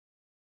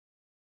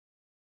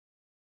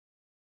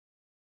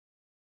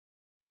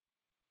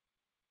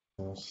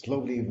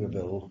Slowly we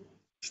will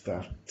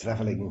start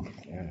traveling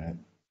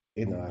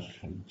in our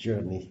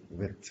journey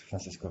with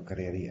Francesco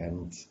Careri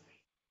and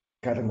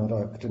Karen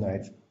O'Rourke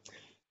tonight.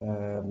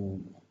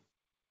 I'm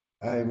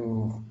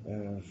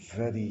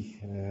very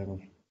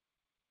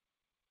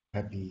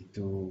happy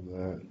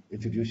to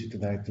introduce you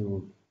tonight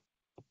to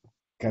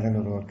Karen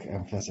O'Rourke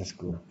and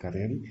Francesco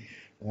Careri.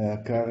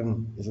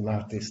 Karen is an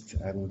artist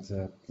and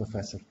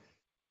professor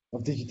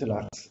of digital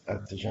arts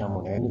at Jean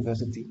Monnet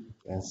University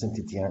in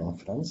Saint-Étienne in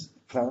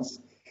France.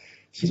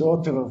 She's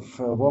author of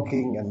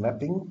Walking and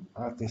Mapping,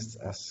 Artists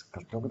as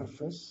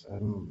Cartographers,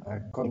 an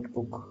iconic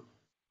book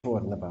for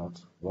and about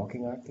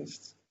walking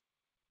artists.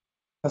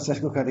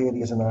 Francesco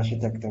Careri is an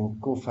architect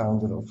and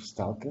co-founder of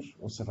Stalker,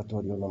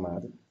 Osservatore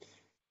Nomade.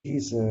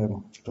 He's a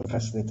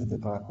professor at the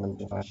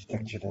Department of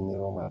Architecture in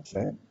Roma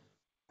III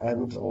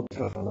and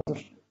author of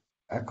another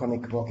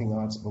iconic walking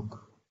arts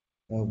book,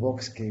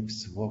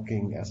 Walkscapes,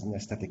 Walking as an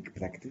Aesthetic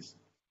Practice.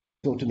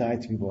 So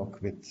tonight we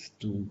walk with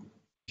two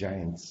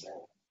giants.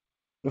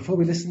 Before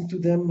we listen to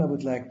them, I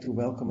would like to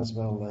welcome as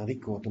well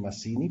Enrico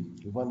Tomassini,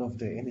 one of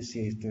the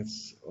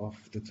initiators of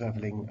the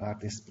traveling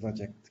artist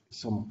project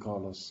Some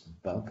Call Us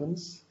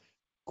Balkans,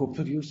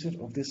 co-producer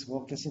of this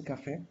Walk Listen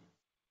Cafe.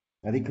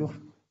 Enrico,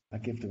 I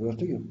give the word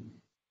to you.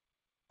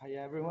 Hi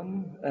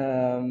everyone,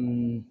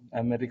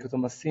 I'm Enrico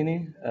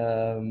Tomassini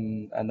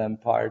and I'm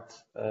part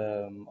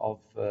of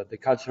the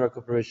Cultural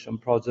Cooperation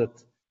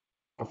Project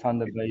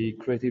funded by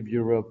Creative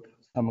Europe,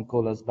 Some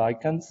Call Us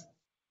Balkans,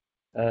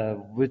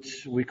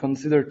 which we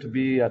consider to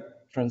be a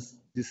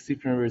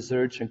transdisciplinary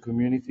research and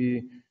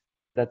community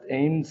that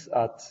aims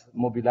at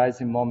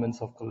mobilizing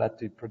moments of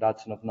collective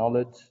production of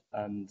knowledge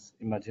and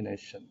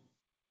imagination.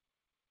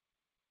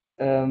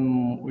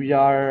 We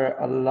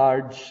are a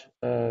large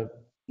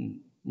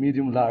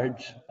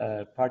medium-large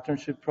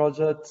partnership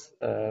project.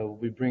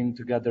 We bring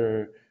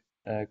together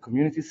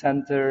community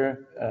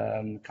center,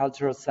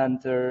 cultural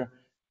center,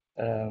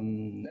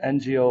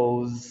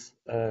 NGOs,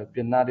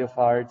 Biennale of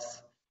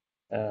Arts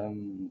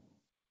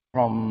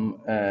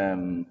from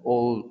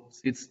all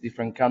 6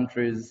 different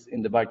countries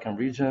in the Balkan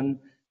region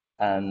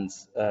and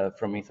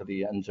from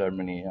Italy and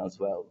Germany as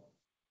well.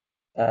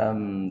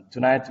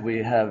 Tonight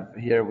we have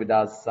here with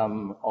us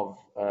some of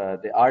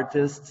the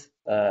artists.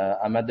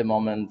 I'm at the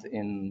moment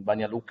in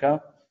Banja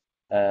Luka,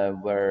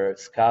 where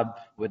SCUB,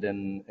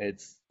 within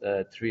its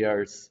 3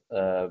 years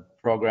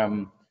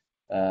program,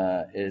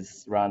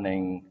 is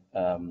running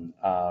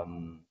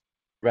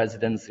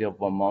residency of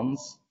 1 month,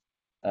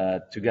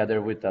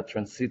 together with a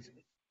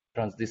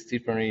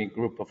transdisciplinary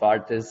group of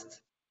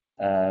artists,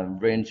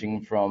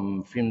 ranging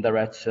from film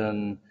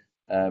direction,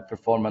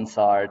 performance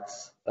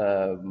arts,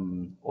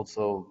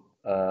 also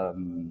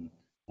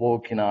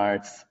walking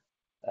arts,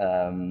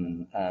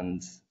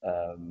 and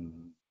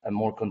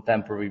more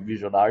contemporary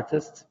visual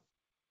artists.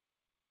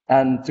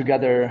 And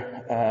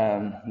together,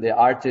 the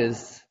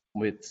artists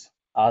with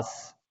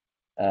us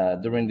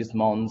during this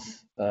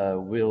month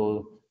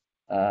will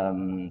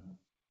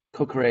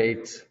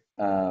co-create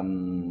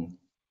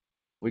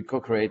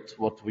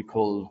what we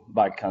call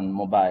Balkan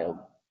Mobile.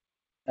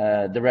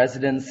 The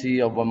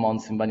residency of 1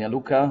 month in Banja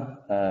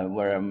Luka,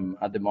 where I'm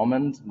at the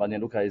moment. Banja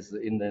Luka is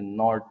in the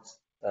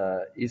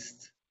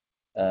northeast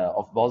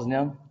of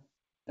Bosnia,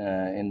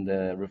 in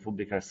the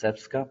Republika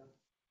Srpska,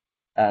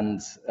 and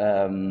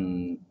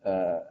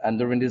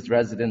during this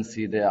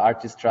residency, the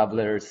artist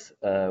travelers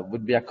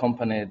would be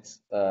accompanied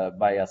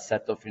by a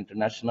set of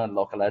international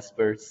local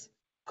experts,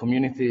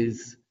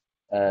 communities,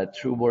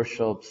 through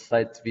workshops,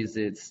 site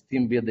visits,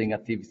 team building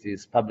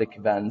activities, public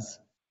events,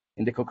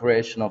 in the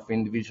co-creation of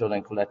individual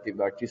and collective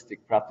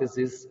artistic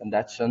practices and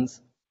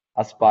actions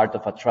as part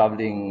of a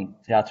traveling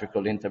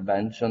theatrical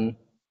intervention,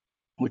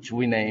 which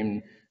we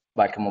named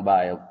Balkan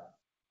Mobile.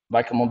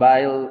 Balkan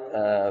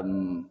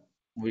Mobile,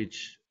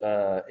 which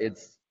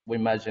we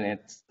imagine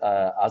it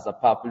as a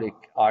public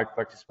art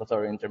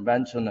participatory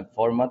intervention and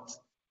format,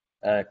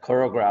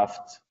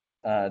 choreographed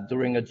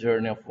during a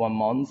journey of 1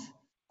 month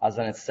as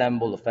an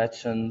ensemble of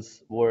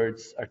actions,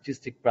 words,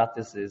 artistic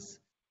practices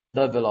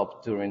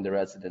developed during the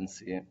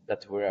residency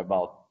that we're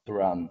about to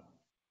run.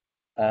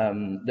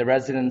 The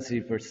residency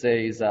per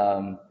se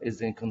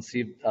is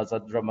conceived as a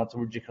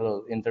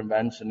dramaturgical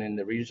intervention in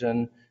the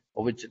region,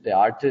 of which the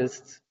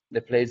artists,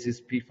 the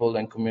places, people,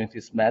 and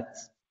communities met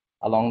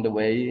along the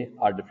way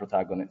are the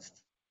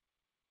protagonists.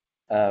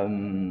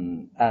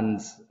 And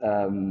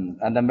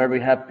I'm very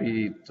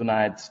happy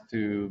tonight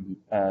to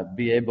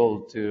be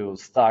able to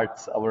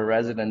start our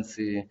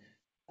residency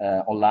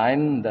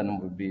online. Then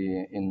we'll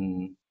be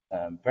in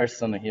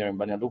person here in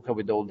Banja Luka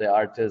with all the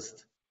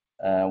artists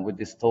with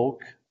this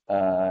talk,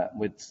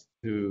 with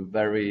 2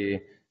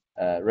 very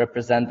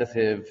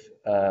representative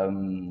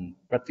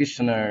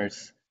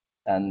practitioners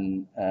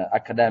and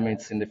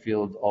academics in the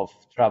field of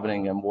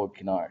traveling and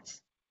walking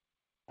arts.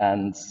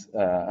 And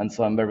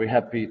so I'm very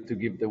happy to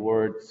give the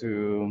word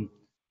to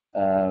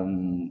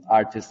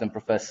artist and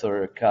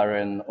professor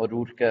Karen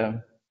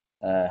O'Rourke,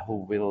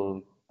 who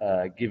will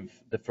give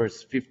the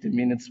first 15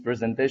 minutes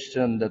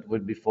presentation that will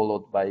be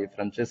followed by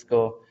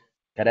Francesco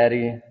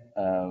Careri,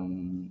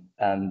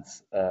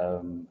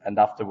 and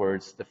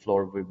afterwards the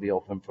floor will be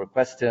open for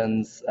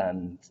questions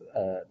and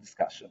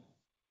discussion.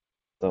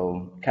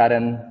 So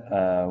Karen,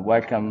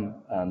 welcome,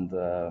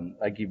 and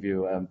I give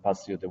you and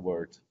pass you the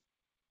word.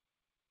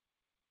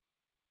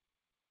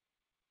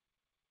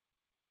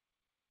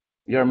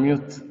 You're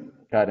mute,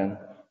 Karen.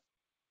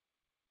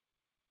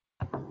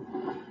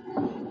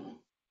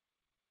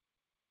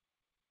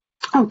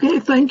 Okay,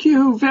 thank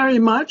you very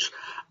much.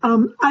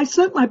 I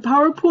sent my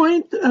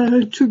PowerPoint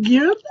to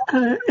Geert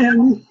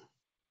and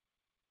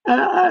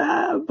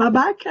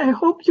Babak. I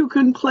hope you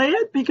can play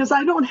it because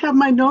I don't have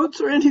my notes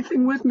or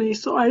anything with me,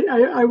 so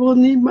I will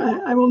need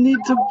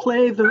to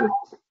play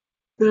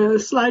the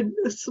slide.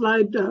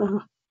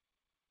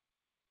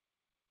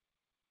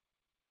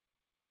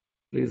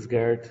 Please,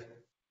 Geert.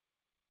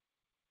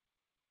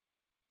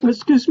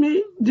 Excuse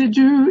me. Did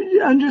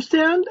you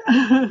understand?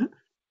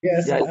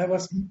 Yes, Yeah. I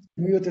was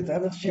muted. I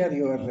will share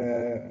your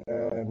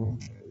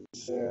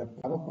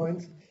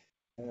PowerPoint.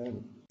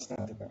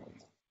 Start the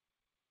PowerPoint.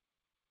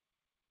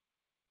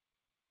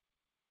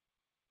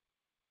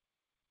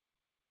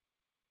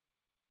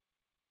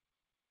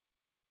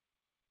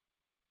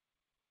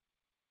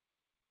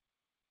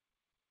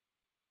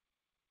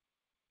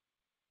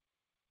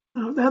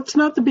 Oh, that's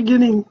not the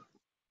beginning.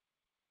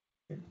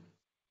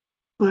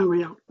 There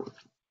we are.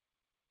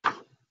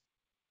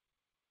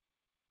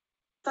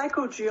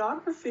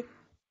 Psychogeography.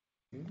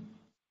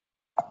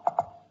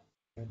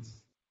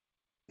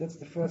 That's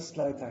the first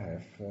slide I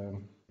have.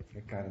 If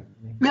you can.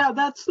 Yeah,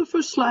 that's the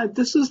first slide.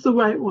 This is the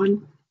right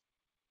one.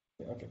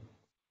 Okay.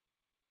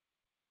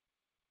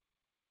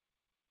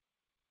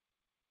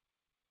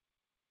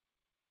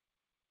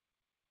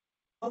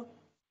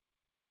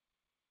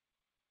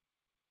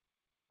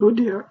 Oh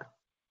dear.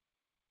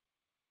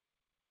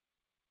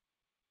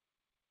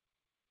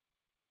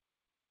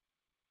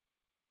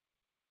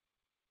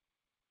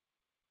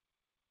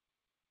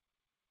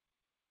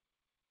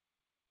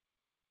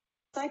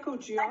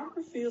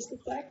 Psychogeography is the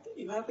fact that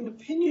you have an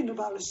opinion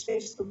about a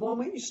space the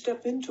moment you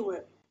step into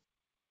it.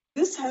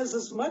 This has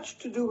as much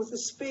to do with the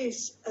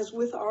space as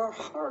with our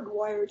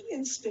hardwired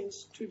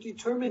instincts to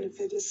determine if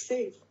it is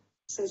safe,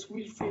 says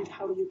Wilfried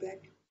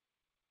Houellebecq.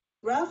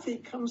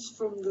 Graphy comes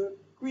from the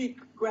Greek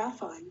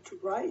graphine, to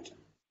write,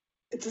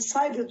 a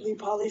decidedly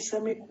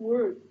polysemic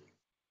word.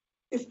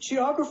 If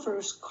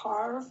geographers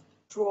carve,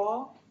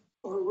 draw,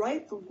 or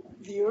write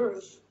the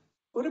earth,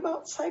 what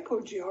about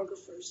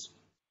psychogeographers?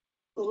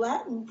 The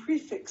Latin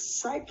prefix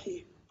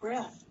psyche,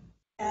 breath,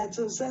 adds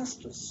a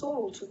zest of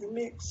soul to the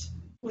mix,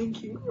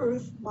 linking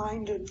earth,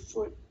 mind, and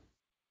foot.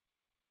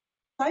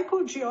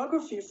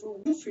 Psychogeography for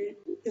Wilfried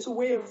is a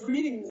way of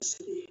reading the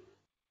city.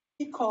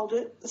 He called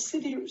it the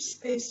city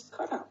space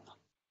cut-up.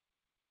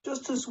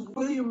 Just as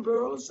William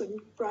Burroughs and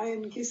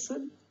Brian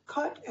Gisson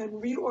cut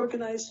and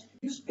reorganized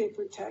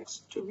newspaper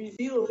text to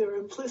reveal their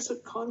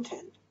implicit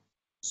content,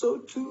 so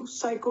too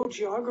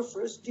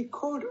psychogeographers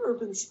decode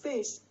urban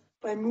space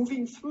by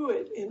moving through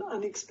it in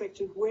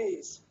unexpected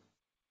ways.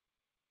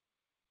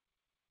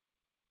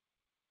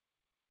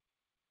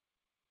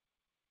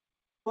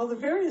 While the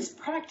various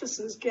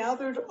practices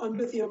gathered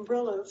under the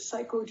umbrella of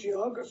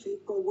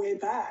psychogeography go way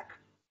back,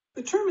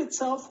 the term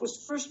itself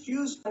was first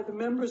used by the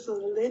members of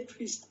the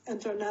Lettriste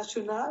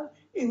Internationale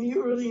in the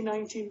early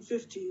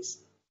 1950s.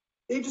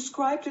 They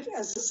described it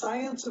as a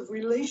science of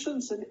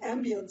relations and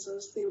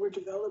ambiances they were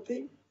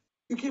developing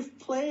to give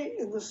play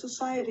in the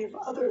society of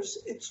others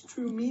its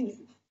true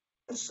meaning,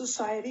 a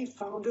society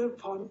founded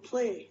upon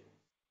play.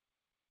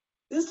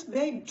 This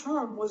vague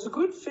term was a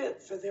good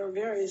fit for their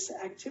various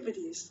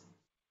activities.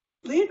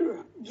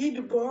 Later, Guy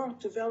Debord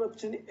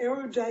developed an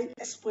erudite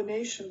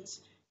explanations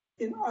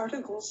in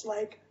articles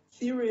like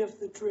Theory of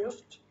the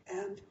Drift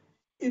and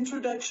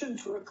Introduction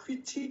to a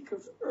Critique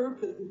of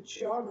Urban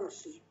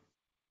Geography.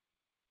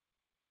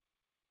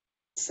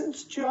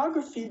 Since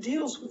geography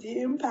deals with the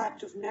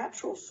impact of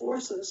natural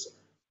forces,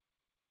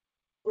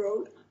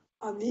 wrote,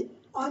 on the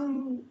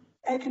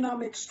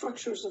economic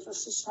structures of a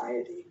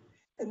society,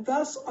 and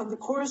thus on the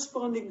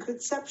corresponding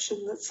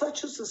conception that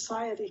such a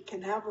society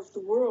can have of the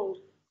world,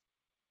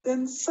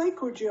 then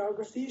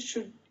psychogeography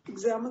should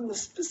examine the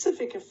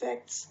specific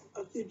effects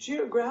of the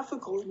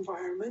geographical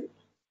environment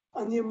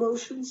on the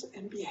emotions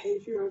and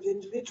behavior of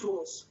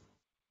individuals.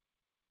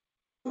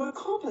 To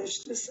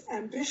accomplish this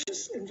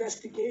ambitious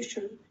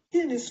investigation,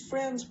 he and his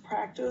friends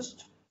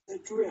practiced the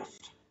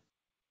drift.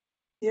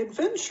 The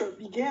adventure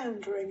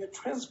began during a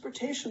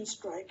transportation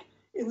strike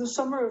in the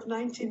summer of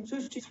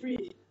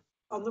 1953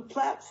 on the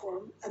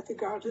platform at the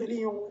Gare de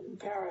Lyon in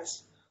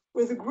Paris,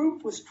 where the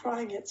group was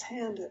trying its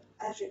hand at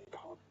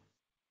agitprop.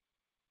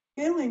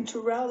 Failing to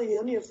rally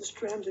any of the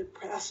stranded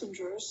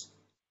passengers,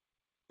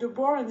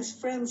 Debord and his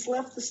friends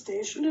left the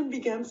station and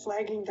began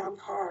flagging down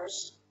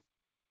cars.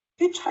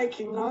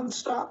 Hitchhiking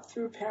nonstop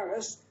through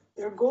Paris,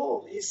 their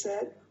goal, he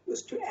said,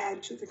 was to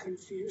add to the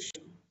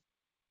confusion.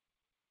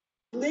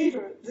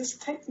 Later, this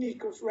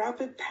technique of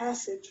rapid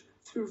passage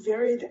through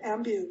varied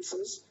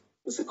ambiances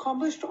was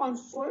accomplished on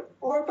foot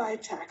or by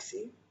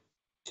taxi,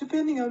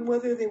 depending on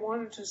whether they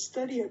wanted to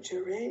study a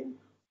terrain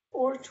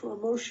or to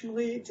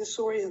emotionally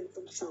disorient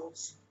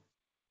themselves.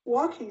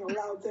 Walking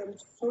allowed them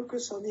to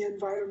focus on the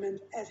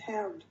environment at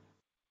hand.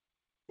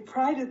 They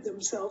prided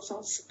themselves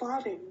on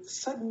spotting the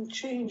sudden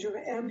change of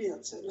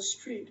ambience in a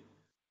street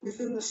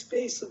within the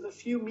space of a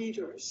few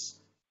meters.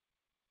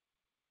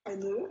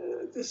 And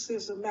this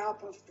is a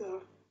map of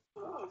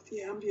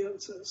the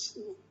ambiences,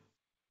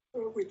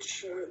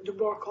 which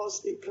Debord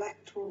calls the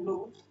plaques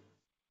tournantes.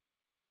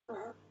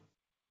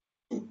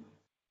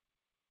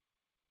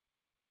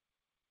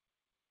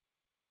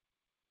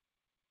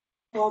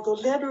 While the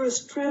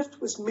letterist drift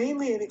was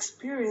mainly an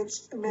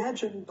experience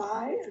imagined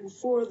by and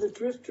for the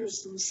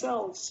drifters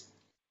themselves,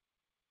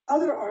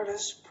 other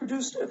artists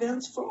produced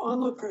events for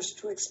onlookers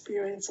to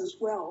experience as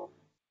well.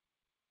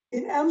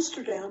 In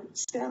Amsterdam,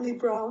 Stanley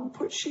Brown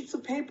put sheets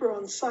of paper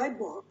on the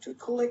sidewalk to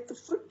collect the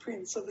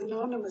footprints of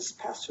anonymous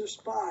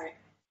passers-by.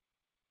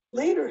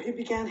 Later, he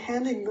began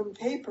handing them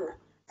paper,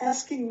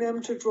 asking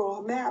them to draw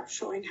a map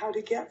showing how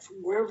to get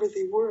from wherever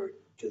they were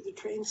to the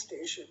train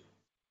station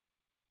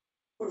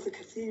or the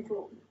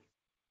cathedral.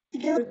 He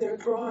gathered their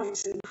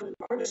drawings into an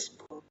artist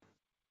book.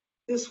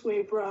 This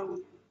way,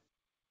 Brown.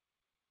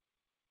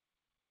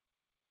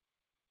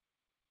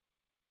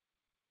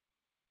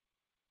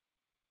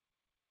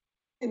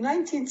 In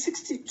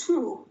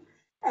 1962,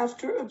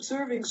 after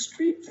observing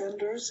street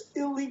vendors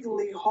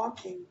illegally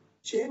hawking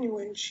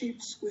genuine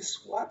cheap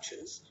Swiss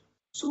watches,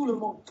 sous le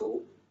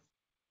manteau,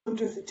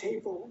 under the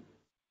table,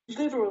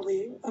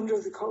 literally under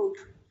the coat,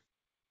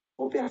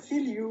 Robert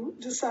Filliou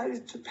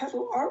decided to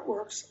peddle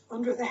artworks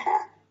under the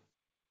hat.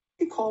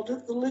 He called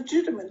it the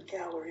Legitimate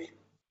Gallery.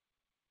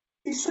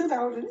 He sent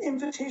out an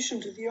invitation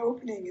to the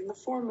opening in the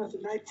form of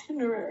an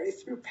itinerary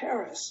through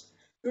Paris,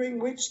 during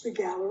which the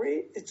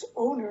gallery, its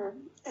owner,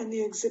 and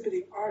the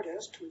exhibiting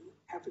artist, who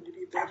happened to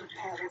be Betty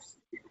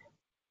Patterson,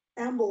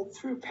 ambled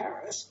through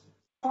Paris,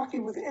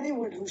 talking with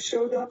anyone who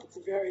showed up at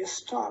the various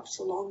stops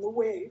along the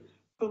way,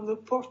 from the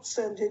Porte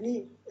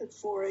Saint-Denis at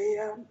 4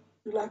 a.m.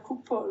 to La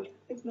Coupole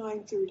at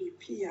 9:30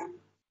 p.m.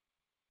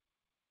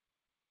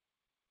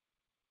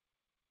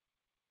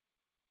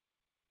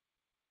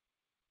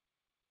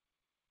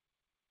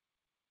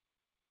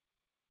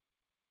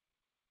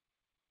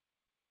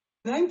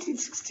 In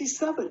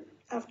 1967,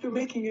 after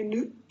making a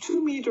new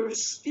 2-meter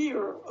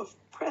sphere of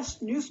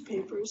pressed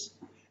newspapers,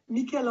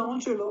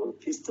 Michelangelo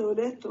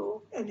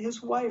Pistoletto and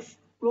his wife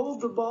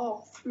rolled the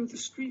ball through the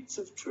streets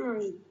of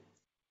Turin,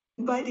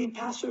 inviting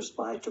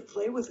passers-by to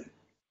play with it.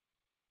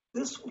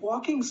 This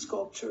walking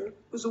sculpture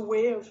was a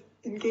way of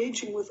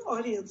engaging with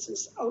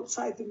audiences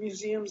outside the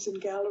museums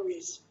and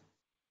galleries.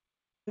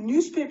 The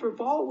newspaper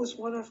ball was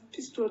one of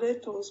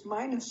Pistoletto's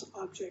minus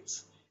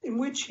objects, in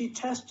which he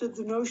tested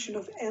the notion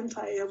of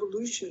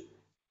anti-evolution.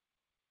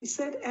 He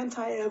said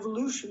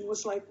anti-evolution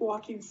was like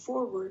walking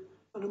forward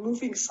on a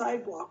moving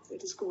sidewalk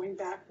that is going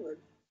backward.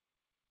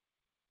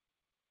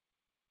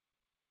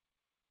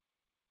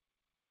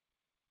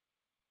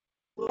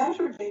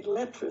 Latter-day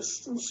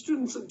lettrists and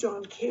students of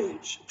John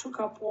Cage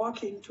took up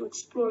walking to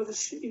explore the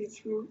city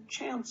through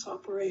chance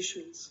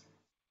operations.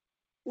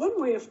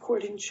 One way of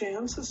courting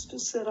chance is to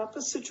set up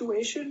a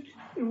situation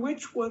in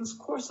which one's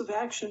course of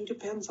action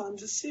depends on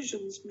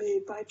decisions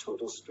made by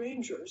total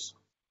strangers.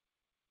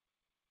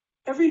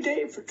 Every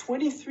day for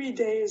 23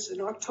 days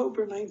in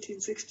October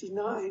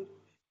 1969,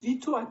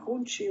 Vito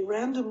Acconci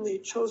randomly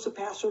chose a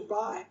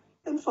passerby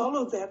and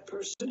followed that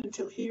person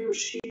until he or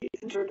she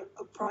entered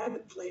a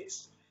private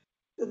place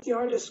that the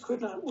artist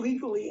could not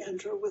legally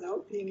enter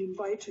without being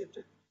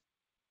invited.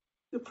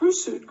 The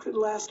pursuit could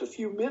last a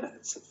few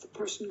minutes if the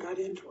person got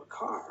into a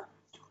car,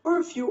 or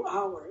a few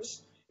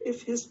hours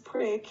if his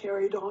prey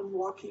carried on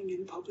walking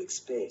in public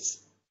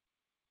space.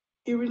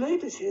 He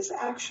related his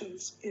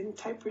actions in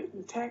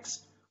typewritten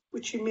text,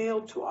 which he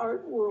mailed to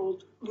art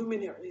world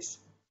luminaries.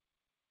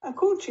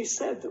 Acconci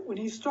said that when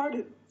he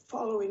started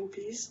following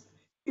Peace,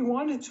 he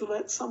wanted to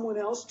let someone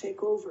else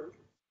take over.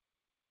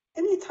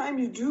 Anytime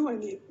you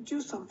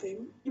do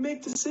something, you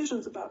make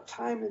decisions about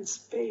time and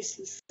space,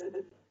 he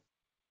said.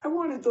 I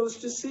wanted those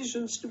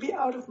decisions to be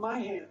out of my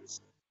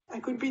hands. I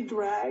could be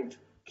dragged,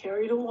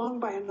 carried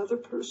along by another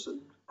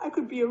person. I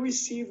could be a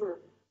receiver.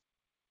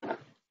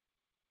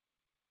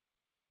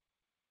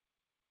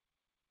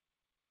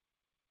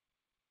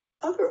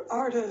 Other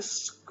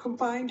artists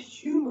combined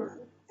humor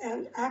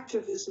and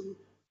activism.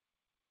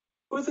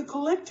 For the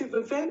collective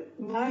event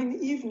 9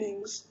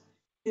 Evenings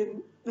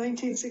in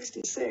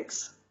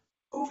 1966,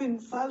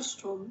 Ovin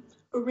Falstrom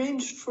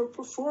arranged for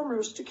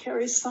performers to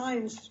carry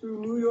signs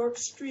through New York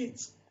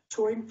streets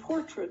showing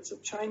portraits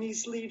of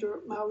Chinese leader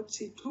Mao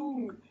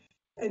Zedong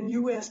and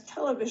U.S.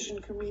 television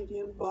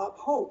comedian Bob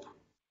Hope.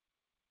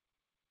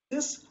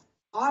 This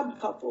odd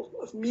couple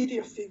of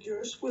media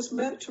figures was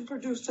meant to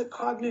produce a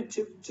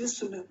cognitive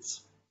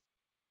dissonance.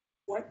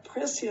 What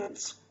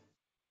prescience!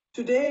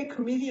 Today,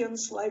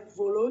 comedians like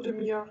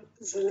Volodymyr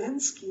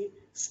Zelensky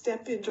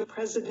step into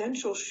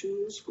presidential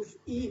shoes with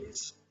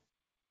ease.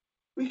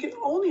 We can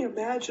only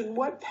imagine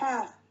what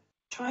path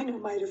China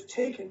might have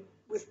taken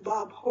with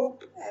Bob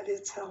Hope at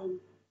its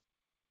helm.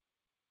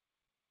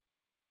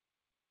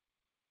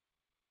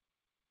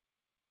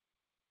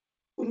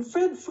 When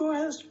Fred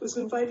Forrest was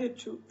invited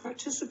to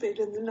participate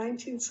in the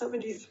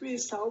 1973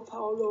 Sao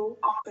Paulo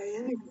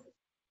Biennial,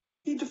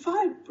 he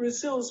defied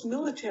Brazil's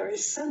military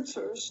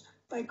censors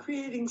by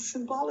creating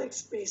symbolic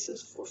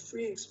spaces for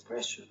free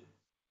expression.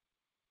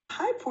 The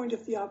high point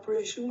of the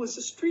operation was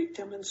a street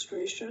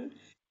demonstration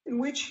in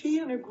which he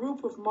and a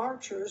group of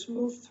marchers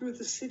moved through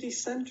the city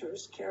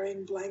centers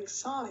carrying blank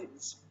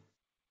signs.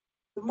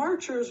 The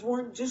marchers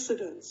weren't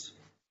dissidents.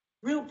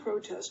 Real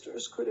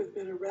protesters could have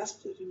been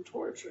arrested and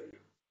tortured.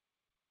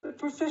 But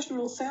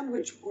professional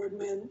sandwich board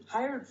men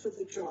hired for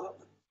the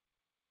job,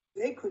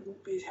 they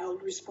couldn't be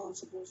held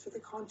responsible for the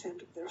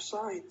content of their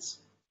signs.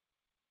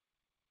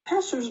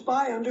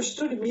 Passers-by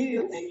understood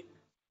immediately,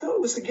 though it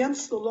was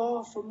against the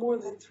law for more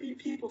than 3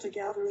 people to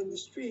gather in the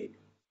street.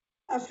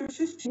 After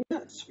 15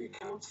 minutes,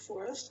 recounts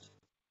Forrest,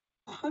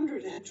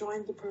 100 had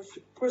joined the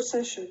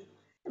procession,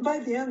 and by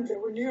the end there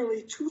were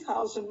nearly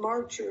 2,000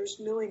 marchers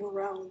milling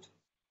around.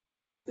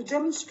 The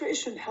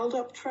demonstration held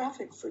up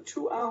traffic for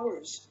 2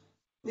 hours,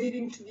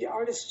 leading to the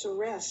artist's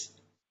arrest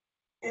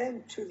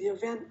and to the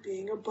event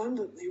being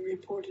abundantly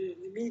reported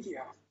in the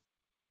media.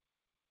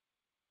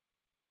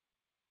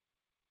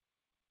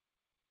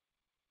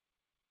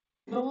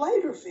 In a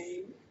lighter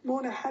vein,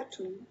 Mona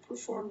Hatoum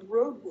performed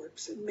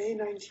roadworks in May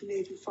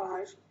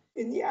 1985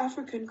 in the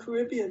African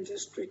Caribbean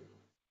district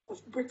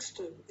of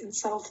Brixton in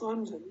South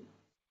London.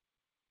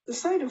 The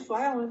site of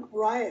violent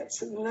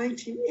riots in the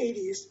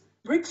 1980s,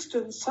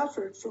 Brixton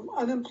suffered from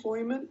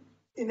unemployment,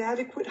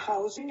 inadequate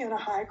housing, and a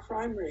high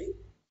crime rate.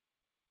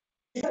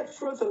 Yet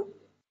for the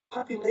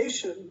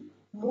population,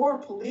 more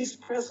police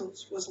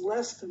presence was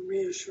less than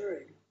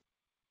reassuring.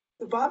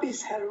 The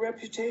Bobbies had a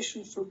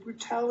reputation for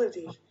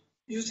brutality,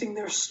 using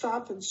their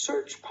stop and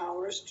search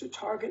powers to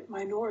target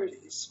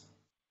minorities.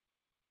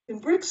 In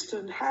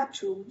Brixton,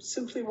 Hatoum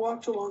simply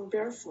walked along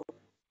barefoot,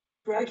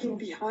 dragging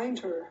behind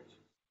her,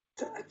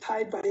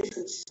 tied by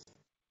laces,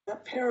 a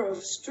pair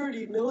of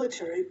sturdy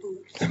military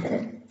boots,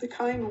 the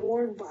kind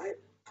worn by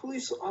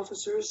police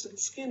officers and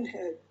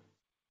skinhead.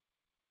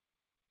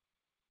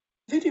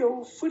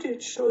 Video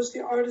footage shows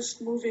the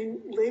artist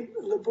moving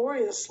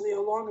laboriously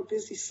along a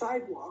busy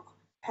sidewalk,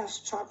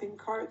 past shopping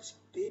carts,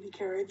 baby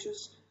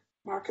carriages,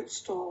 market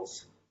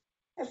stalls.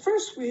 At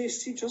first, we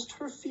see just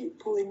her feet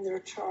pulling their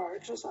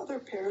charge as other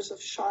pairs of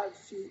shod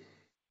feet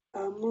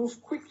move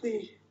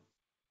quickly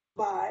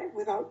by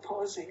without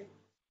pausing.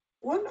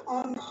 One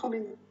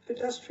oncoming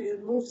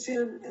pedestrian moves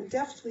in and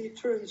deftly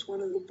turns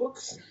one of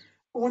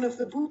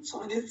the boots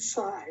on its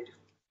side.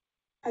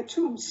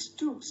 Hatoum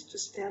stoops to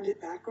stand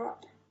it back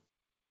up.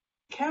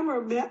 The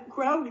camera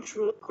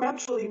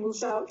gradually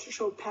moves out to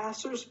show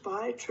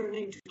passers-by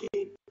turning to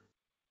gate,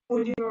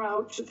 pointing her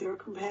out to their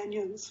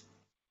companions.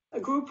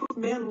 A group of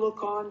men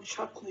look on,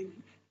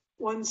 chuckling.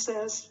 One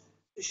says,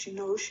 "Does she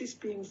know she's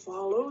being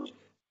followed?"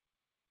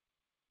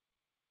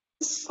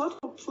 This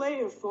subtle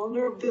play of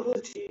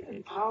vulnerability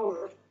and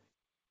power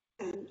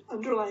and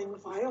underlying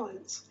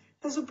violence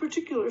has a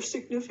particular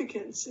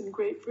significance in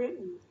Great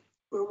Britain,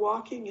 where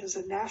walking is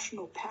a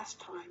national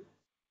pastime.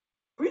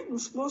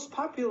 Britain's most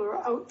popular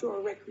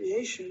outdoor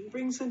recreation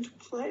brings into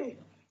play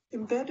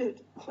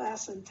embedded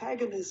class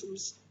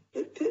antagonisms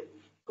that pit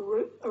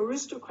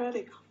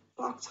aristocratic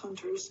fox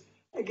hunters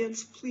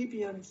against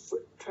plebeian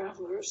foot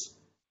travelers.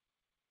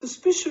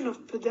 Suspicion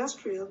of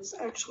pedestrians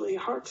actually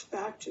harks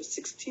back to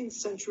 16th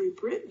century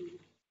Britain,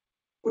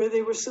 where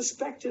they were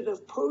suspected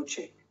of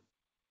poaching.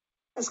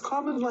 As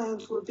common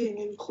lands were being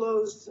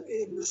enclosed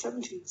in the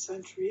 17th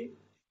century,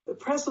 the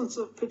presence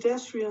of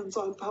pedestrians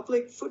on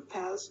public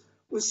footpaths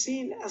was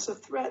seen as a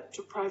threat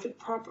to private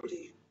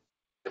property.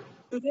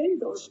 Today,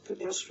 those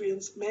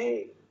pedestrians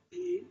may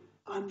be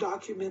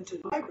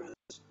undocumented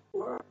migrants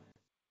or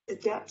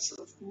adepts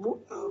of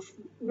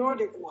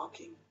Nordic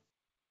walking.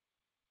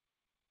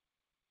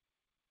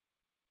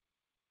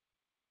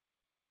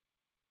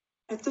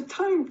 At the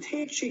time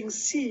Tae-Ching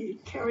Si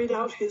carried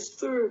out his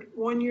third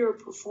one-year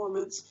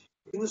performance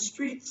in the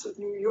streets of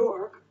New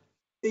York,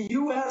 the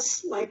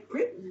U.S., like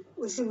Britain,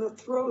 was in the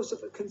throes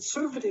of a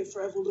conservative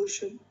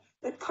revolution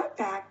that cut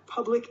back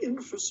public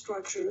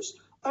infrastructures,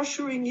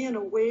 ushering in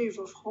a wave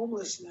of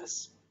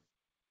homelessness.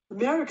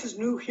 America's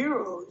new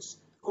heroes,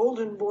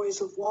 golden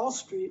boys of Wall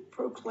Street,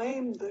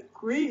 proclaimed that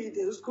greed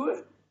is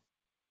good.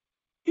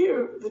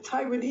 Here, the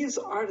Taiwanese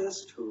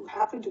artist, who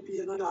happened to be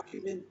an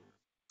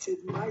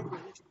undocumented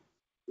migrant,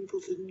 people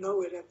didn't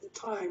know it at the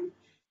time,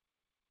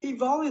 he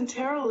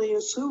voluntarily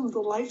assumed the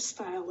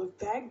lifestyle of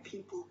bag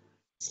people,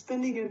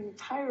 spending an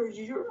entire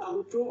year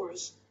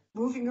outdoors,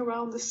 moving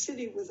around the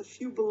city with a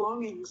few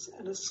belongings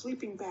and a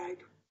sleeping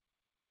bag.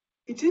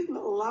 He didn't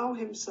allow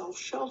himself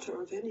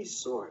shelter of any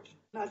sort,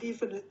 not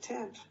even a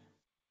tent.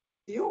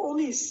 The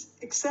only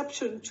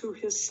exception to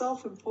his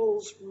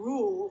self-imposed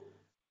rule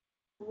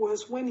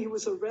was when he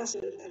was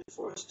arrested and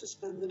forced to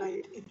spend the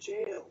night in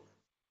jail.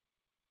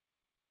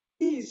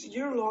 These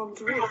year-long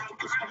drift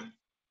was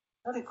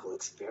medical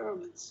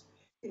experiments,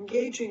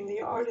 engaging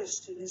the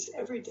artist in his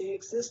everyday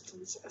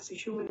existence as a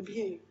human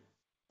being,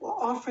 while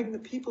offering the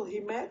people he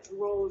met the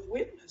role of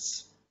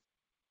witness.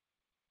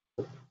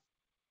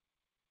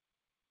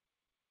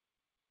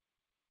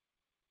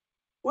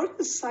 What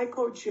is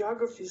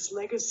psychogeography's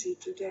legacy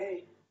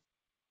today?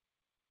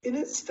 In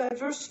its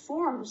diverse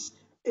forms,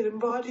 it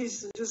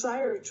embodies the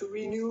desire to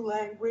renew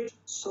language,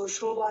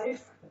 social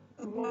life,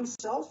 and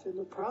oneself in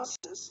the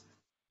process.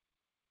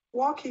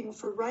 Walking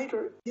for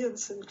writer Ian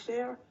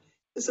Sinclair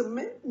is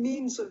a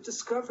means of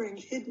discovering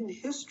hidden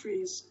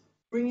histories,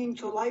 bringing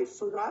to light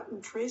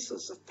forgotten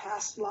traces of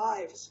past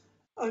lives,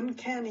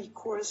 uncanny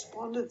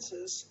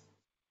correspondences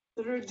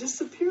that are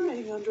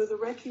disappearing under the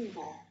wrecking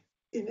ball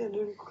in an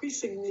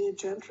increasingly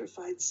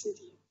gentrified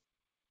city.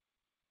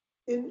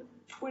 In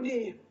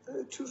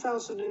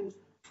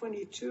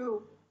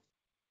 2022,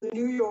 the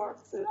New York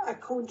that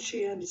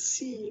Akonchian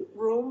Sea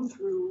roamed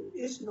through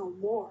is no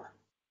more,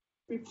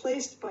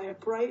 replaced by a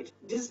bright,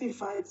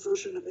 Disney-fied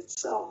version of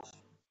itself.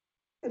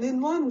 And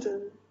in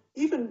London,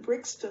 even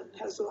Brixton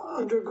has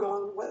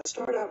undergone what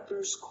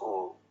startuppers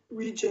call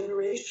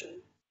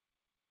regeneration.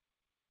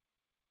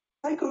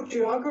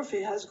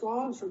 Psychogeography has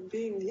gone from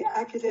being the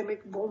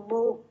academic bon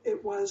mot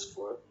it was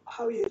for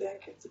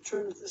Hauyadek at the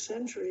turn of the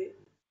century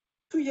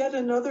to yet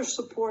another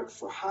support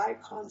for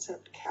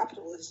high-concept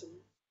capitalism.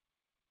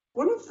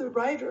 One of the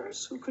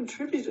writers who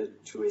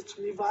contributed to its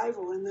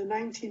revival in the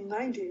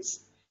 1990s,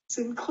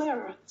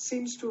 Sinclair,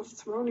 seems to have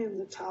thrown in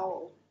the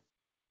towel.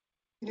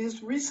 In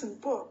his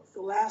recent book,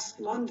 The Last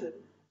London,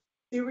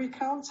 he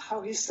recounts how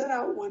he set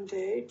out one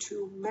day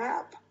to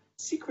map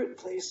secret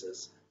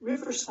places,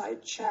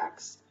 riverside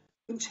shacks,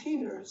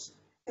 containers,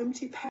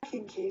 empty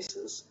packing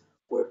cases,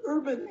 where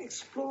urban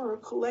explorer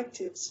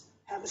collectives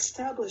have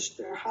established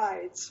their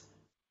hides,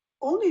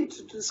 only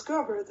to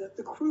discover that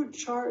the crude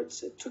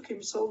charts it took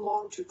him so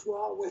long to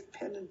draw with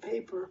pen and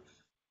paper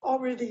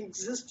already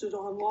existed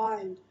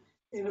online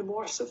in a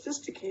more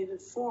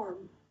sophisticated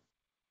form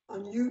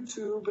on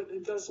YouTube and a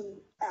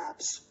dozen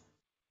apps,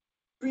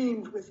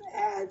 streamed with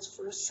ads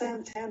for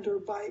Santander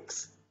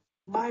bikes,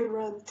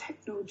 MyRun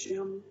Techno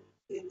Gym,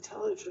 the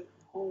intelligent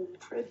home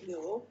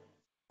treadmill,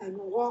 and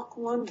Walk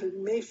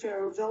London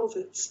Mayfair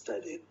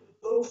velvet-studded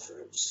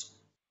loafers.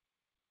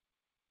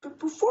 But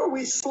before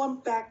we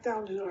slump back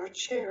down in our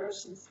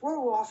chairs and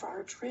throw off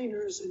our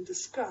trainers in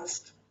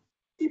disgust,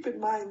 keep in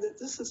mind that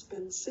this has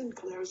been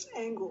Sinclair's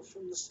angle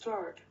from the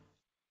start.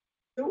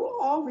 There will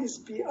always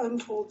be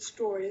untold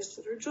stories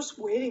that are just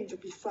waiting to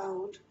be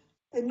found,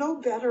 and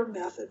no better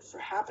method for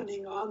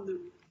happening on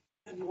them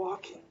than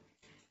walking.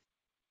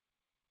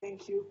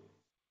 Thank you.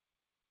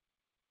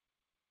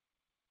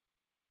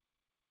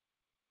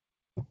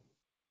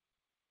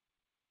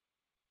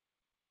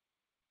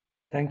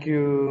 Thank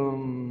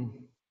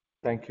you.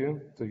 Thank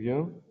you to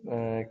you,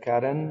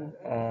 Karen.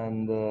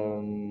 And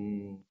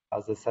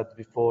as I said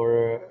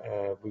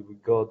before, we will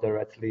go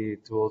directly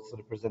to also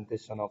the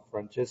presentation of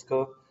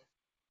Francesco.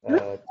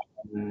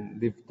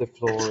 Leave the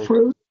floor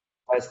to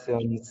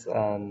questions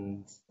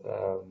and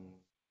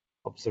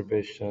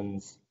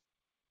observations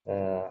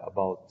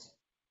about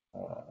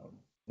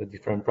the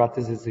different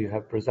practices you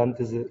have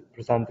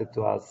presented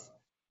to us,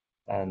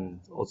 and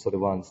also the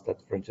ones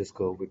that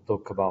Francesco will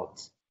talk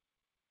about.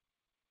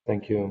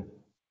 Thank you.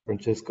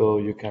 Francesco,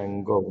 you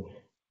can go.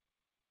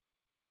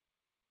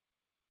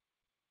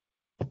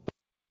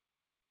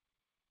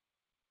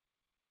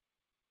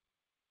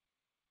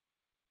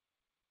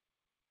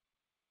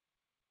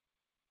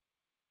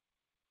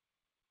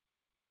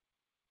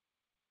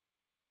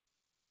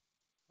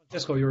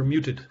 Francesco, you're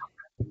muted.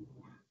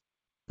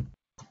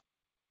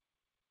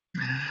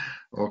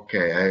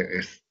 Okay,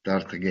 I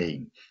start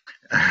again.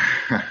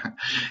 I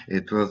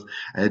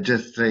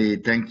just say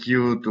thank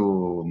you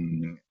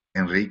to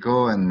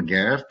Enrico and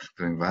Gert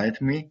to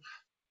invite me,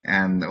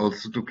 and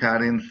also to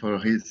Karin for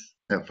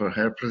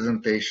her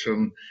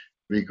presentation,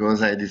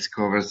 because I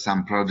discovered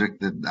some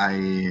project that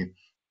I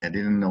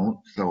didn't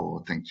know.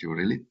 So thank you,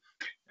 really.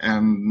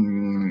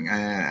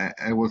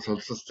 I was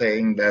also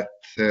saying that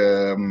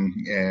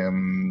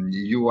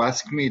you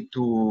asked me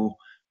to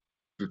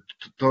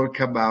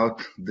talk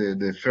about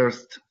the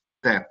first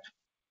step,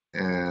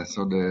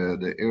 so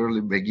the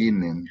early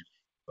beginning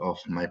of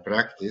my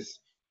practice.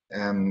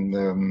 And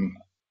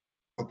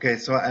okay,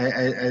 so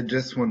I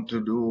just want to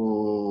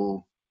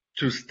do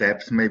 2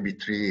 steps, maybe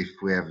 3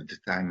 if we have the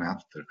time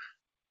after.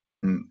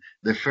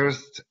 The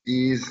first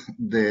is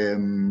the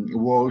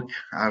walk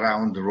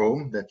around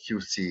Rome that you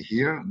see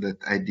here,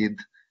 that I did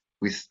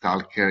with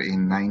Stalker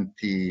in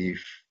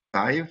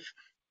 95,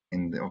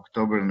 in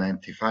October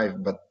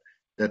 95, but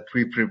that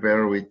we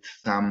prepare with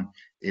some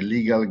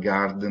illegal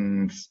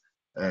gardens,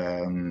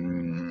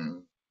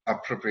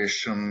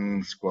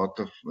 appropriation squat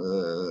of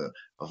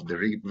the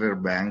river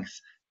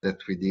banks that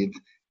we did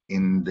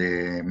in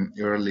the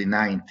early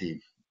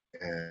 90s,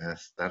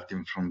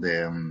 starting from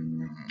the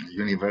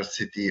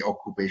university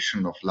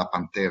occupation of La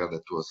Pantera.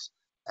 That was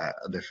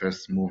the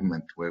first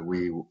movement where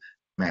we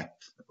met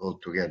all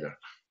together.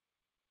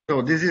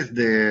 So this is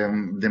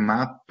the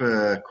map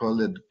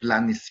called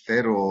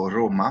Planisfero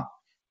Roma,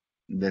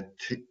 that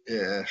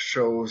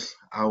shows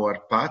our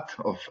path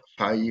of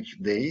 5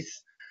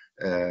 days,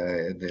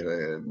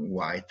 the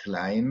white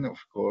line, of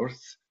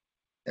course.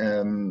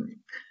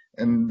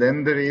 And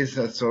then there is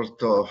a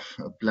sort of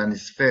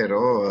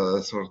planisfero,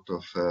 a sort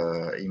of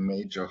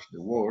image of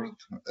the world,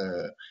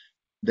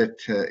 that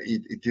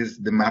it is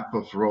the map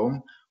of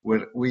Rome,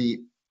 where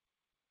we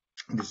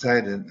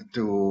decided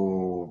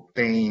to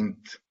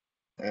paint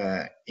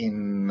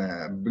in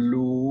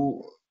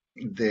blue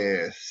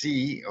the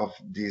sea of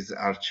this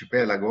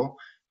archipelago,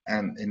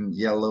 and in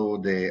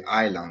yellow the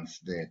islands,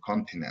 the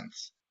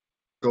continents.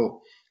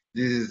 So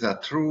this is a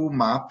true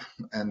map,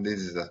 and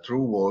this is a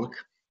true walk.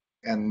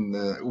 And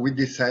we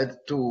decided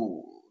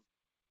to,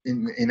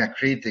 in a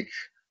critic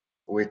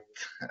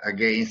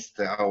against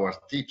our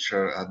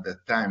teacher at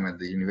that time at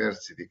the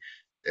university,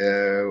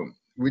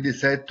 we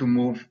decided to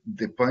move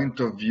the point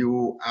of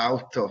view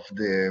out of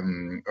the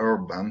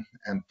urban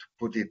and to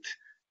put it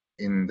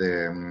in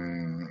the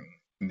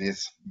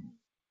this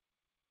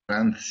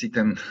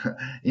transitant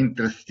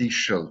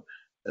interstitial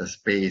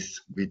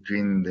space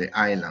between the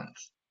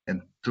islands,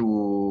 and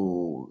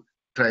to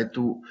try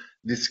to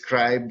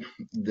describe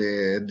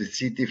the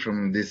city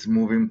from this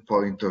moving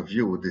point of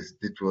view.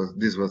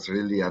 This was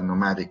really a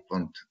nomadic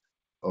point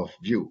of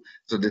view.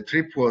 So the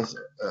trip was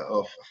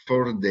of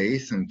 4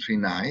 days and 3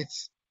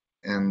 nights,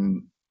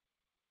 and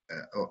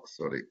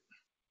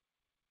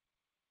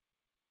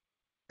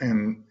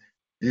and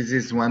this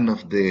is one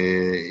of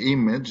the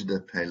image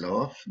that I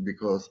love,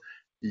 because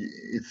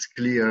it's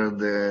clear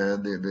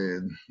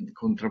the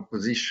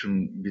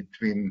contraposition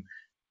between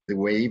the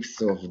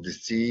waves of the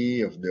sea,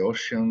 of the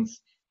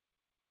oceans,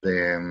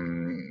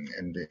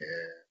 and the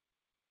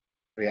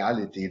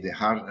reality, the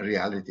hard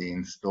reality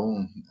in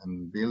stone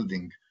and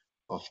building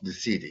of the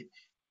city.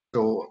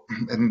 So,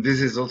 and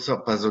this is also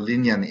a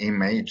Pasolinian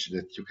image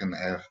that you can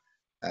have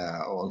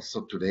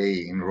also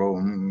today in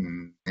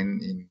Rome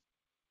and in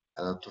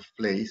a lot of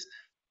places.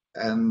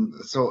 And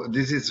so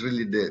this is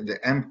really the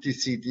empty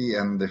city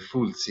and the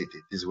full city.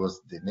 This was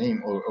the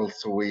name.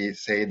 Also, we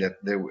say that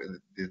they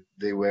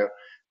were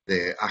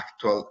the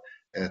actual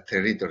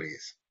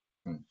territories.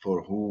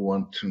 For who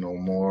want to know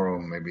more, or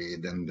maybe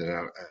then there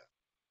are.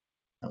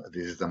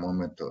 This is the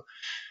moment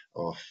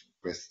of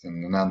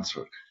question and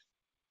answer.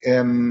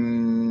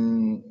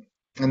 And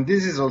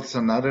this is also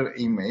another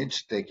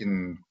image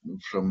taken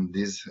from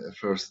this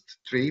first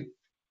trip.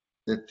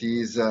 That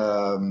is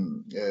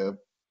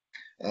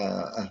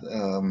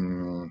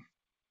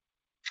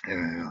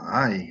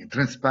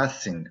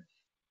trespassing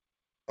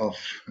of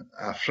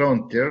a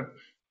frontier,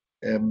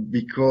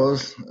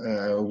 because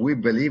we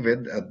believe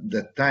it at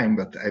that time,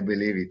 but I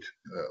believe it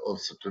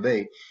also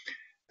today,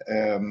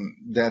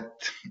 that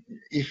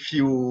if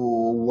you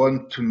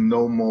want to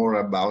know more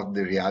about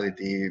the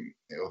reality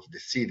of the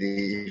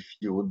city, if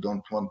you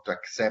don't want to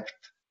accept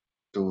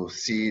to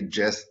see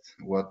just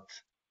what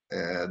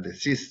the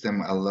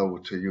system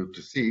allows to you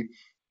to see,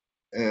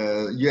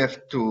 you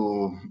have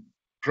to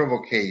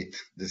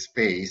provocate the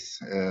space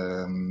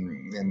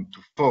and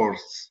to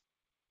force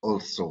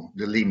also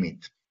the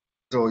limit.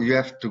 So you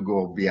have to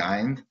go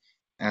behind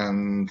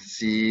and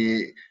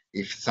see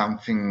if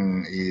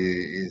something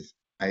is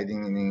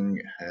hiding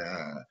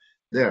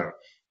there.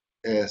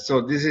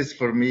 So this is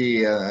for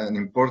me an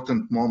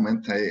important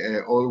moment. I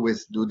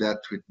always do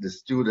that with the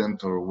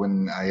student, or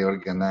when I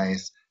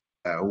organize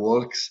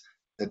walks.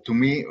 To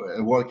me,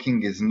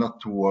 walking is not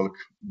to walk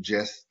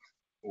just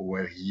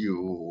where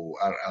you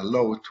are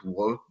allowed to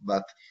walk,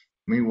 but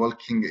me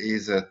walking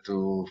is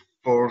to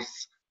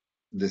force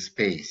the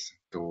space,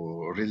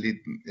 to really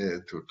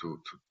to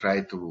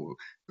try to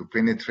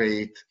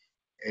penetrate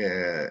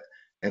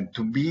and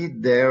to be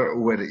there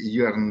where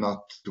you are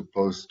not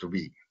supposed to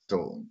be.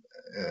 So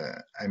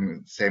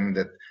I'm saying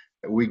that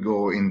we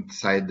go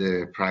inside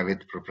the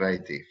private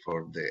property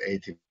for the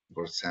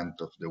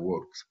 80% of the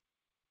works,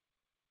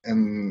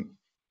 and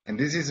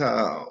this is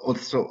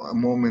also a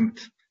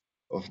moment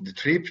of the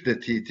trip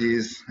that it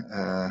is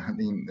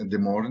in the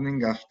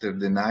morning after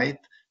the night,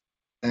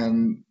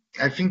 and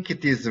I think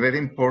it is very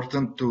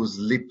important to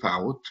sleep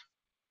out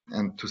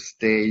and to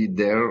stay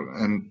there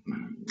and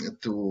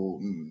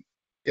to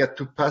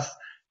pass,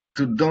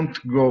 to don't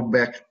go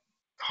back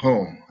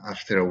home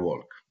after a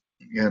walk,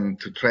 and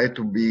to try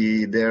to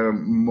be there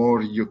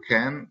more you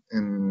can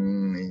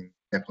in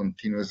a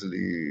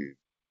continuously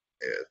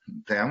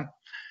temp.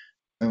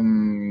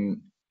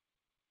 And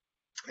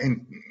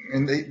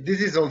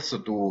this is also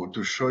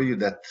to show you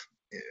that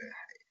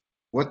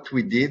what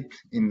we did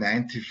in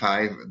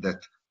 '95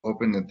 that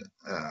opened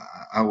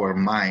our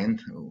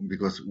mind,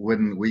 because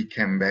when we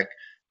came back,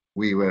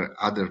 we were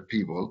other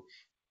people.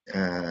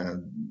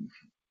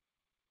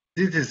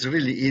 This is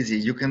really easy.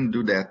 You can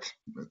do that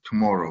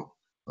tomorrow,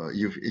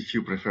 if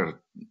you prefer.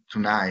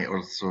 Tonight,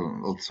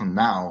 also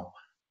now,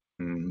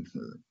 and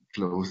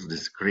close the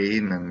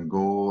screen and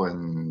go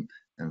and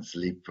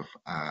sleep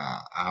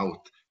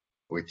out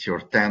with your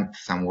tent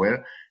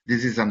somewhere.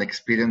 This is an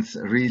experience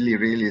really,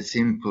 really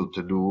simple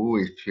to do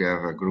if you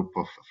have a group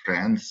of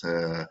friends.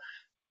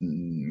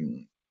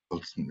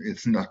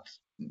 It's not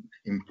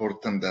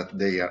important that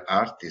they are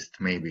artists,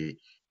 maybe,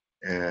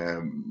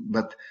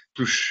 but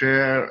to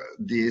share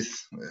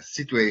this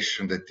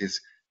situation that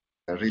is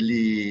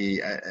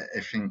really,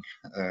 I think,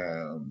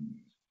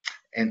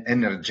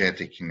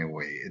 energetic in a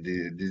way.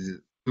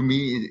 To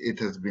me, it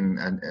has been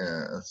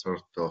a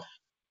sort of,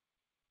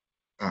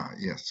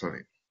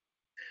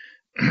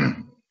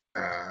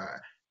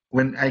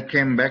 when I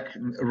came back,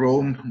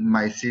 Rome,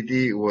 my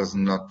city, was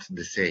not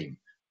the same.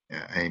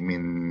 I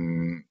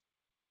mean,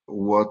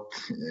 what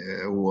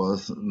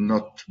was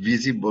not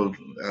visible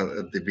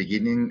at the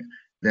beginning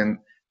then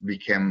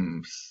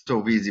became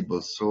so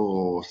visible,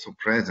 so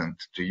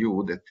present to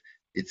you that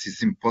it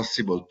is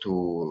impossible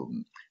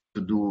to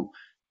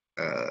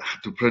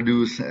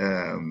produce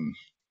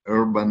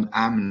urban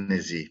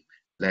amnesty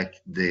like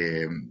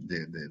the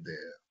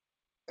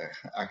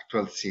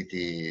actual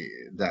city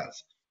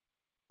does.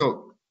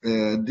 So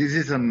this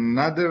is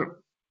another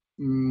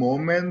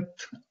moment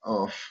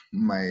of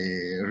my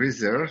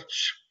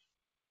research.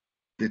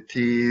 That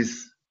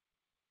is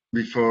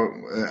before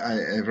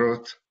I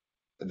wrote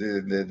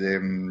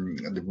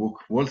the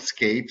book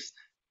Walkscapes,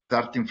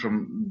 starting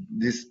from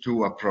these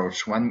two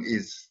approach. One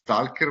is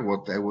Stalker,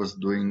 what I was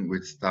doing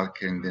with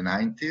Stalker in the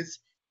 90s,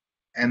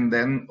 and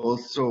then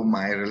also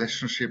my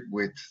relationship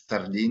with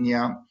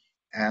Sardinia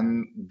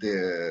and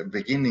the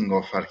beginning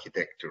of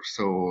architecture.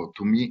 So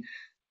to me,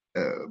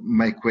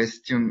 my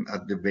question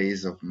at the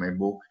base of my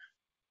book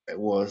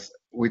was,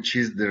 which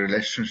is the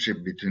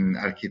relationship between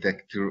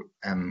architecture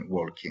and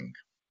walking?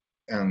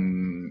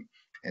 And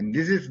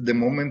this is the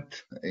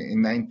moment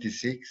in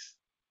 '96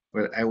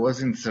 where I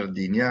was in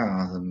Sardinia,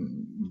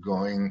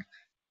 going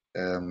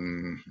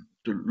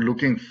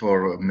looking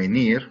for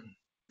menhir,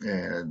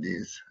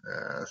 this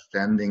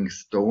standing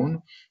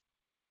stone.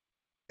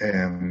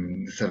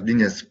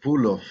 Sardinia is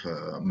full of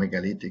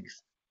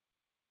megalithics,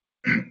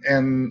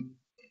 and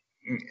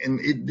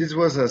this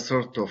was a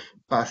sort of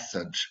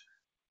passage.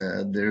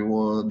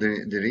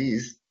 There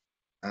is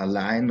a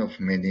line of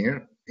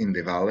menhir in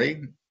the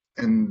valley,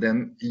 and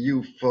then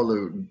you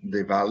follow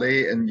the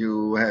valley, and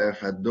you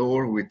have a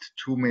door with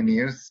two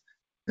menhirs,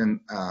 then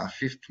a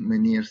fifth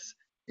menhirs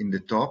in the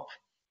top.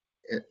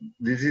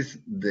 This is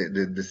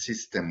the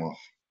system of.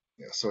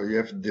 So you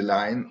have the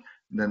line,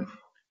 then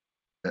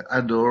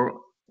a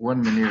door,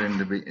 one menhir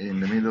in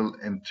the middle,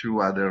 and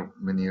two other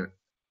menhir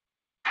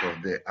for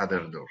the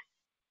other door.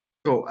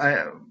 So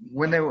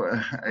when I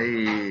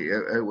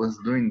was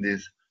doing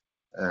this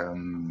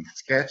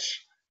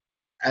sketch,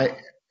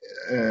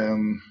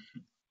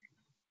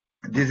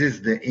 this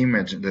is the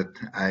image that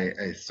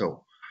I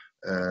saw,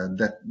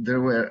 that there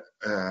were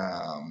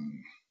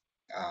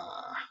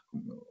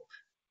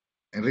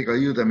Enrico,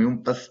 aiutami,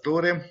 un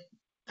pastore,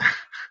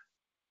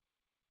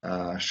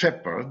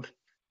 shepherd,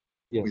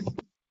 yes,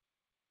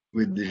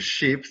 with the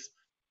sheep,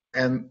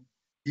 and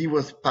he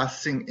was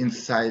passing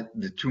inside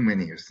the two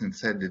menhirs,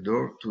 inside the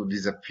door, to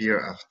disappear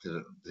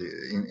after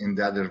in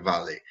the other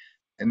valley.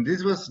 And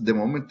this was the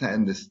moment I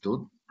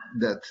understood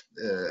that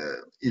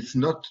it's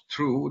not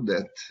true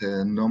that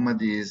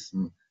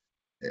nomadism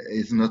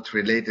is not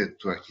related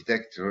to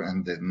architecture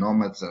and the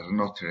nomads are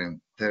not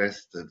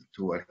interested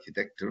to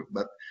architecture,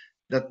 but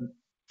that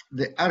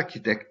the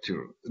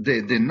architecture,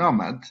 the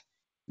nomad,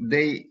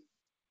 they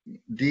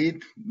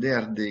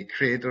are the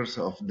creators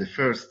of the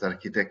first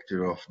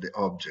architecture of the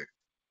object,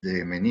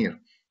 the menhir.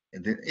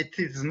 It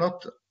is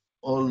not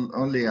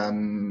only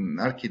an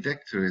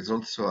architecture, it's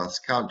also a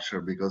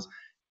sculpture, because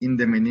in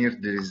the menhir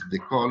there is the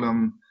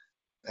column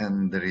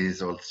and there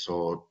is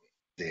also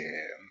the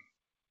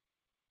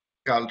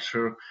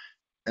sculpture.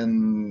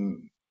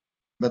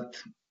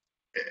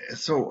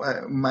 So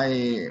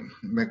my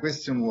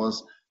question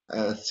was,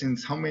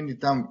 since how many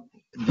times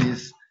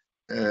this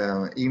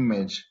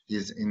image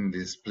is in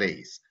this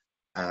place,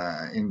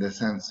 in the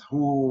sense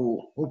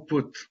who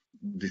put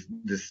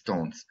the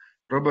stones?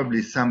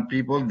 Probably some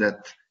people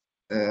that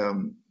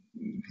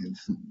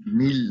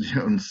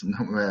millions,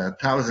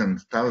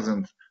 thousands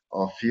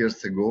of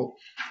years ago,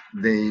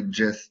 they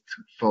just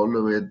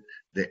followed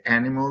the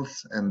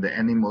animals, and the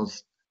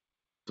animals,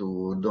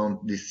 to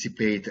don't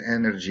dissipate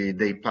energy,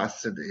 they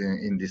passed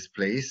in this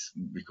place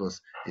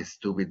because it's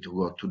stupid to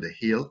go to the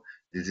hill.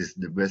 This is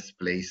the best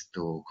place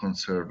to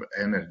conserve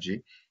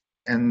energy.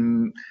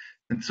 And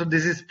so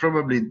this is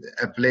probably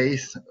a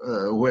place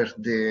where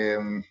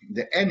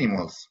the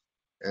animals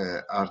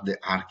are the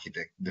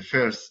architect, the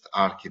first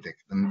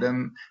architect, and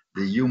then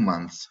the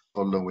humans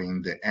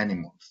following the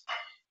animals.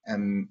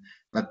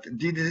 But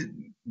the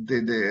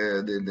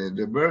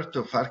birth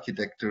of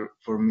architecture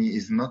for me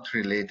is not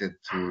related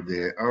to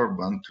the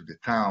urban, to the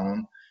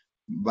town,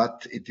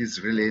 but it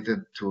is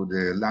related to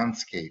the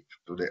landscape,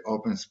 to the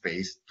open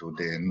space, to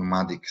the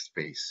nomadic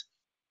space.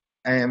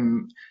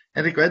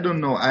 Enrico, I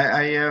don't know.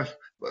 I have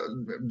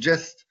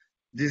just,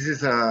 this is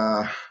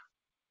to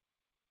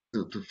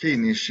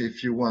finish,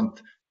 if you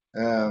want.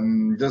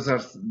 Those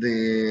are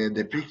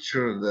the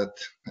picture that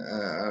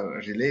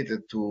are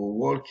related to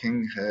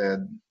walking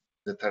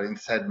that are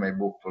inside my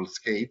book,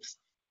 Walkscapes.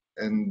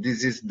 And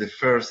this is the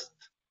first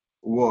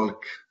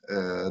walk,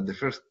 the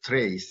first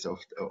trace of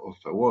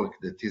a walk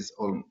that is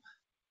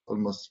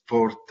almost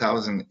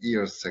 4,000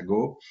 years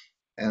ago.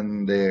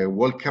 and the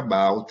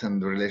walkabout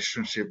and the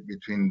relationship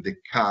between the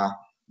ka,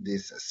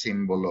 this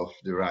symbol of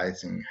the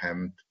rising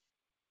hand,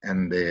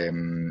 and the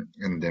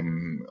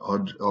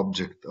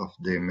object of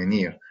the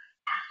menhir.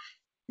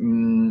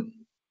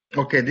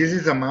 Okay, this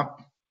is a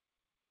map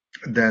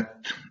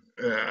that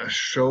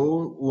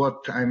show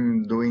what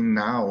I'm doing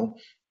now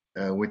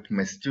with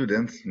my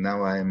students.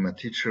 Now I'm a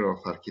teacher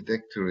of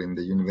architecture in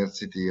the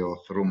University of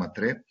Roma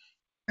Tre,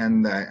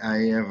 and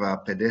I have a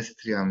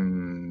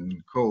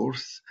pedestrian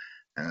course.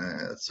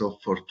 So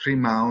for 3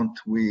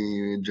 months,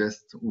 we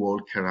just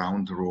walk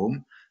around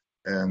Rome.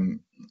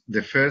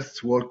 The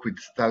first walk with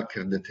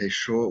Stalker that I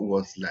show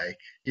was like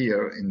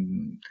here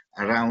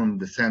around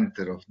the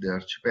center of the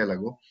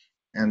archipelago.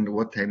 And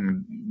what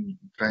I'm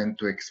trying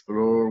to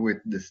explore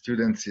with the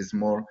students is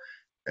more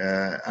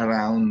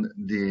around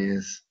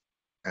this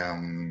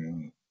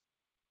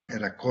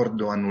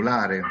raccordo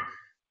anulare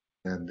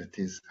that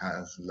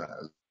has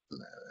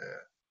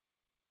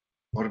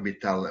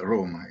orbital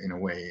Rome in a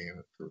way,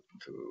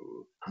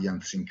 to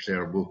Ian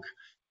Sinclair book.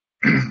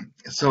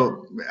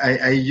 So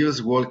I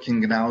use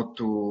walking now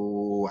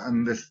to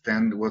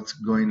understand what's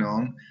going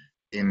on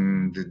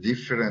in the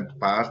different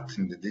parts,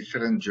 in the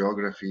different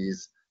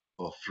geographies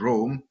of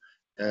Rome,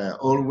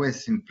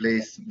 always in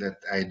place that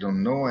I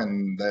don't know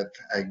and that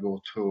I go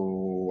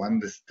to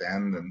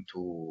understand and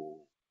to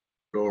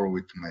explore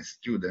with my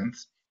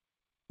students.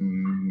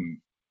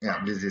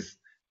 Yeah, this is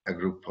a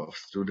group of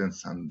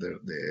students under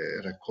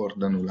the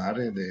Raccordo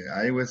Anulare, the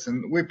highways,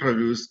 and we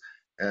produce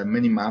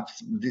many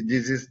maps.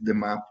 This is the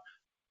map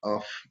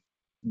of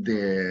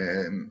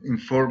the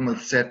informal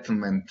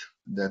settlement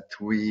that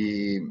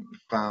we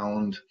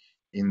found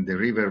in the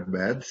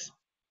riverbeds.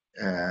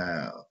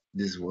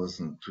 This was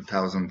in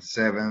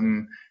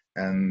 2007,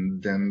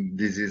 and then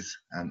this is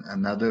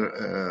another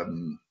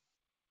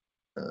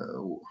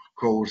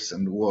course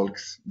and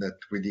walks that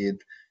we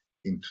did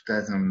in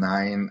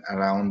 2009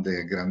 around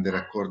the Grande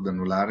Raccordo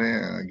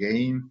Anulare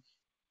again.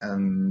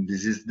 And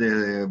this is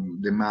the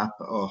map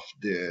of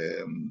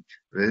the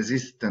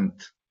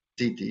resistant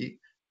city.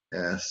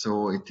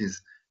 So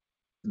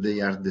they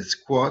are the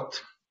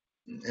squat.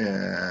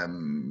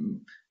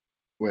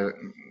 Well,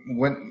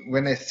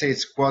 when I say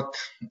squat,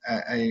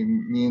 I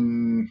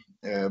mean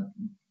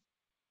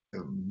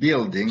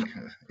building,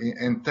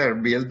 entire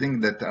building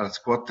that are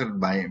squatted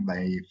by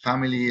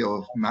family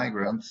of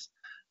migrants,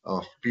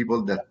 of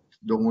people that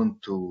don't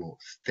want to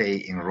stay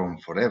in Rome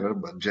forever,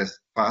 but just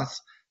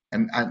pass.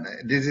 And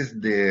this is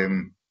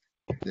the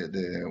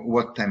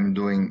what I'm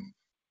doing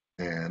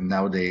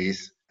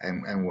nowadays.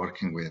 I'm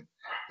working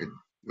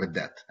with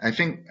that. I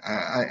think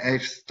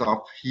I've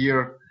stopped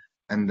here,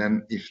 and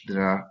then if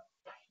there are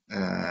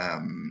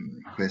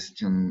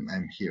questions,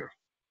 I'm here.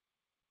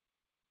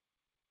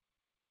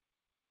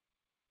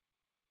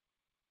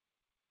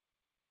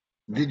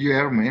 Did you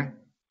hear me?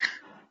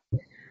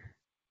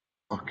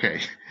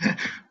 Okay.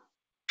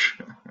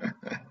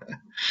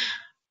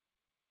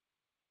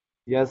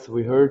 Yes,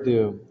 we heard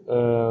you.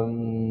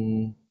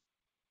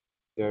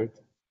 Gerd?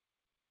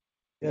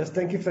 Yes,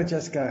 thank you,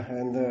 Francesca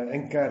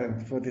and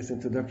Karen, for this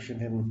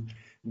introduction and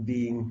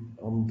being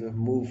on the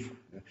move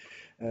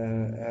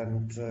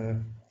and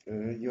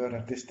your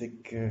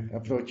artistic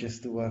approaches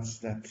towards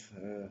that.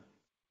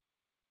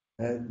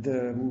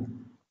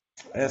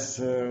 As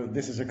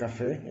this is a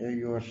cafe,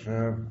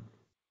 you're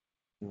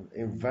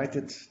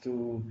invited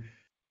to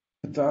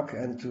talk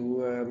and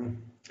to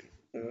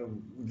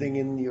bring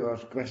in your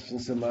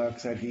questions,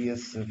 remarks,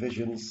 ideas,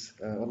 visions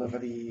on a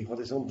very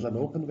horizontal and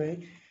open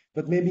way.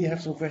 But maybe you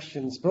have some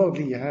questions.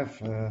 Probably you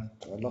have a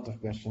lot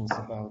of questions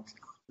about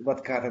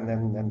what Karen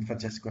and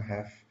Francesco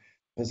have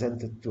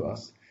presented to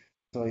us.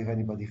 So if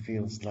anybody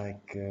feels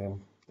like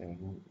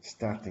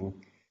starting,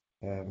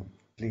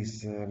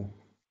 please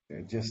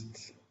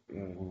just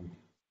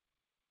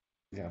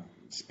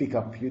speak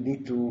up. You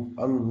need to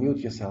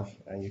unmute yourself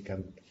and you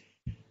can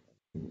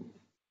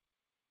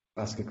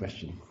ask a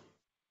question.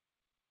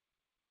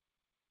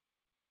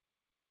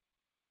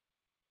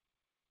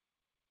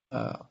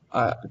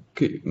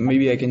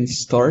 Maybe I can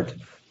start.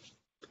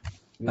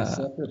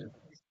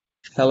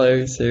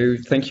 Hello, so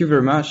thank you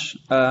very much.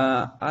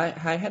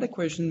 I had a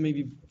question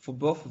maybe for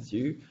both of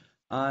you.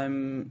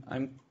 I'm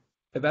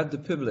about the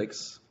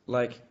publics.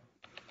 Like,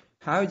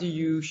 how do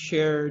you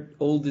share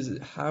all this?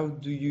 How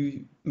do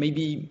you,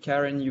 maybe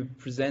Karen, you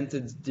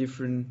presented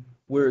different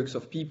works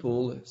of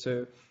people.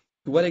 So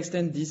to what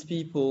extent these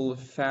people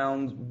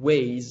found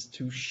ways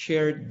to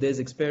share this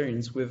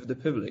experience with the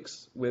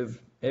publics, with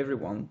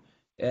everyone?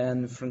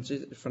 And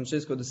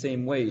Francesco, the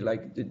same way.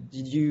 Like,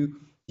 did you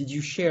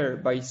share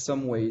by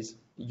some ways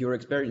your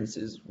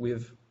experiences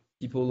with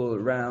people all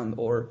around,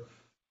 or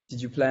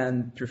did you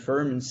plan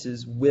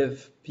performances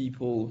with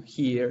people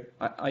here?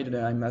 I don't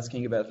know. I'm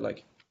asking about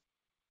like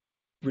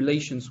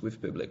relations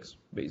with publics,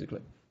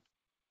 basically.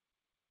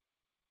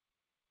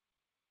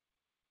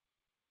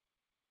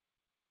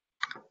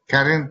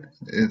 Karen,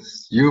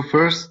 it's you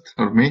first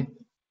or me?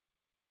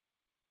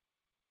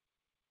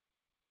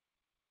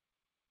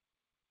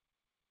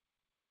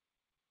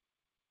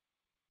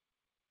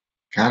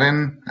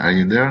 Karen, are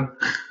you there?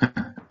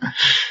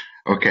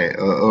 Okay,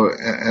 or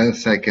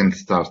else I can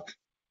start.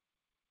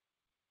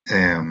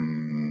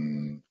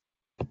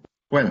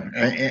 Well,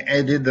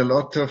 I did a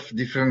lot of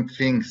different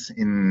things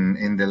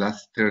in the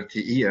last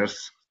 30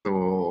 years,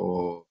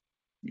 so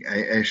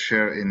I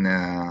share in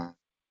a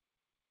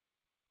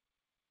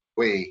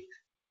way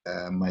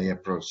my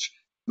approach.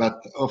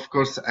 But of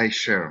course, I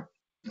share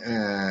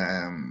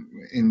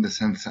in the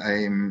sense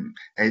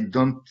I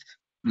don't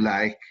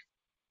like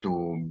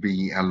to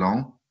be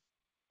alone.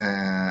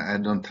 I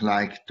don't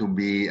like to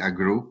be a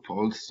group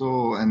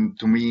also, and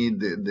to me,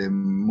 the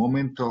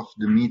moment of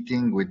the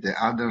meeting with the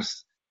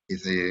others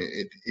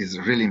it is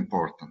really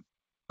important.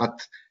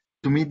 But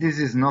to me, this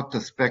is not a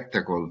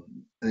spectacle.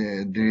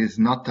 There is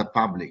not a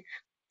public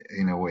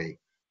in a way.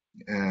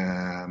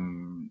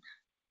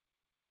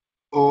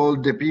 All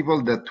the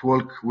people that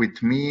walk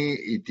with me,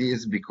 it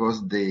is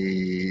because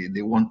they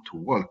want to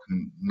walk,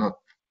 not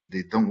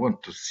they don't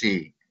want to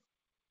see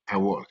a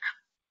walk.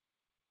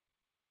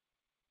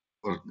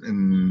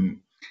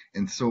 And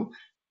so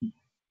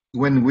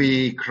when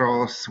we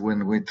cross,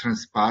 when we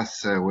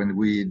trespass, when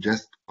we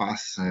just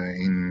pass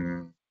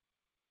in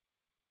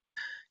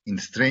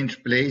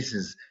strange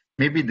places,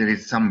 maybe there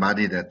is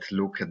somebody that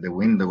look at the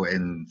window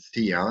and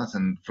see us.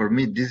 And for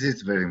me, this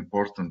is very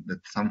important,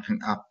 that something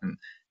happened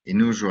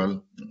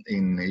unusual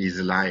in his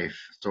life.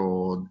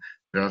 So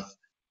there's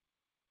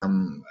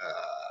some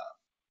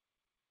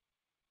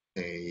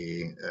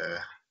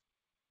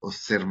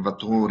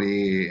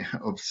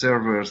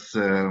observers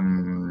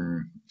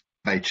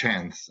by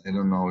chance. I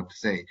don't know what to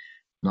say.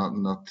 Not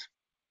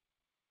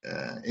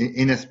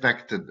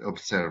unexpected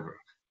observer.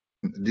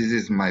 This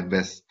is my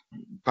best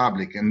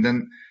public. And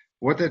then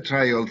what I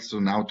try also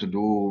now to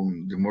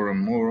do the more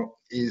and more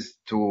is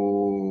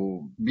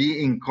to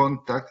be in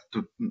contact,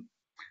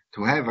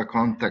 to have a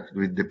contact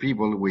with the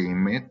people we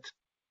met,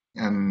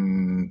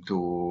 and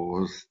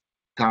to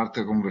start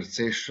a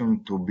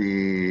conversation, to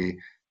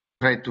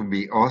try to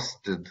be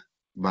hosted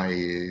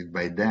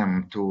by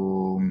them.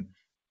 To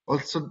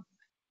also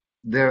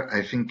there,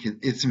 I think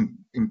it's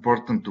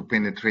important to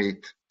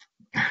penetrate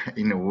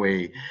in a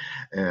way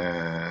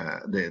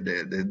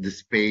the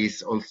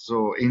space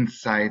also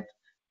inside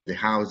the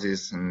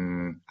houses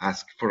and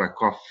ask for a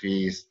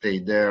coffee, stay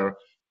there,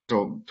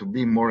 so to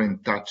be more in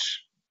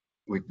touch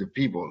with the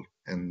people.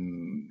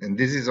 And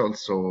this is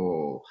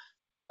also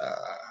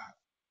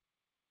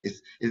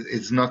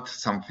it's not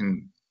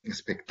something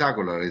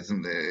spectacular,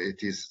 isn't it?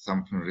 It is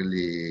something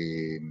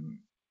really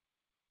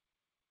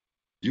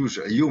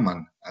usual,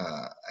 human.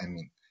 I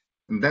mean,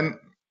 and then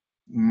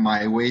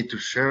my way to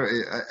share,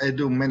 I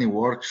do many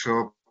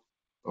workshops,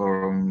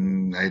 or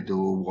I do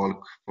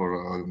walk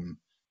for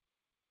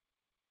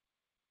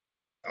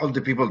all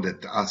the people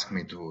that ask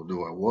me to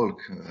do a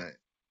walk.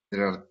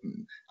 There are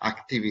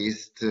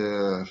activists,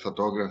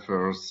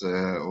 photographers,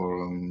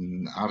 or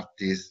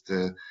artists.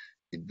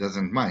 It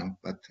doesn't mind,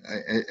 but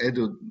I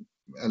do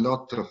a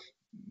lot of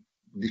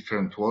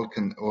different walk,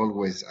 and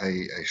always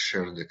I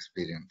share the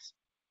experience.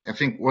 I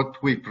think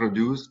what we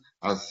produce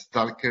as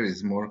Stalker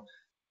is more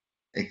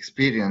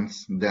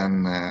experience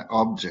than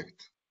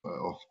object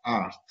of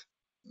art.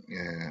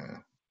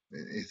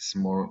 It's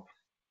more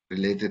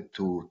related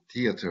to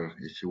theater,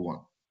 if you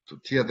want, to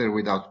theater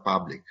without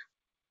public,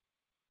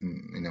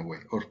 in a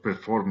way, or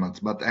performance.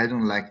 But I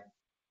don't like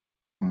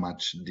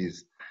much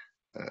this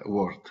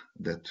word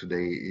that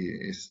today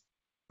is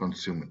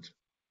consumed.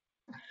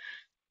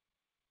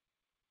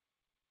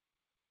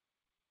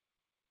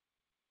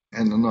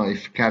 I don't know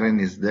if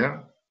Karen is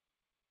there.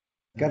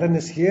 Karen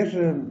is here.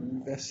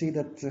 I see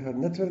that her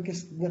network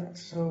is not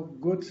so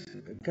good.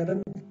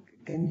 Karen,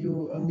 can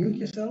you unmute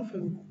yourself?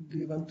 And do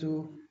you want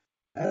to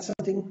add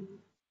something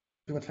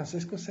to what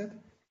Francesco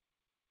said?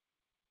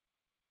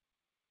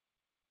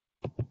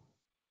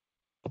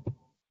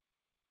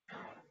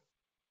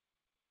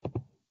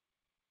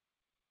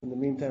 In the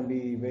meantime,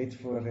 we wait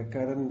for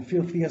Karen.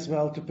 Feel free as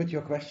well to put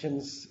your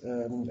questions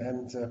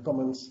and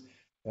comments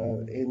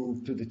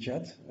into the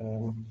chat.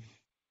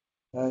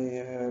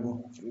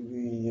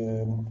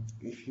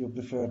 If you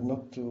prefer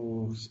not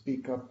to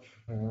speak up,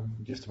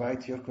 just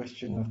write your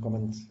question or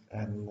comment,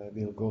 and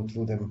we'll go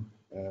through them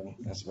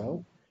as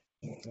well.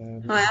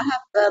 Hi,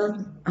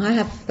 I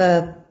have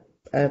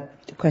a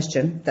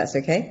question. If that's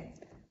okay.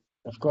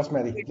 Of course,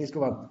 Mary. Please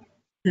go on.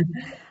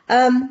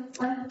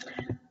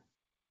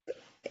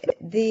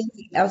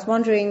 I was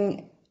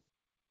wondering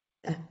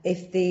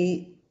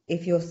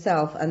if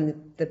yourself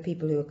and the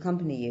people who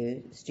accompany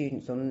you,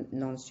 students or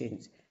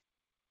non-students,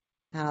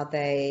 how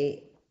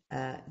they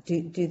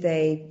do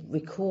they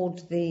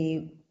record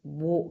the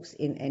walks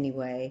in any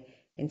way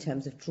in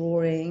terms of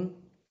drawing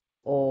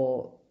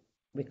or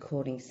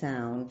recording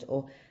sound,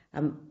 or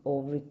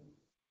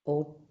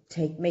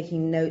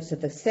making notes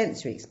of the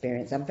sensory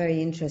experience? I'm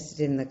very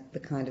interested in the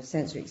kind of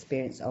sensory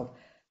experience of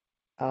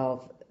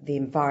the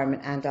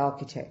environment and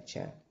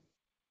architecture,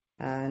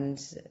 and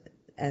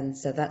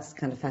so that's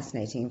kind of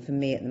fascinating. And for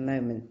me at the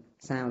moment,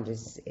 sound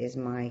is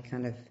my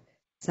kind of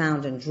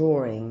sound, and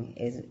drawing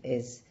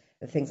is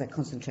the things I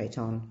concentrate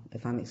on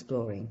if I'm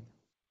exploring.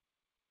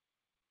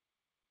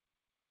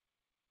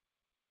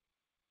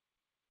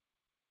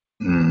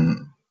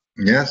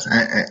 Yes,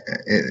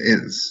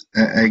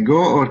 I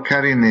go, or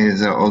Karin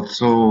is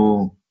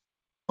also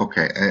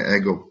okay. I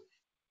go.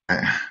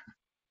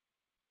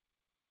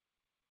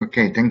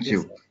 Okay, thank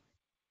you.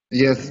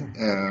 Yes.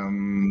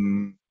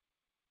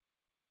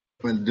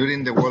 Well,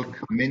 during the walk,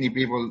 many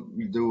people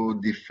do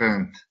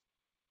different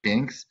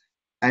things.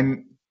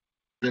 I'm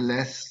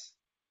less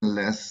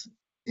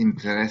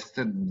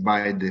interested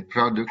by the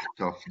product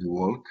of the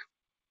walk,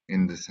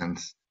 in the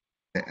sense.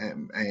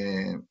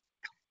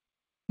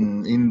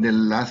 In the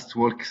last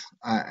walks,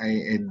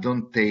 I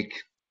don't take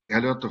a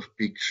lot of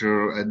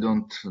picture. I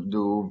don't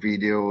do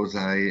videos.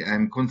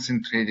 I'm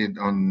concentrated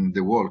on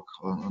the walk,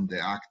 on the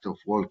act of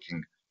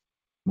walking,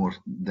 more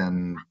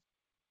than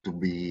to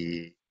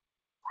be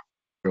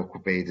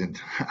preoccupied,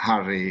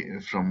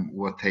 hurry from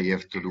what I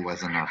have to do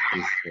as an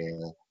artist.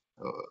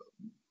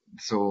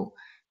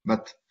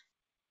 But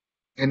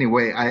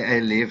anyway, I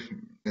live.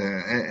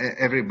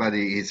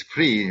 Everybody is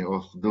free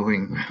of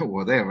doing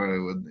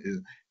whatever.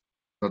 It's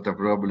not a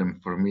problem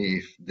for me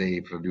if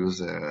they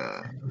produce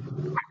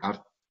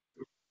art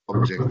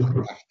object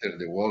after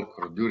the walk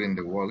or during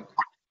the walk.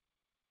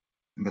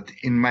 But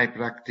in my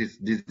practice,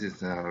 this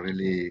is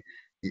really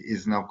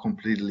is now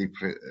completely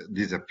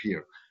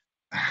disappear.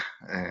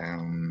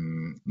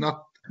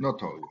 Not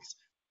always,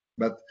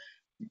 but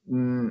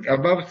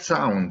about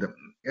sound,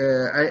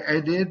 I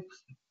did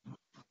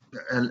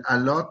a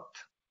lot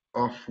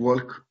of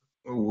work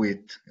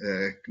with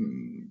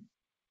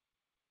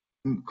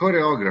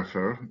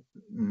choreographer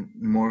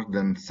more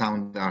than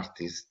sound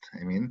artist.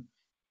 I mean,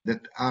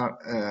 that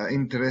are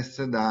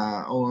interested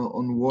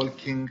on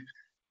walking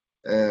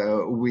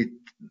with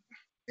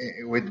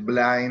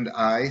blind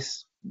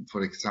eyes,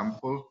 for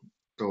example.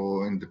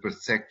 So in the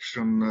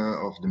perception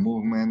of the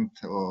movement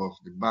of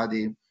the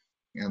body,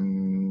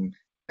 and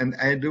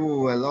I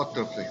do a lot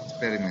of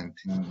experiment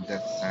in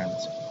that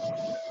sense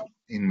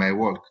in my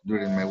work,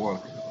 during my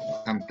work.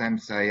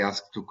 Sometimes I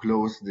ask to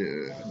close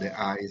the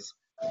eyes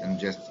and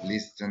just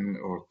listen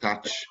or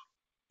touch,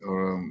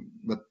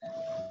 but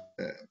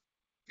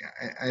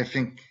I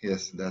think,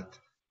 yes, that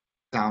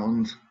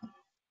sound,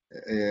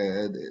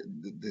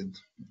 the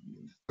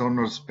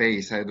tonal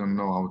space, I don't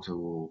know how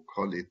to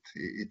call it.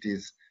 It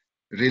is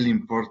really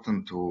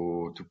important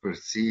to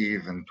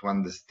perceive and to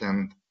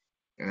understand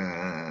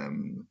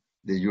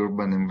the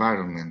urban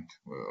environment,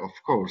 of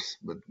course,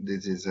 but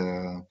this is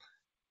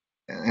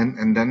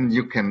and then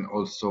you can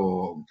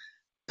also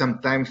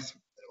sometimes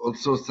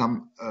also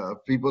some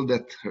people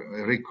that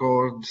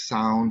record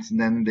sounds,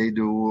 then they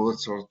do a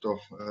sort of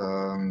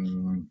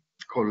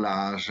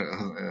collage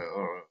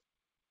or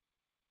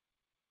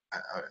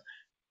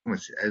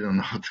I don't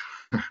know how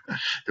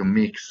to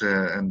mix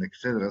and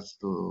etc.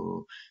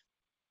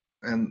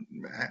 And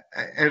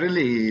I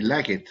really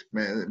like it.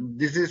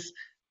 This is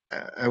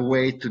a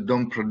way to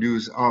don't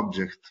produce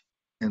object,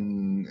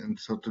 and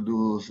so to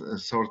do a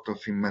sort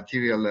of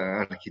immaterial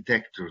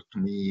architecture to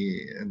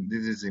me. And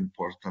this is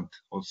important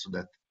also,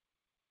 that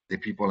the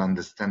people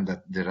understand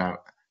that there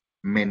are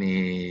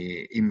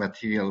many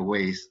immaterial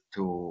ways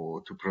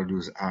to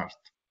produce art.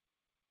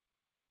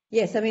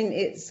 Yes, I mean,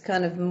 it's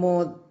kind of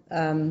more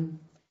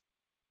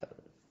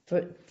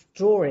for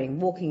drawing,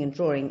 walking and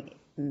drawing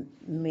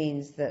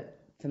means that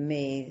for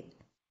me,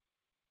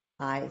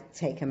 I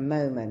take a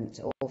moment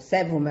or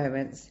several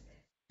moments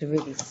to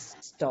really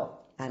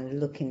stop and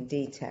look in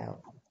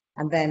detail.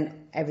 And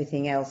then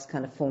everything else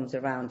kind of forms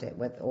around it,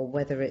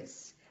 whether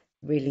it's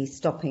really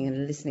stopping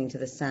and listening to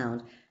the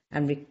sound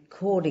and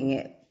recording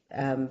it.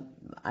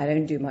 I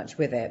don't do much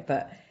with it,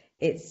 but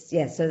it's,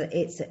 yeah, so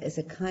it's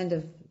a kind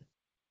of,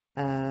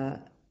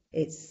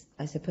 it's,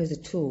 I suppose, a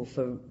tool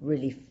for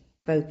really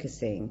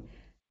focusing.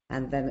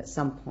 And then at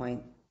some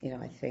point, you know,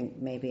 I think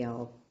maybe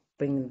I'll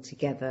bring them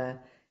together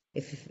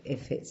if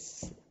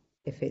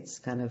it's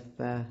kind of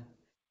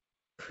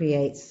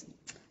creates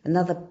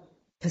another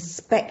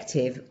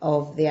perspective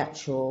of the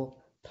actual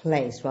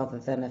place rather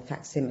than a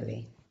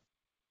facsimile.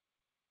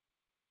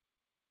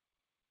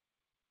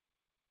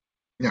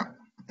 Yeah.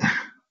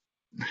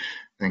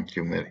 Thank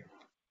you, Mary.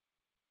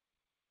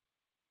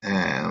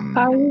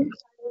 I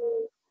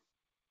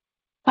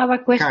have a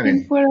question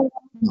Karen. for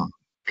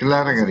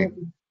Clara Gari.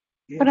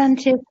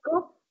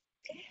 Francesco.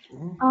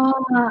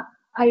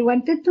 I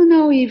wanted to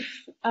know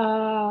if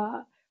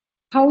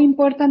how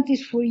important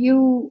is for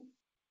you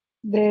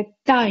the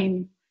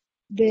time,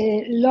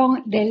 the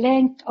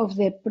length of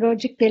the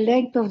project, the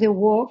length of the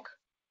walk,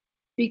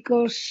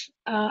 because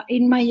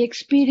in my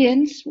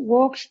experience,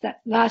 walks that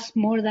last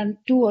more than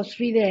 2 or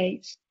 3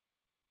 days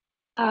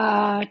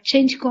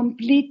change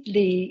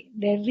completely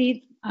the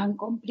rhythm and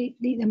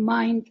completely the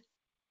mind,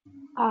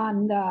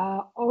 and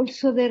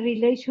also the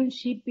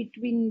relationship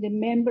between the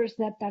members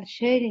that are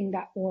sharing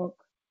that work.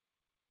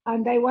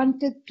 And I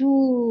wanted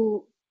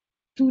to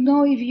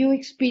know if you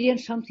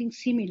experience something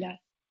similar,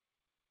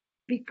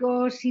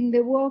 because in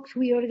the works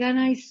we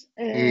organize.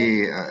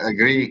 I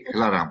agree,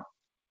 Clara.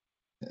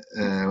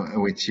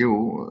 with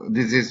you.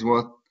 This is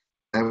what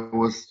I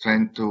was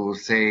trying to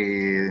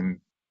say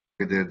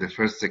with the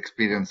first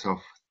experience of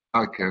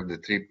Stalker, the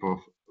trip of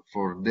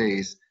 4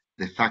 days.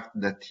 The fact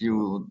that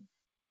you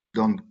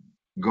don't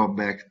go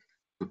back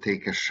to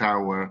take a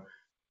shower,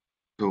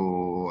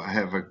 to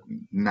have a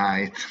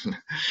night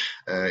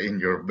in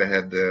your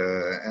bed.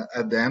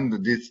 At the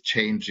end, this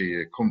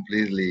changes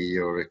completely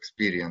your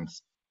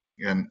experience.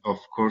 And of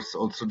course,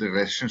 also the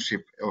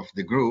relationship of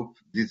the group,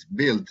 this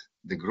build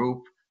the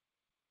group.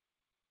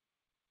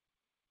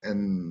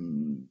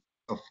 And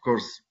of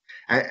course,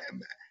 I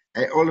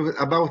always,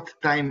 about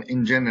time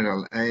in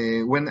general,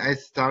 when I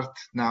start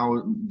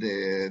now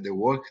the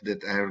work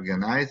that I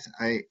organize,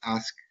 I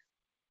ask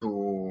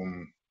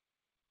to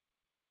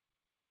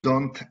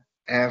don't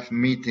have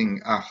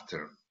meeting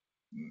after,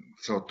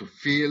 so to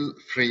feel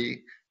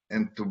free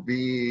and to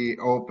be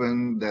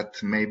open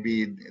that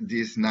maybe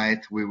this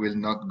night we will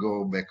not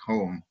go back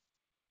home.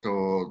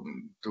 So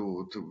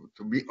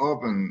to be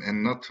open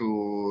and not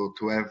to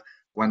have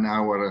 1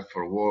 hour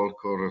for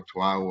walk or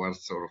 2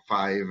 hours or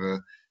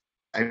 5.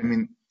 I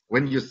mean,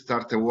 when you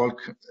start a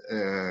walk,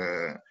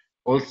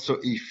 also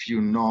if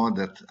you know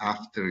that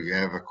after you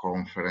have a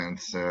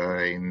conference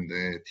in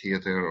the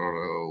theater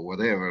or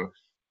whatever,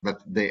 but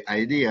the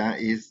idea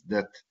is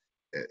that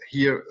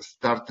here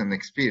start an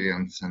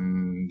experience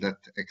and that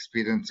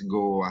experience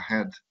go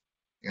ahead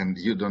and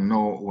you don't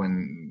know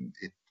when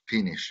it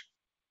finish.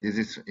 This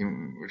is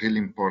really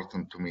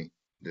important to me,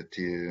 that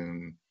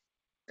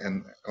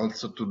and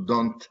also to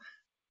don't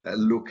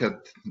look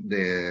at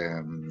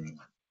the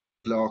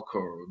clock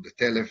or the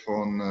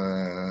telephone.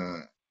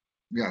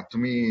 Yeah, to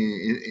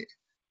me,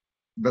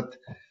 but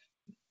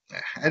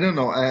I don't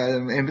know.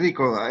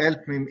 Enrico,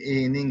 help me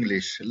in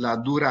English. La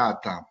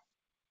durata.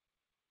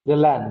 The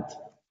length.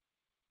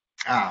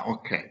 Ah,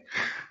 okay.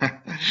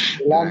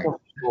 The length of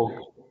the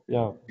walk.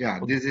 Yeah. Yeah,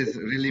 this is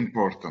really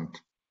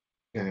important.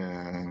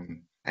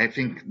 I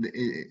think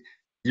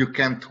you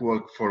can't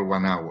walk for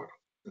 1 hour.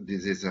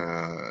 This is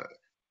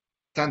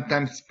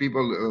sometimes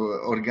people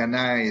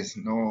organize.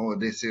 No,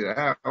 they say,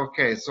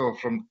 okay, so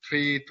from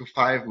 3 to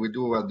 5 we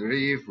do a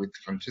drive with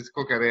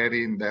Francesco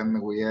Careri, and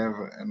then we have.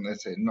 And I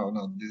say, no,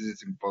 this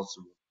is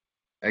impossible.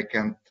 I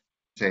can't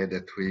say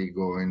that we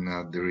go in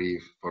a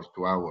drive for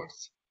 2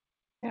 hours.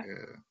 Yeah.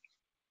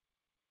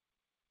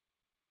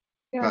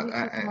 But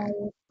This is my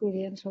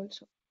experience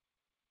also.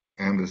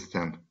 I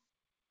understand.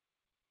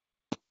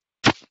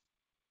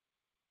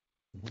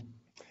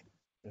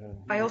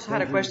 I also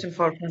had a question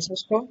for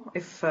Francesco,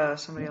 if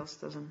somebody else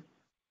doesn't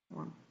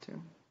want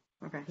to.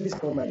 Okay. Please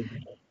go, madam.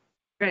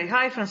 Great.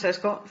 Hi,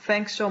 Francesco.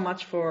 Thanks so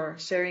much for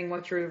sharing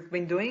what you've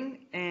been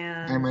doing.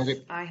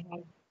 And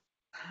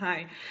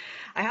I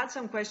had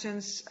some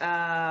questions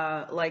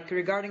like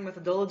regarding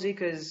methodology,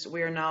 because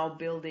we are now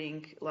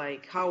building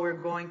like how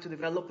we're going to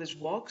develop these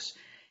walks.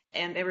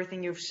 And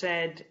everything you've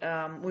said,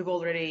 we've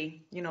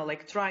already,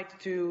 like tried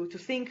to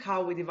think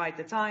how we divide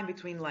the time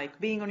between like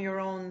being on your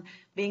own,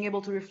 being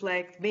able to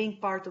reflect, being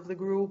part of the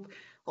group,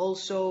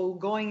 also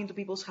going into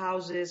people's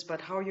houses, but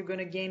how you're going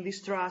to gain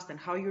this trust and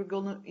how you're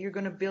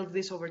going to build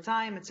this over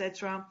time,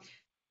 etc.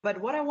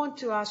 But what I want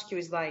to ask you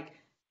is like,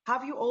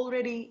 have you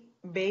already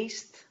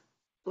based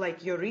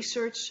like your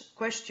research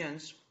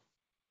questions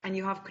and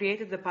you have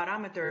created the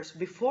parameters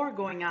before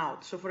going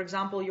out? So for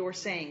example, you were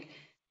saying,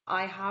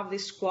 I have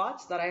these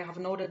squats that I have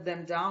noted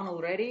them down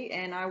already,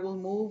 and I will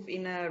move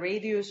in a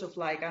radius of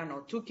like, I don't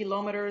know, 2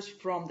 kilometers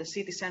from the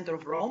city center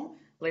of Rome,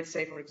 let's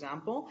say, for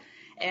example,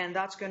 and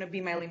that's going to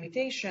be my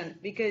limitation,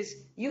 because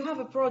you have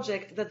a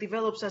project that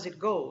develops as it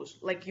goes,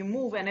 like you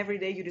move and every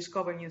day you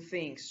discover new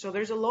things. So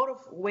there's a lot of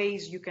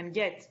ways you can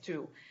get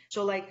to.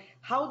 So like,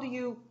 how do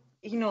you,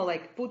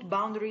 like put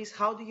boundaries?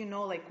 How do you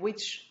know like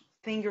which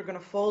thing you're going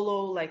to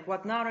follow, like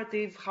what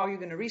narrative, how you're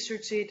going to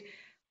research it?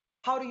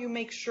 How do you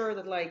make sure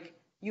that like,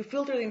 you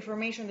filter the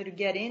information that you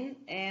get in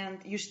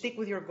and you stick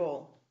with your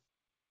goal?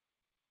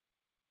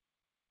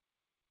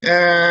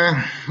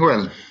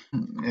 Well,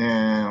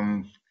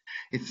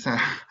 it's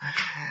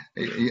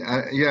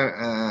you're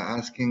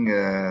asking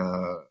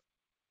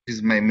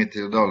is my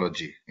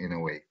methodology in a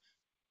way,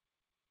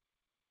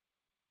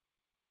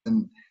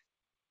 and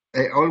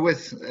I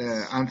always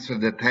answer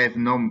that I have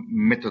no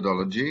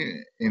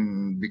methodology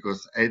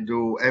because I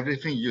do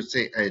everything you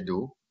say I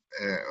do.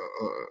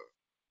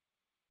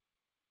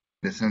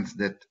 The sense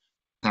that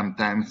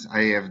sometimes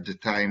I have the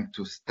time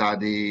to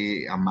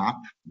study a map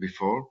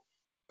before.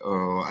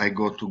 I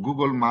go to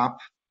Google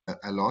Map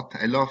a lot.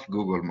 I love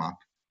Google Map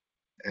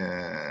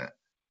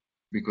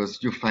because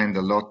you find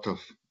a lot of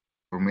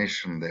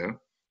information there.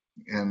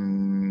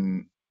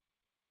 And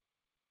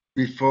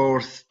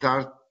before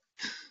start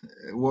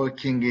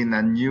working in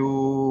a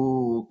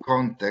new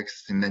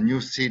context, in a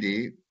new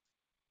city,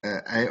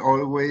 I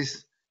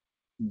always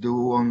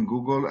do on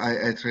Google,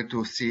 I try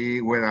to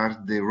see where are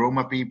the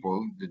Roma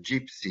people, the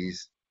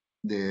gypsies,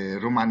 the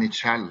Romani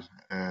Chal,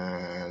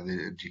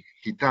 the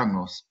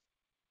Gitanos,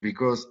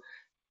 because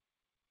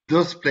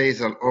those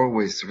places are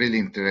always really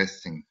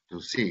interesting to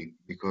see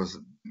because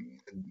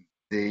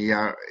they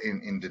are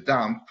in the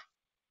dump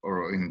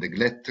or in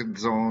neglected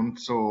zone.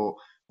 So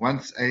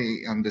once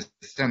I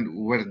understand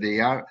where they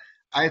are,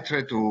 I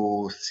try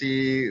to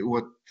see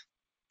what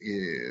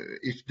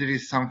if there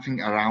is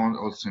something around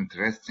also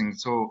interesting.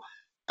 So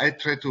I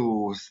try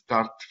to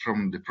start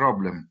from the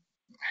problem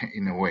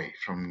in a way.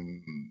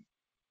 From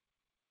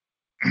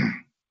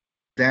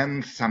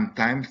then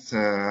sometimes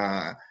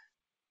the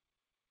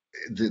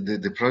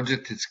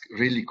project is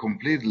really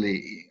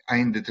completely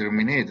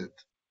indeterminate.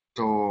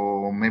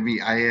 So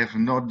maybe I have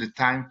not the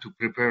time to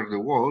prepare the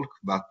walk,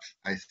 but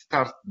I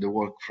start the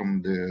walk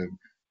from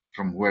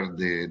where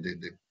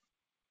the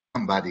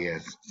somebody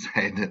has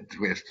said that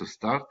where to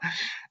start,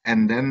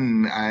 and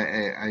then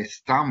I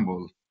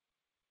stumble,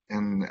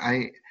 and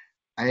I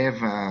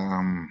have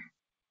a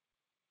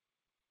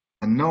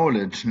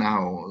knowledge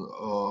now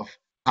of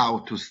how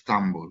to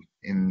stumble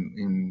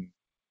in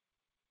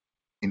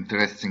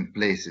interesting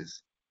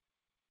places.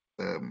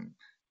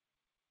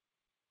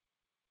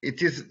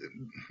 It is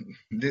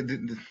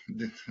the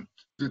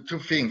two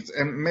things,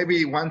 and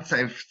maybe once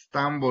I've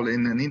stumbled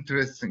in an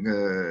interesting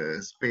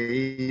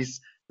space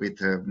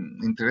with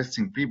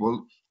interesting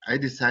people, I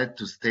decide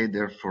to stay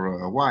there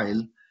for a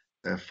while,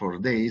 for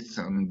days,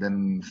 and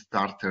then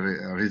start a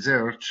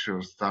research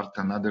or start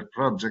another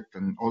project,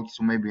 and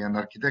also maybe an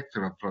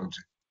architectural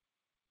project.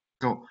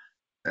 So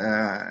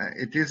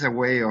it is a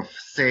way of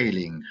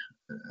sailing.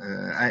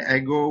 I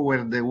go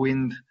where the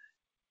wind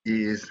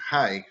is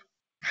high,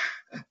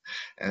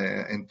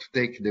 and to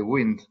take the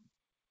wind,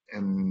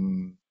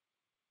 and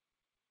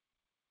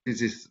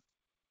this is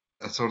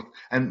a sort,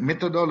 and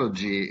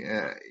methodology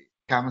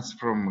comes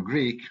from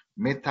Greek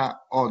meta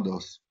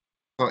odos,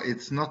 so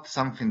it's not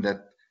something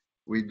that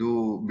we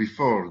do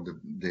before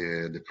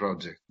the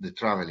project, the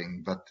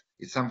traveling, but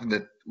it's something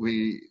that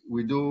we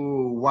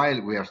do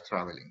while we are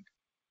traveling.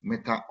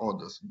 Meta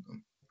odos,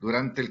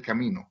 durante il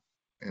camino,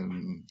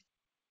 during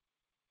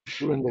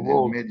the nel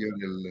walk. medio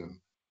del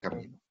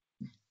camino.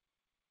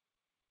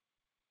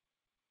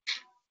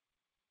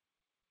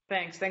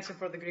 Thanks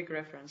for the Greek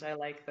reference. I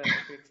like the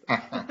Greek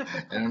stuff.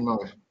 I don't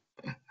know.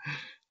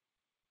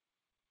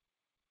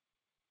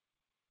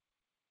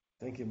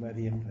 Thank you,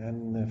 Mariam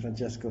and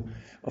Francesco.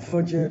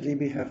 Unfortunately,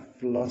 we have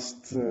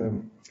lost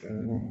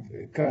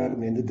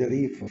Karen in the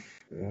derive of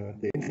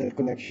the internet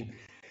connection.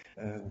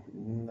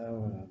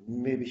 Now,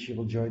 maybe she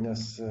will join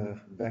us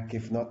back.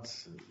 If not,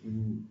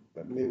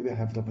 maybe we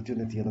have the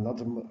opportunity in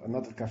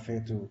another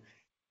cafe to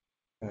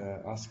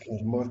ask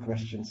her more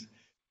questions.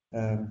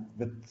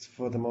 But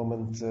for the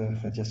moment,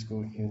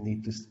 Francesco, you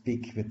need to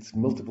speak with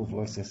multiple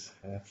voices.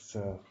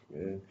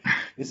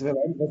 Is there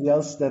anybody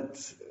else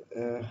that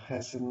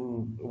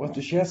want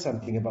to share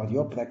something about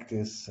your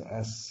practice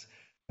as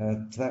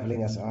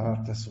traveling as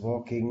art, as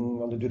walking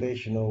on the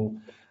durational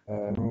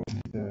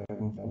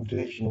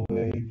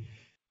way?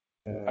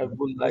 I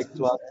would like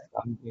to add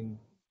something,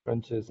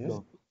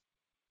 Francesco.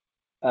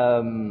 Yes?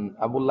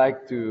 I would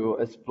like to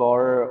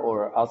explore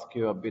or ask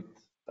you a bit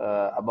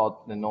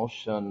about the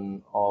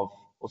notion of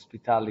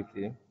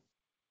hospitality.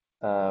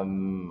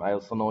 I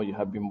also know you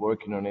have been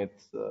working on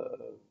it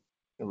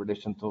in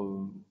relation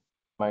to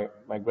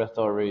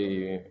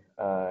migratory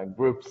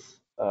groups,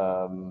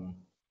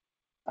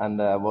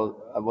 and I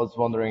was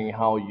wondering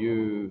how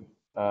you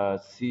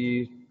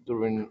see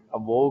during a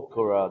walk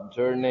or a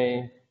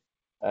journey,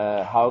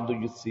 how do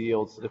you see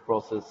also the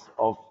process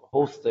of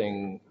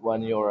hosting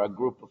when you're a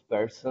group of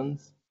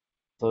persons?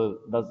 So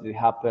does it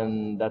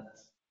happen that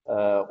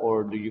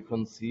or do you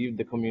conceive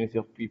the community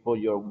of people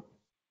you're,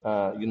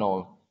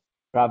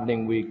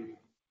 traveling with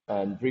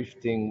and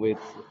drifting with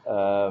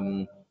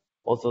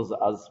also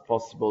as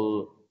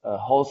possible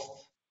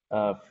hosts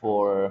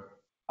for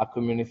a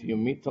community you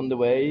meet on the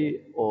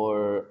way?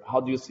 Or how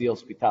do you see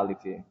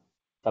hospitality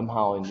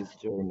somehow in this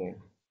journey?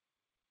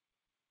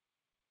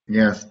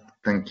 Yes,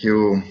 thank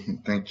you,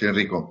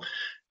 Enrico.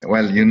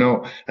 Well,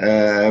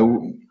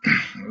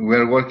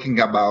 we're working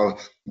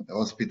about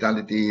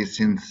hospitality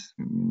since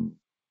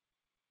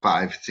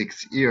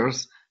 5-6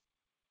 years,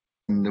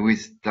 and we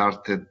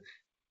started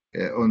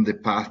on the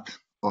path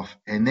of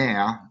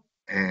Enea.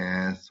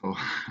 So,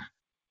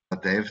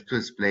 but I have to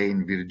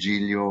explain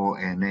Virgilio,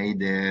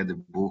 Eneide, the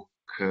book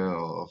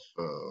of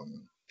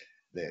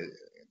the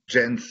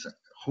gens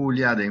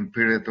Julia, the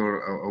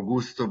Imperator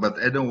Augusto, but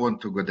I don't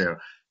want to go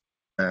there.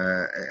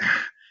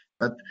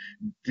 But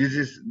this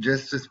is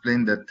just to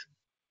explain that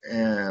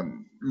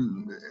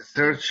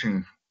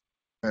searching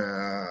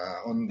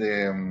on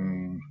the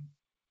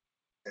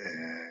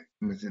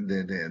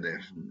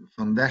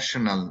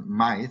foundational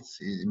myths,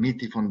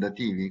 miti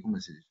fondativi, come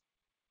si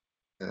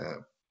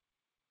dice?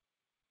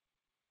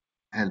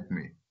 Help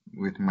me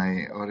with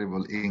my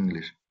horrible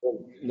English.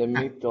 The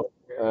myth of,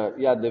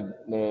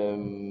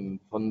 the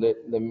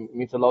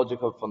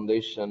mythological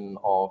foundation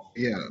of...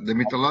 Yeah, the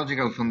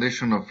mythological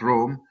foundation of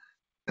Rome,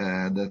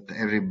 that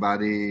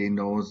everybody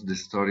knows the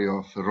story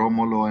of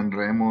Romolo and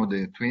Remo,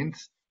 the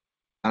twins,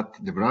 not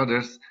the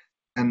brothers.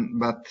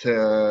 But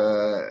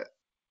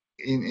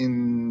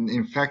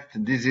in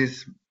fact, this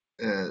is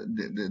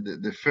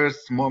the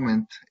first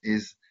moment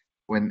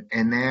when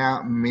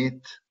Enea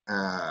met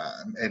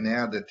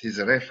Enea, that is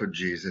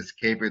refugees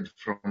escaped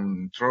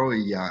from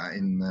Troia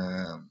in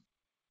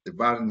the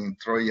burning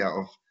Troia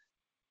of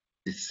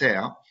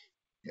Lycia.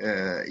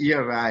 He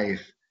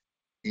arrived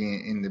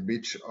in the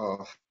beach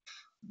of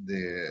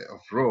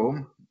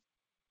Rome,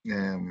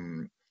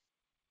 the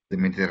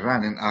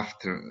Mediterranean,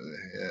 after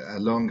a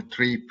long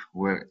trip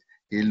where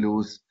he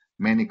lose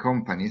many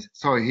companies.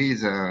 So he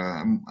is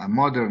a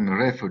modern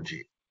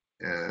refugee,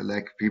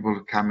 like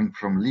people coming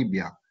from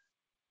Libya,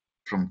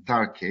 from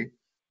Turkey.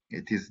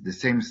 It is the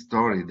same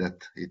story,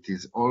 that it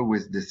is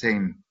always the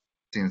same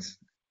since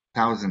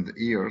 1,000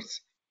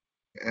 years.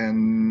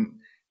 And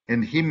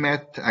he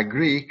met a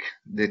Greek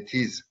that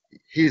is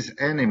his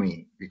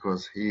enemy,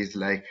 because he is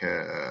like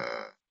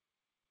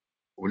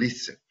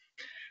Ulysses.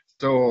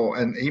 So,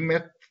 and he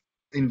met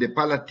in the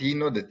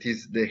Palatino, that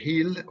is the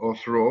hill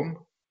of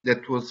Rome,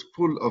 that was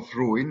full of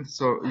ruins.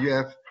 So you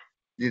have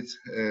this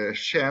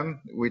scene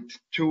with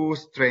two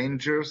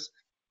strangers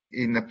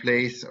in a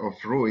place of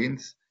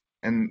ruins,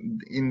 and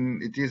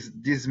it is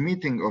this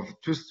meeting of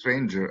two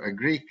strangers, a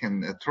Greek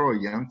and a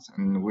Trojan,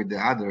 and with the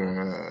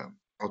other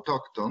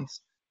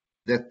autochthones,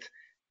 that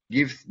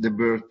gives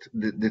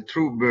the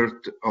true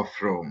birth of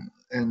Rome.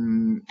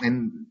 And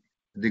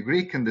the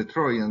Greek and the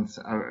Trojans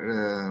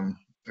are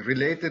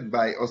related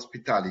by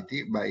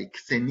hospitality, by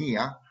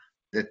xenia,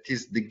 that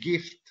is the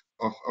gift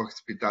of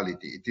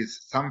hospitality. It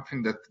is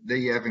something that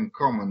they have in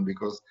common,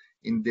 because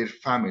in their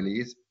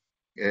families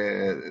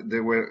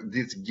there were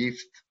this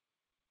gift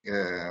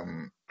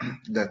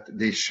that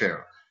they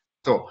share.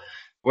 So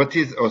what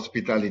is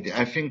hospitality?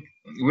 I think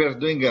we are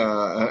doing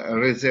a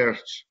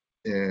research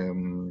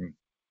and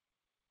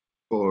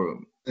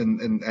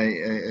I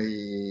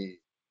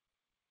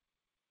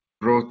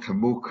wrote a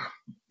book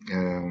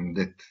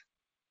that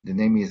the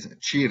name is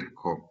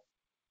Circo,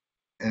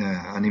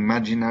 an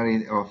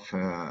imaginary of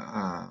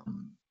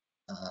an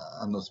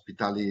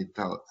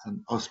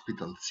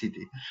hospital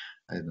city.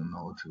 I don't know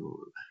how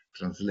to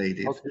translate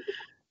it.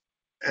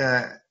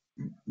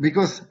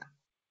 Because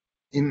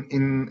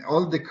in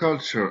all the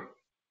culture,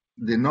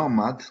 the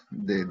nomad,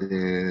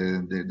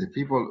 the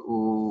people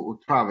who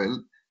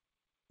travel,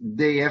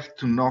 they have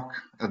to knock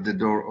at the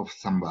door of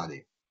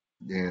somebody.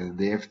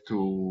 They have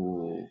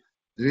to.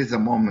 There is a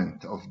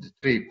moment of the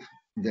trip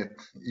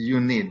that you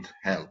need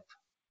help,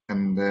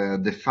 and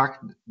the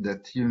fact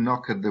that you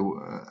knock at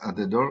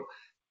the door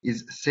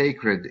is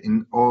sacred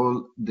in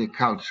all the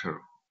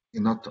culture,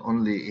 not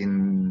only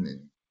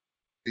in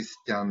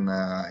Christian,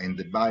 in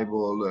the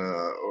Bible,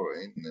 or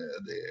in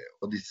the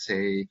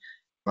Odyssey,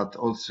 but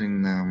also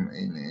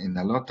in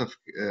a lot of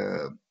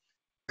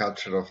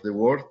culture of the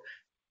world.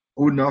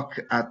 Who knock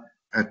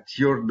at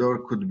your door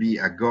could be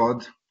a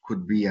god,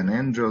 could be an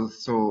angel.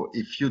 So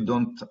if you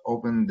don't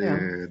open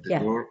the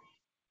door,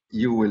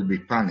 you will be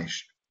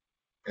punished.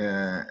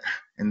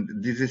 And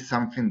this is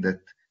something that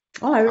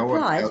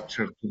our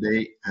culture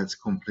today has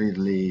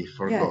completely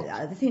forgotten. Yeah,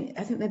 I think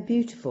they're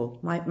beautiful.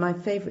 My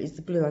favourite is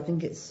the blue. I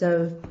think it's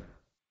so.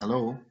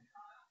 Hello.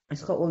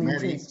 It's got all the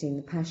intensity and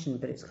the passion,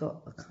 but it's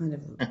got a kind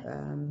of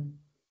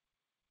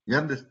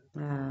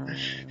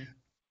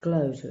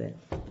glow to it.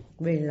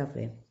 Really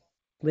lovely,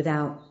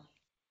 without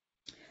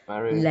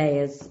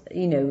layers.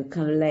 Kind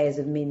of layers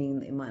of meaning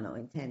that you might not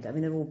intend. I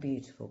mean, they're all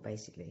beautiful,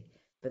 basically.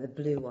 But the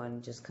blue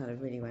one just kind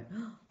of really went,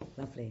 oh,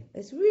 lovely.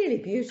 It's really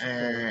beautiful.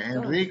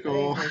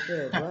 Enrico. Very,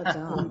 very good. Well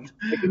done.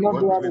 Maybe not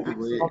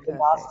the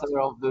master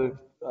of the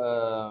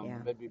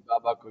maybe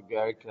Baba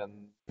Kogerk and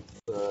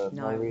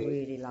no, I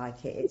really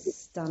like it. It's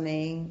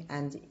stunning,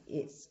 and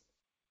it's.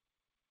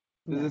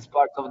 This is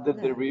part of the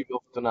review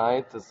of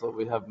tonight, so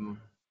we have.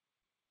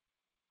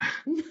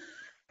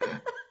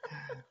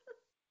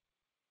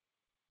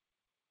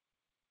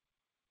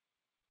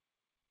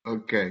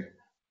 Okay.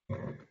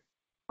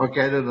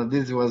 Okay, I don't know.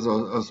 This was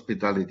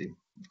hospitality.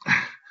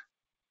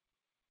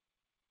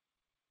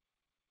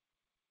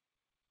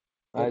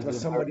 It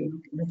was somebody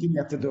looking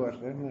at the door,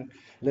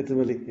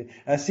 literally.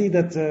 I see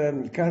that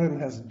Karen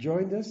has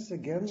joined us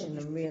again. And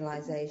the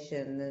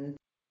realization. And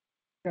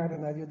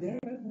Karen, are you there?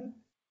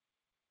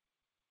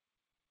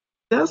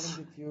 Yes.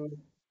 Did you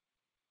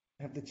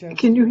have the chance?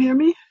 Can you hear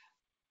me?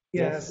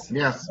 Yes.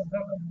 Yes.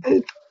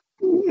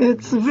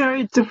 It's a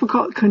very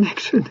difficult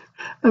connection.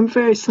 I'm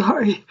very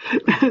sorry.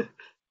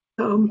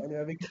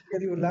 Anyway, we can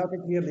hear you loud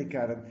and clearly,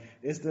 Karen.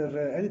 Is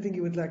there anything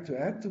you would like to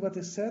add to what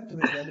is said? Is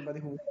there anybody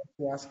who would like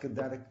to ask a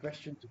direct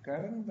question to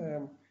Karen?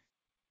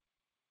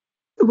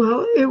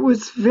 Well, it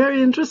was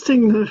very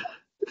interesting,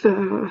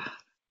 the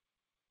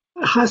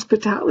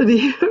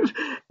hospitality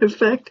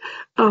effect.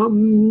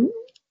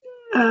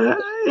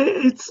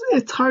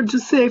 It's hard to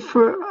say.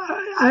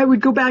 I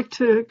would go back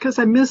to, because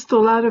I missed a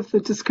lot of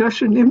the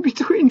discussion in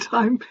between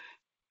time.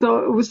 So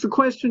it was the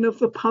question of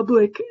the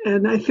public,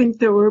 and I think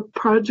there were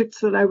projects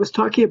that I was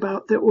talking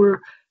about that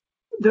were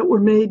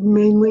made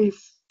mainly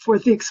for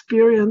the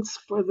experience,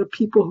 for the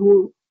people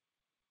who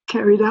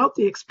carried out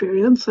the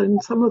experience, and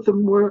some of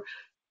them were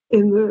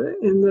in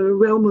the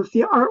realm of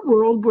the art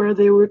world, where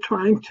they were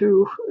trying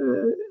to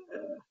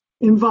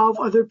involve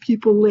other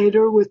people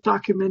later with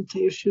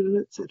documentation,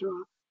 etc.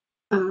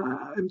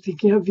 I'm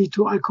thinking of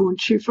Vito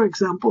Iconci, for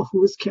example, who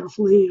was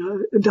carefully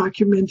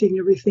documenting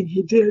everything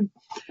he did.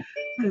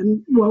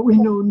 And what we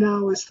know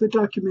now is the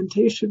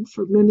documentation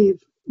for many of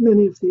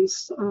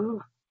these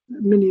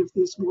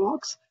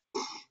walks.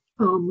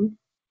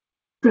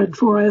 Fred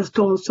Forrest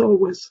also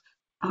was.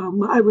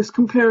 I was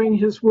comparing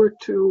his work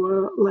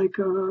to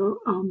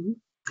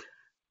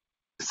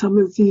some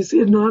of these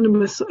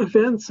anonymous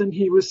events, and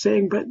he was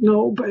saying, but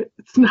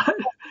it's not.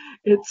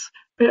 It's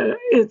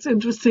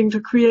interesting to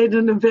create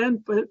an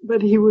event,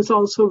 but he was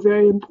also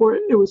very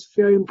important. It was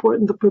very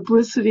important, the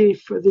publicity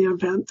for the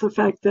event, the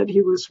fact that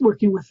he was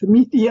working with the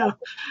media.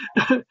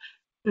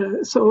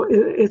 So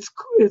it's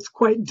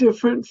quite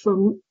different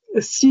from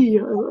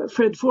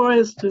Fred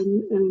Forrest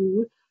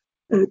and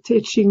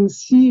Te-Ching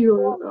Si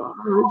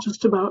are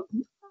just about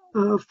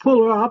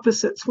polar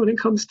opposites when it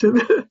comes to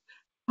the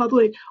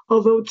public.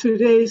 Although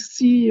today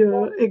Si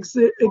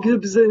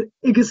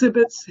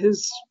exhibits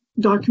his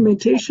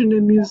documentation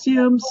in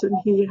museums, and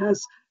he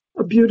has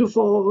a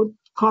beautiful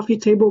coffee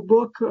table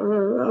book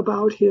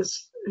about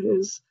his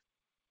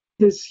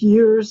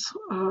years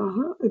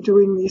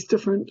doing these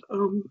different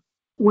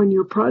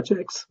one-year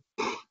projects.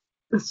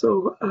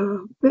 So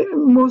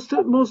most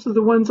of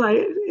the ones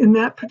in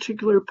that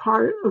particular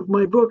part of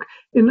my book,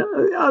 in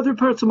other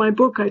parts of my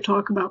book, I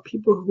talk about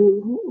people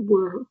who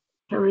were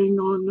carrying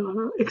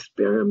on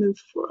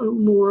experiments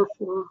for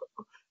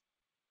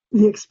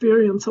the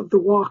experience of the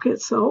walk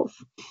itself.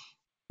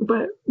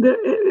 But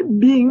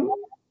being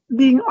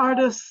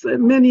artists,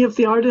 many of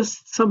the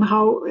artists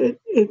somehow it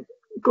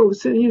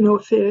goes in,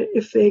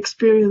 if they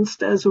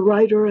experienced as a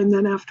writer and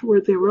then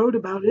afterward they wrote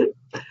about it,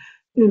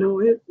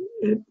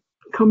 it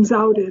comes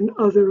out in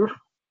other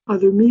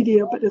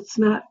media, but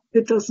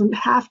it doesn't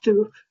have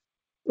to.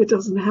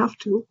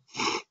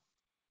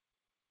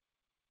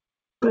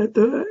 But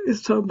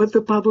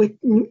the public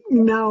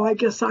now, I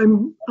guess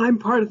I'm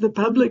part of the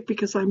public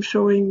because I'm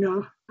showing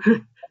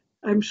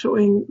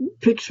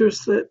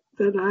pictures that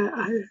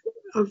I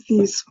of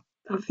these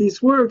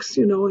works,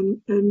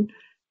 and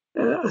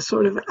a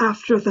sort of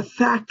after the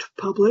fact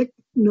public,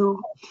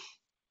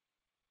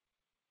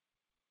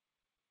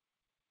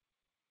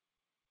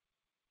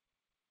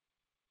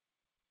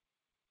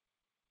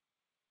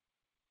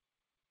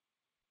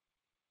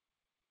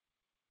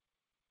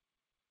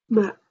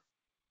 But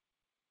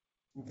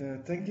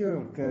thank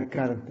you,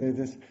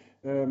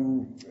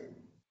 Karen.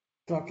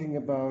 Talking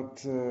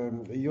about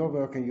your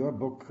work and your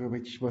book,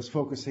 which was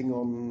focusing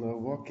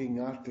on walking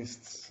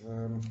artists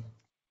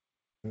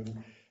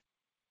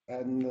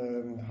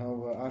and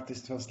how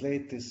artists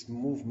translate this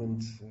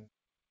movement,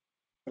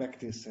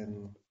 practice,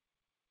 and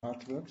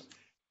artworks.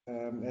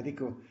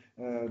 Enrico,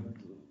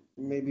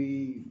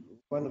 maybe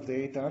one of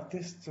the 8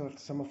 artists or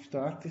some of the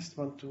artists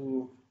want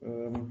to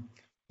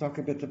talk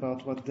a bit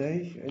about what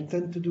they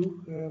intend to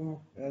do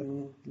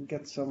and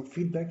get some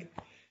feedback.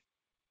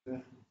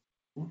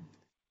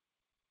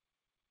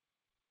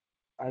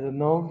 I don't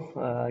know.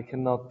 I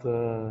cannot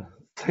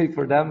say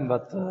for them,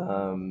 but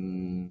I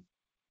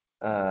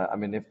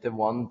mean, if they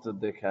want,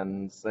 they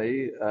can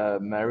say.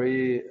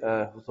 Mary,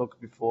 who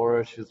talked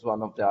before, she's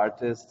one of the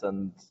artists,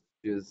 and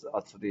she's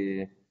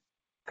actually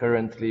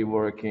currently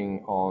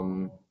working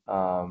on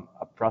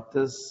a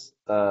practice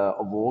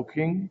of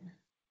walking,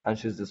 and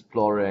she's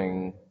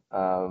exploring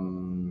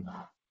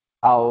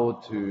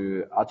how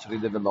to actually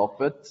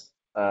develop it.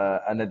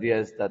 An idea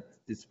is that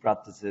these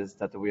practices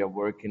that we are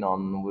working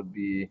on would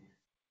be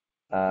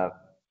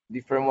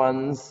different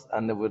ones,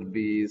 and they would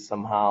be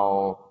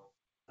somehow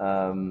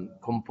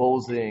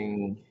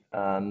composing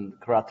and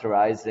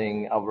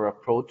characterizing our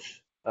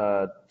approach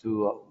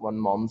to a 1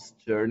 month's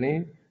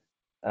journey.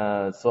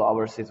 So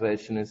our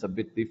situation is a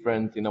bit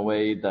different in a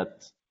way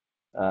that,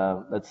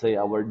 let's say,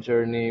 our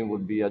journey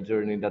would be a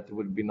journey that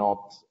would be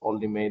not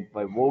only made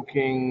by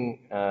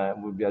walking,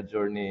 would be a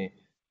journey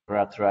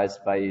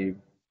characterized by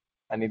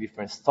many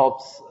different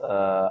stops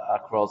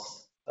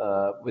across,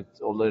 with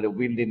also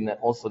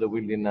the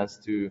willingness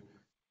to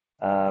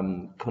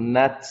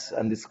connect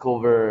and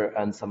discover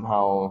and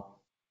somehow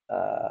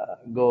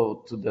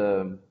go to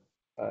the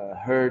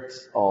heart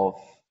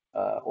of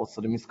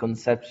also the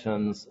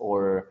misconceptions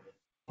or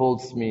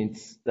false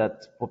myths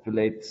that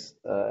populate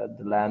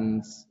the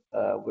lands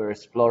we're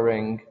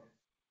exploring.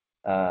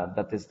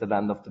 That is the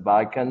land of the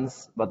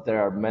Balkans, but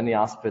there are many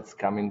aspects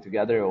coming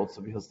together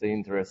also because the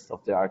interests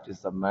of the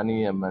artists are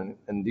many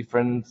and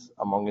different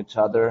among each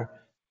other,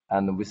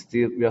 and we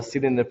are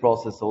still in the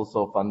process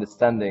also of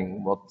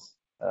understanding what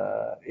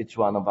each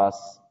one of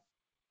us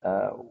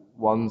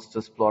wants to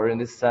explore in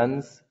this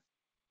sense.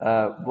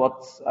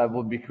 What I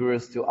would be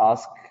curious to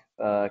ask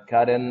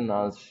Karen,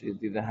 as she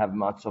didn't have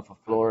much of a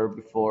floor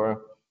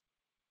before,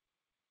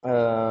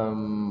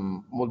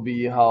 would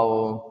be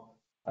how,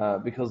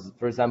 because,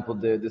 for example,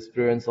 the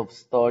experience of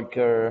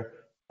Stalker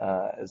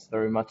is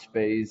very much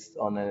based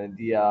on an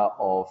idea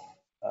of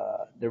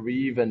the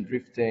reef and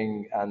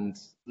drifting and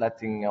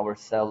letting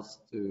ourselves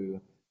to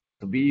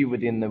be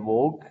within the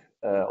walk.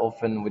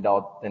 often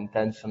without the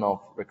intention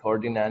of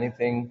recording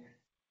anything,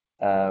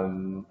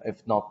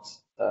 if not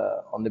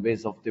on the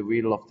basis of the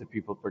will of the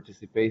people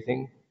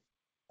participating.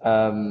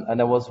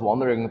 And I was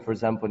wondering, for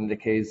example, in the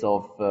case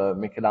of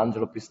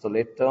Michelangelo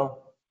Pistoletto,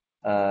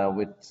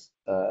 with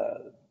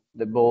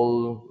the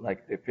ball,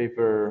 like the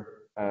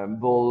paper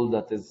ball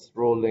that is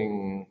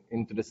rolling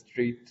into the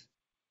street.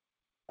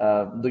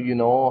 Do you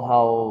know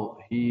how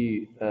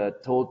he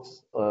thought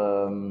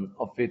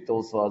of it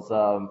also as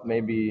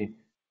maybe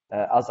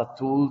as a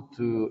tool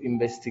to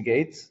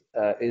investigate?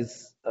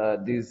 Is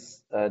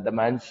this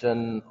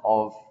dimension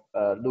of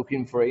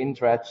looking for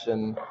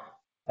interaction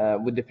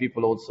with the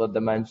people also a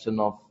dimension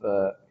of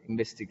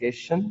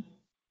investigation?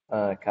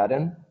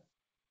 Karen?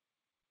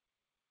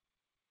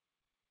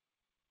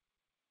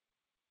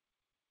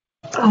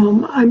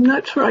 I'm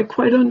not sure I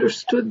quite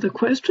understood the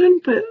question,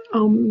 but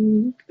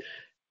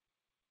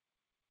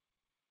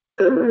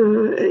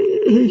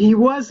he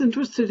was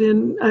interested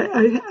in,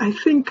 I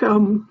think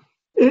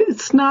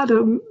it's not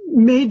a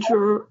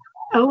major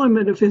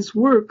element of his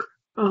work,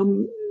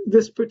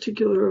 this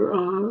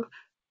particular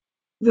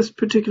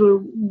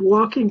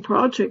walking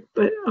project,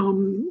 but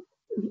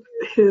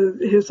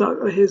his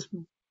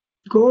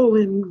goal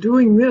in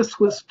doing this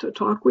was to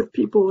talk with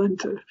people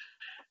and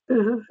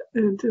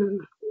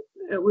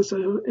it was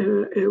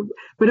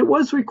but it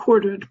was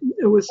recorded.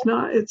 It was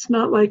not. It's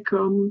not like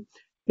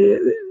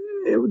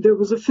there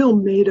was a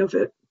film made of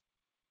it,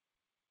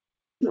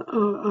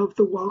 of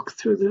the walk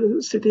through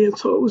the city, and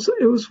so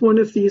it was one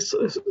of these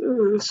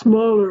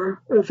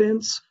smaller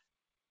events,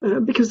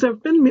 because there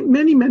have been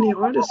many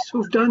artists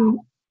who've done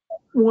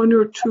one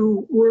or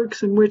two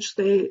works in which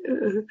they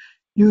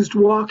used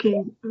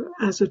walking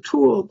as a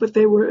tool, but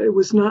it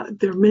was not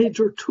their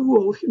major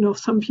tool. You know,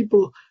 some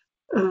people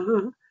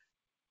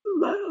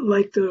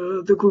like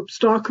the group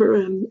Stalker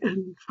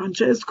and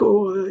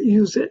Francesco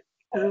use it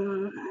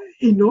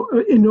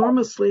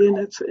enormously, and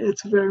it's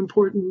a very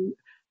important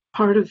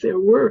part of their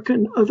work.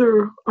 And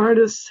other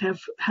artists have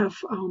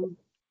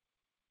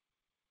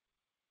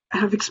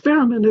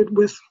experimented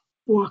with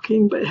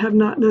walking, but have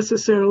not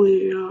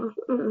necessarily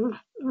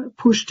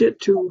pushed it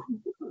to,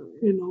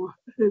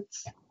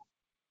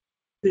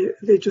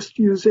 they just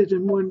use it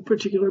in one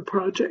particular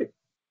project.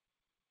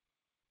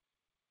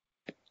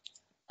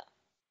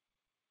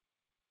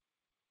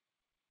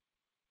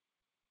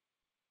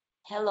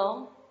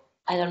 Hello,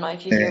 I don't know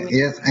if you hear me.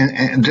 Yes,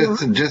 and just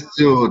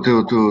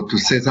to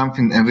say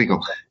something, Enrico.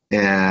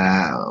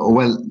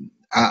 Well,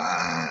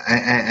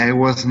 I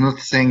was not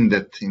saying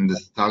that in the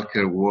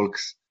Stalker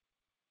walks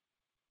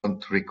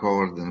don't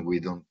record and we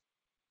don't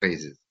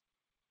praise it.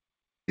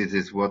 This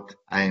is what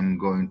I am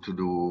going to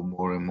do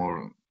more and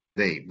more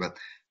today. But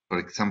for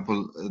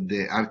example,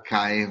 the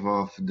archive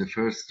of the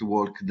first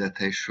walk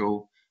that I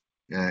show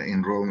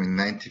in Rome in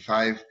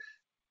 '95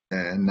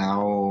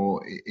 now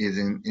is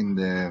in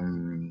the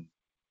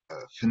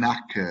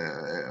FNAC,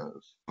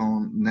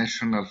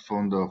 National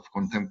Fund of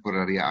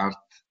Contemporary Art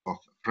of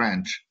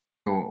French.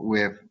 So we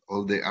have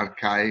all the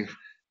archive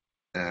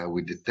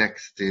with the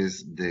text, the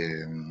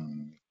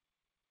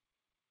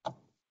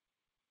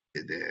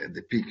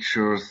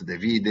pictures, the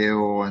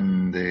video,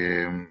 and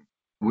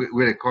we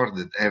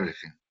recorded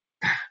everything.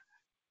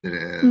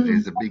 There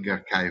is a big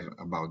archive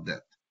about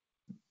that.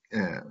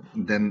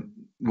 Then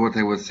what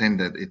I was saying,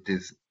 that it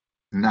is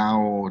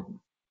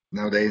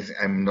nowadays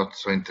I'm not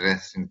so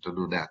interested to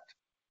do that,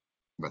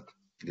 but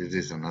this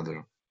is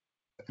another.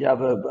 Yeah,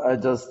 but I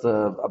just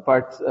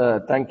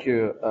thank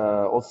you.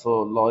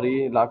 Also,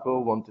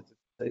 Lako wanted to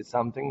say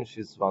something.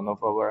 She's one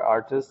of our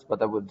artists,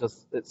 but I would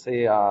just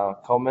say a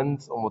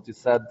comment on what you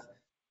said.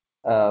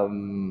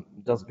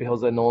 Just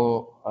because I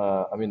know,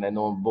 I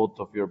know both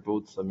of your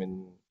books.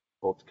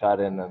 Both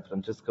Karen and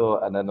Francesco,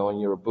 and I know in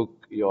your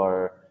book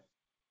you're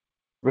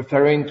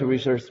referring to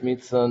Richard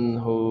Smithson,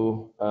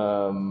 who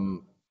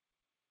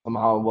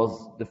somehow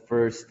was the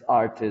first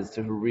artist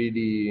who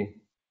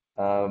really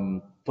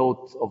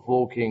thought of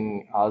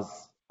walking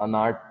as an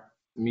art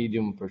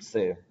medium per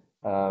se,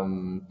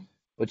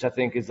 which I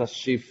think is a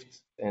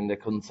shift in the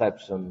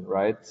conception,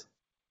 right?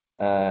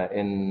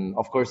 And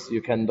of course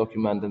you can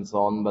document and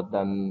so on, but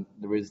then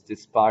there is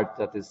this part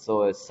that is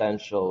so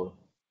essential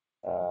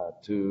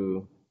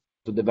to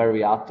the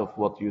very act of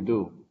what you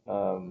do.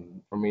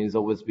 For me, it's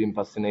always been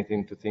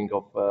fascinating to think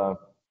of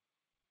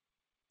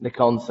the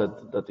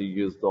concept that you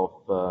used of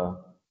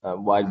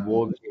while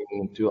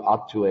walking to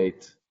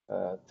actuate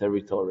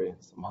territory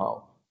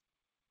somehow,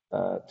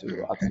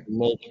 to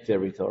make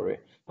territory.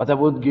 But I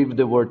would give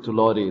the word to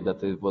Lori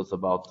that it was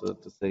about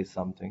to say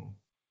something,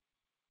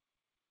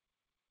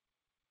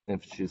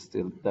 if she's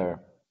still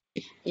there.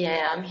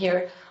 Yeah, I'm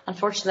here.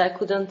 Unfortunately, I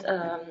couldn't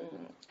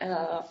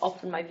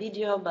open my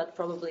video, but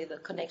probably the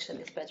connection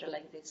is better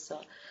like this,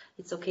 so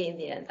it's okay in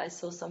the end. I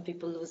saw some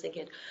people losing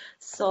it.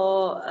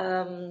 So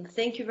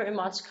thank you very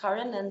much,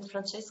 Karen and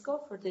Francesco,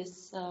 for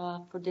this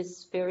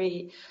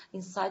very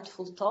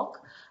insightful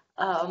talk.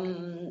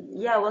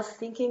 Yeah, I was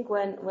thinking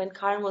when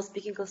Karen was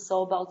speaking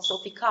also about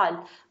Sophie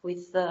Calle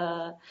with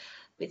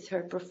with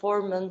her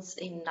performance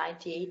in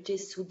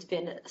 1980s,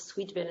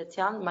 Suite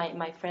Venetian.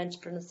 My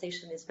French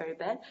pronunciation is very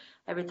bad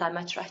every time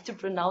I try to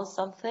pronounce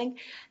something.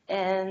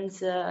 And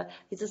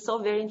it's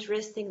also very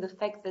interesting the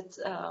fact that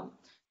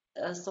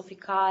Sophie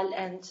Kahl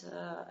and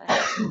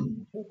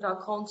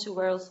Conti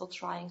were also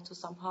trying to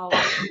somehow,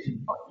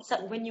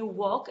 when you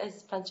walk,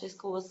 as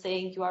Francesco was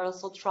saying, you are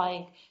also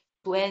trying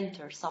to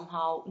enter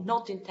somehow,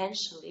 not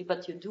intentionally,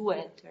 but you do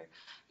enter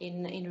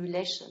in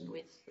relation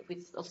with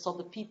also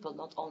the people,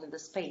 not only the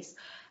space.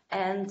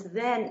 And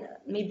then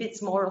maybe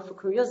it's more of a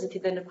curiosity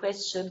than a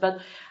question,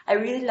 but I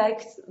really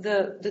liked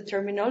the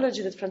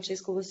terminology that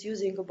Francesco was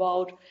using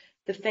about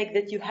the fact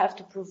that you have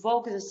to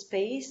provoke the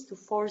space, to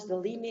force the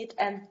limit,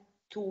 and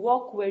to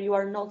walk where you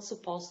are not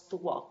supposed to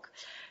walk.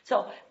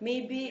 So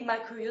maybe my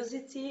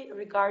curiosity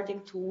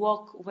regarding to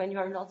walk when you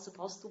are not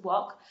supposed to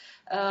walk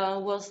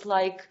was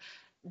like,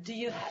 do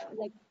you have,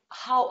 like,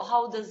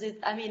 how does it,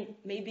 I mean,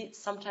 maybe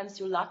sometimes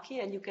you're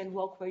lucky and you can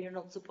walk where you're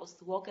not supposed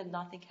to walk and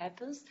nothing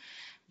happens,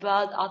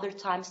 but other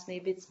times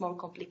maybe it's more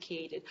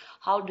complicated.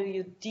 How do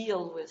you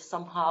deal with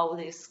somehow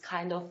this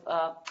kind of,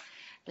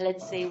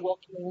 let's say,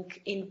 walking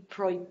in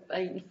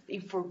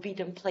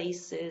forbidden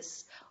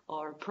places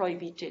or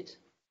prohibited?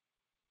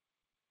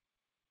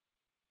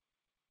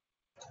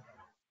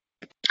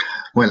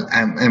 Well,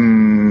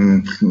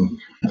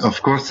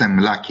 of course I'm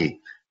lucky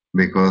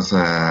because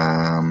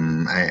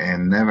I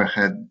never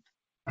had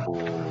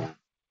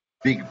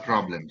big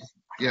problems.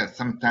 Yeah,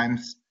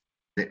 sometimes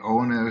the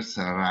owners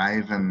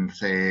arrive and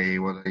say,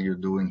 "What are you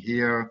doing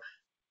here?"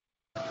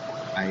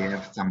 I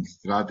have some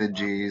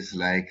strategies,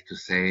 like to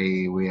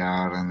say we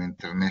are an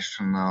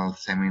international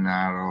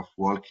seminar of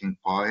walking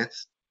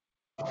poets.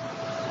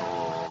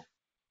 So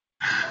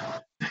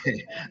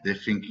they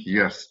think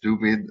you are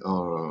stupid,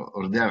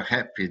 or they are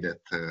happy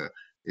that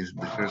it's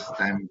the first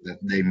time that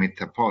they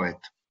meet a poet.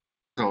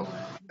 So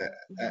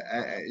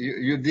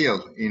you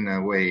deal in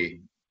a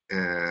way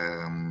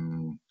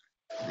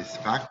this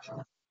fact,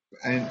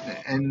 and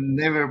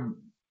never.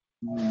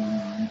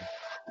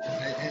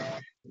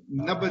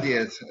 Nobody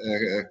has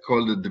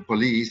called the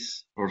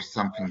police or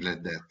something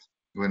like that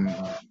when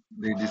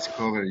they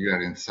discover you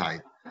are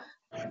inside.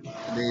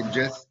 They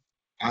just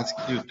ask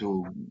you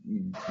to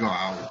go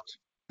out,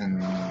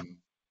 and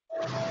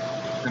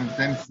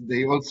sometimes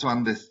they also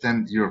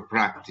understand your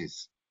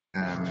practice.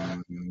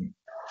 I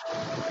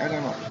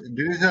don't know.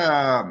 There is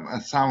a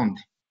sound.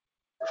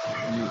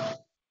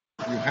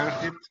 You heard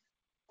it?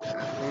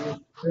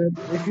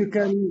 If you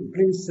can,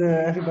 please,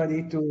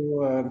 everybody,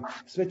 to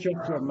switch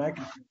off your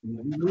microphone.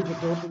 Leave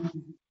it open.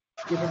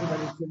 Give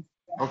everybody a chance.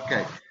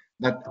 Okay,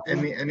 but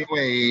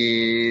anyway,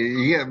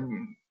 yeah,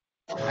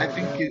 I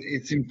think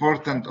it's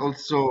important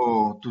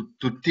also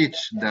to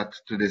teach that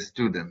to the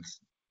students.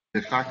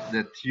 The fact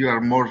that you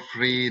are more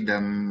free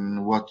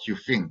than what you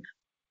think.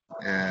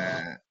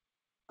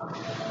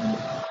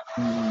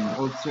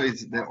 Also,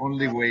 it's the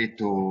only way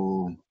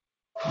to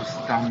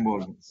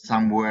stumble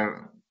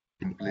somewhere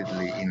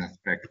completely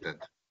unexpected.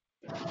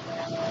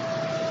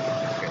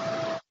 Okay.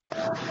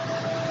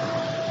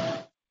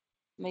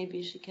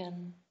 Maybe she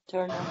can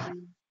turn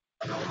on.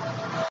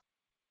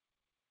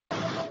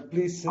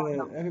 Please,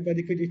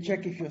 everybody, could you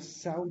check if your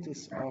sound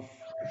is off?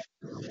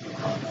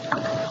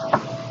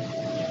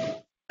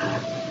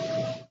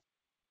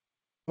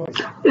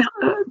 Yeah,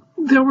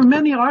 there were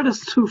many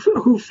artists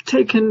who've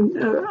taken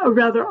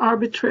rather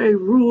arbitrary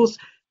rules,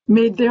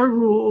 made their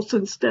rules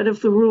instead of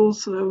the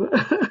rules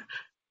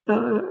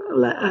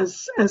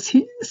as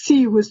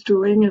C was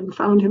doing, and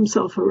found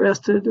himself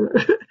arrested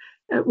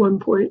at one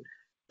point.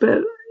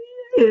 But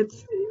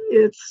it's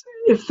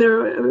if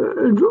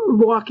they're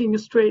walking a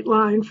straight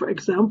line, for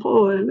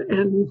example,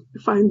 and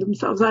find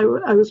themselves. I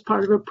was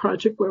part of a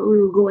project where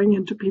we were going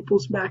into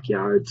people's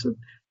backyards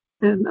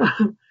and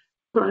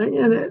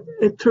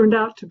it turned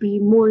out to be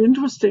more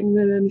interesting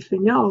than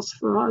anything else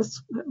for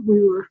us.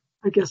 We were,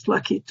 I guess,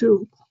 lucky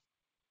too,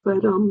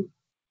 but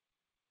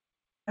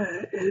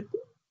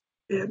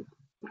it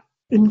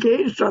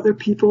engaged other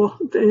people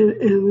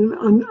in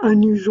an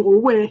unusual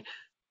way.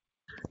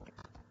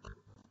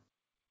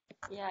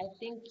 Yeah, I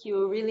think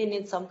you really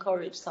need some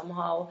courage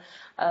somehow.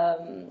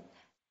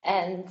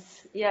 And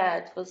yeah,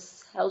 it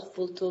was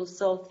helpful to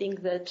also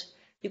think that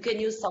you can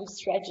use some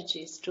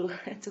strategies to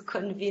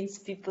convince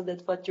people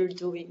that what you're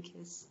doing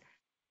is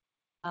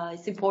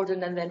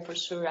important. And then for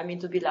sure, I mean,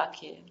 to be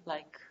lucky,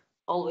 like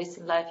always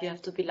in life, you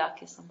have to be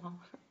lucky somehow.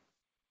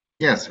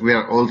 Yes, we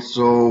are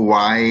also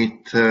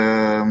white.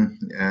 Yes.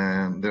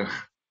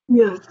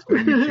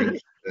 Many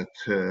things that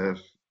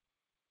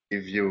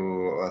give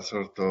you a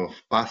sort of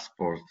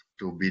passport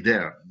to be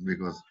there,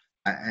 because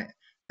I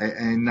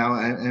now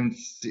I'm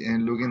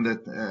looking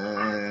at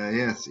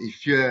yes,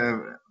 if you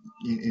have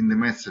in the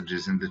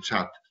messages in the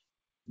chat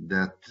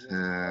that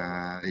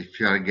if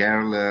you are a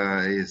girl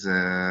is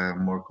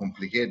more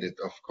complicated,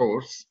 of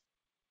course,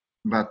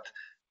 but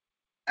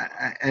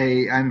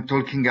I'm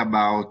talking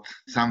about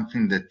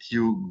something that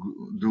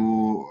you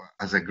do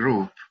as a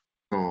group.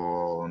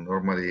 So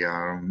normally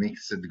our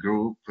mixed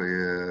group.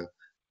 Of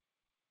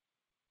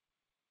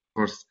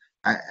course,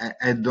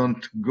 I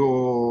don't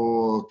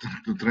go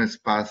to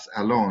trespass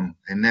alone.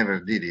 I never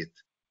did it.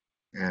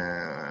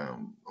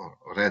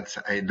 Or else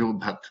I do,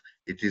 but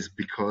it is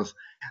because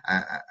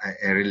I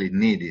really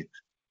need it.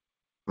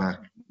 But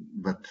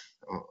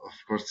of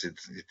course it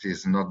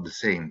is not the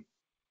same.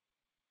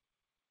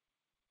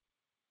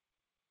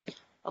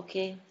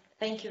 Okay,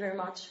 thank you very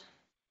much.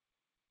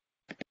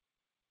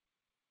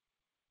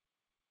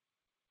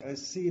 I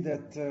see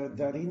that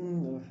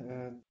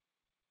Darin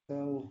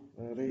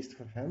raised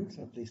her hand,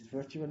 at least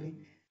virtually.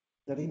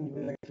 Darin,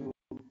 would you like to...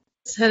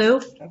 Hello,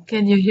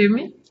 can you hear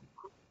me?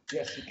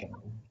 Yes, you can.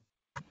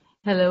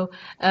 Hello,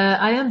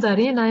 I am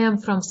Darin, I am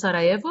from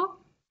Sarajevo.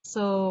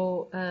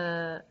 So,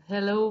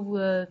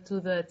 hello to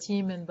the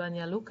team in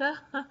Banja Luka.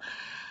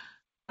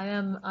 I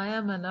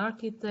am an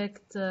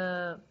architect.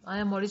 I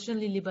am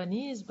originally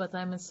Lebanese, but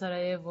I'm in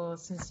Sarajevo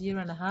since a year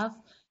and a half.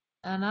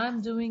 And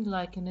I'm doing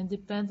like an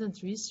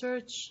independent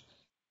research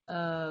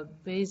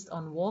based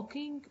on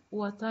walking.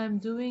 What I'm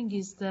doing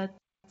is that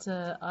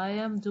I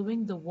am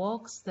doing the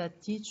walks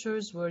that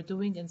teachers were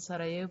doing in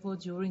Sarajevo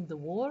during the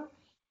war,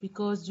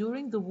 because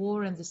during the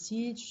war and the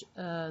siege,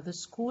 the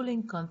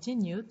schooling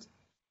continued,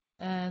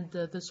 and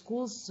the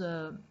schools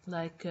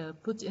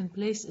put in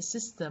place a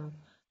system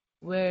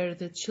where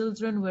the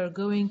children were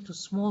going to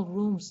small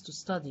rooms to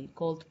study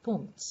called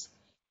punkts.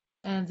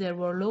 And there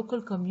were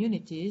local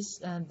communities,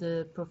 and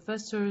the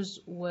professors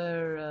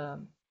were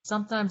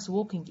sometimes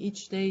walking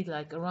each day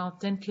like around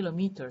 10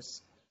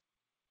 kilometers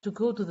to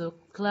go to the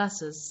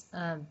classes,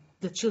 and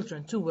the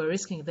children too were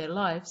risking their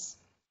lives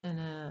in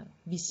a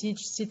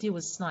besieged city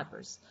with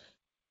snipers.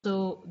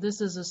 So this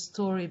is a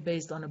story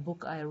based on a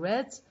book I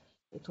read.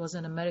 It was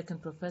an American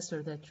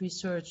professor that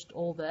researched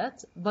all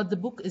that, but the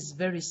book is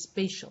very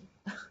spatial.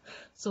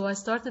 So I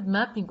started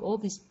mapping all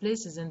these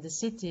places in the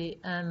city,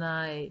 and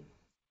I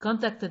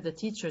contacted the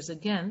teachers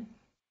again,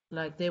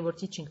 like they were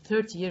teaching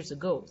 30 years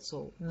ago,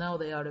 so now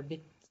they are a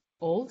bit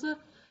old,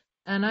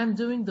 and I'm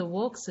doing the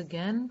walks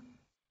again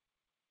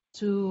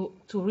to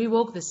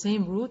rewalk the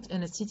same route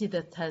in a city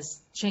that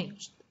has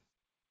changed.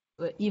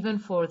 But even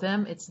for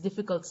them, it's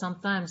difficult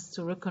sometimes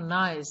to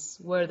recognize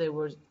where they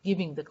were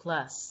giving the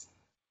class.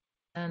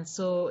 And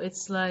so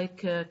it's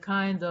like a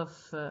kind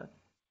of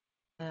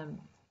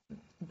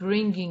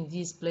bringing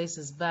these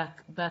places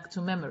back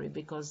to memory,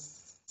 because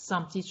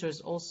some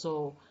teachers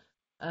also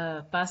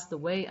passed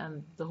away,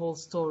 and the whole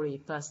story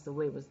passed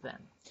away with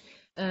them.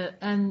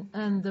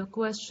 And the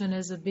question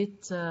is a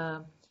bit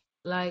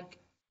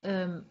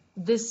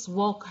this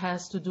walk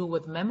has to do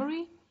with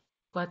memory,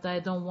 but I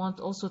don't want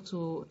also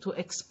to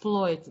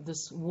exploit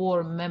this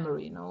war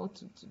memory, you know,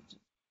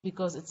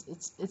 because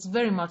it's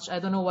very much, I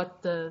don't know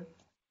what the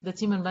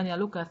team in Banja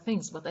Luka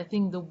thinks, but I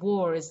think the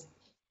war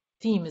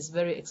theme is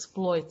very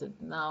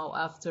exploited now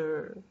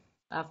after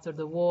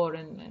the war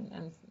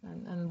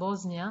in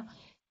Bosnia.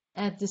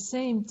 At the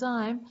same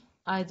time,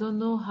 I don't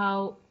know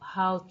how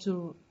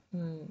to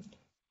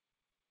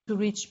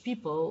reach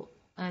people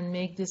and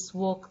make this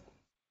walk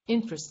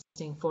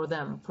interesting for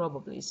them,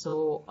 probably.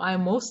 So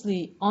I'm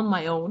mostly on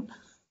my own,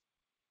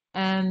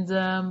 and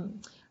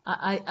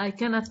I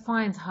cannot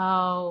find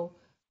how,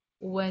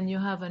 when you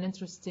have an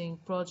interesting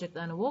project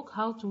and a walk,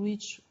 how to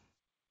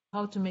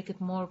make it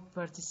more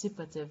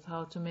participative,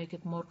 how to make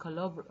it more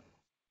collaborative,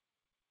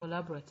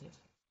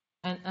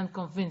 and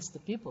convince the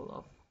people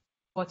of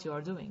what you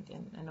are doing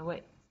in a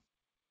way.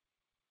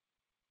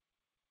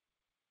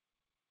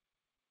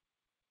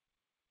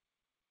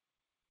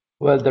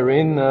 Well,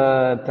 Darin,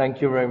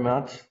 thank you very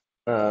much.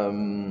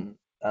 And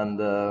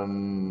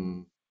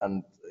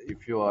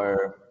if you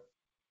are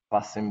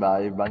passing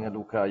by Banja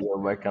Luka, you're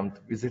welcome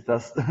to visit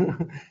us.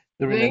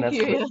 Thank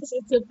you. Yes,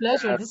 it's a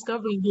pleasure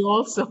discovering you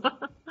also.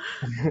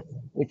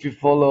 If you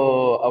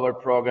follow our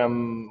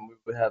program,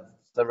 we have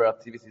several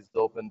activities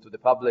open to the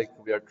public.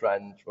 We are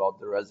trying throughout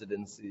the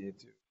residency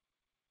to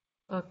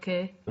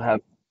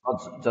have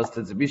not just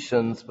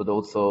exhibitions, but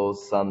also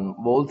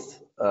some walls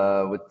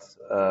with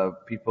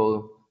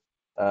people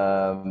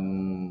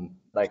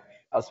like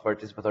as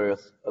participatory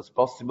as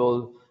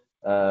possible.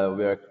 We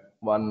are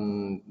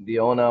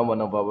Diona,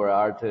 one of our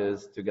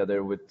artists,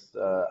 together with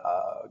a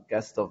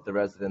guest of the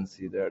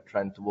residency. They are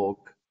trying to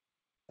work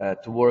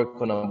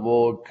on a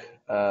walk,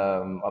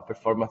 a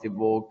performative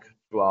walk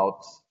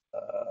throughout,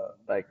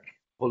 like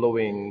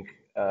following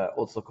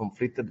also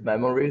conflicted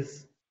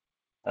memories.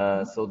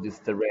 So this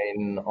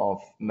terrain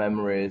of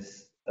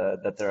memories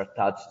that are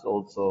attached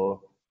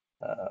also,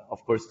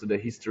 of course, to the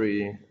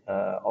history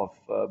of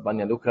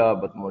Banja Luka,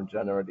 but more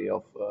generally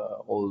of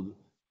all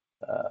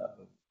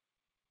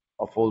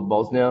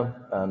Bosnia,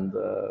 and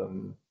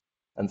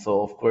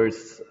so of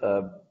course,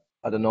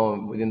 I don't know,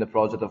 within the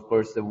project, of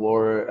course, the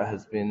war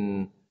has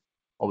been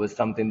always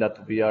something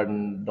that we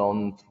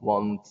don't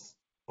want to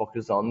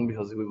focus on,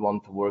 because we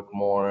want to work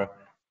more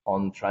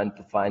on trying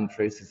to find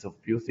traces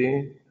of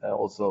beauty,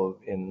 also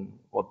in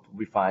what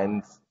we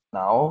find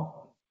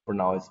now. For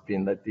now, it's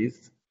been like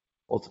this.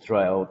 Also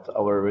try out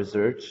our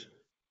research,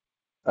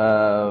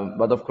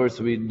 but of course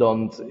we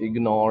don't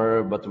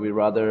ignore, but we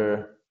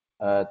rather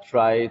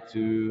try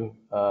to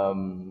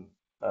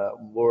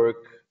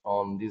work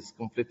on this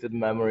conflicted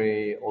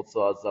memory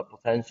also as a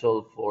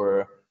potential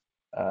for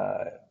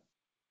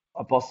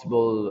a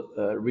possible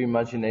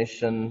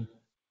reimagination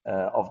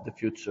of the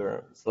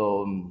future.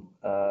 So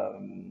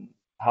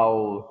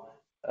how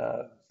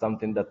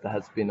something that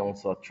has been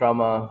also a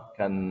trauma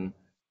can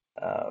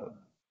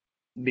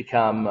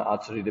become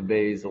actually the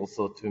base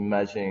also to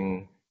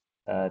imagine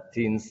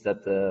things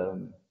that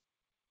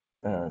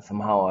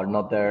somehow are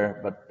not there,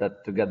 but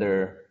that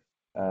together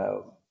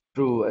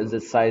through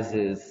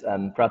exercises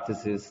and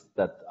practices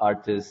that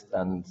artists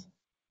and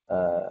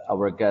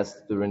our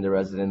guests during the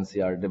residency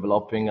are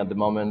developing at the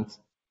moment,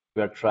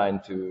 we are trying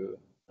to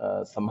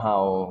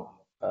somehow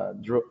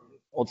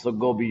also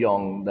go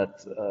beyond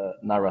that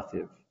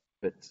narrative.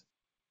 But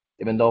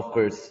even though, of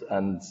course,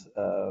 and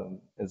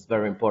it's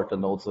very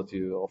important also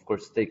to, of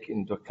course, take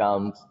into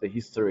account the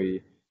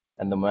history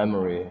and the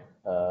memory,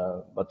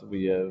 but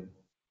we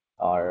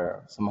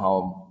are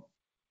somehow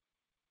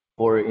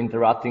for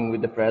interacting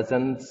with the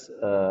present,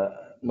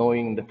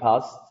 knowing the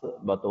past,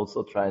 but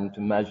also trying to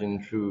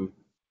imagine through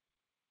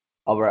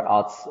our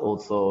arts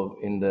also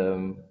in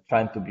the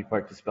trying to be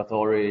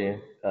participatory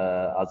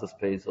as a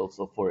space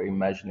also for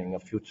imagining a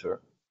future.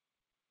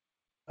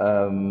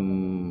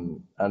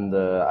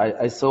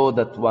 I saw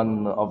that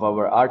one of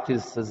our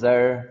artists,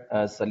 Sezer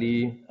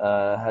Salihi,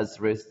 has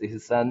raised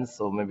his hand,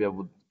 so maybe I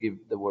would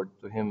give the word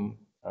to him.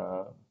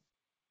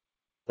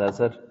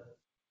 Sezer?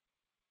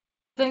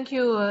 Thank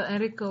you,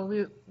 Enrico.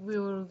 We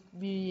will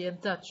be in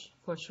touch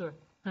for sure.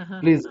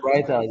 Please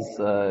write us.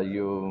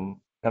 You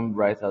can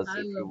write us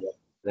if you want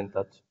in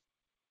touch.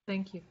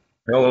 Thank you.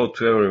 Hello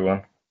to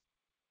everyone.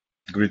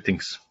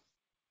 Greetings.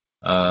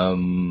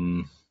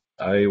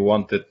 I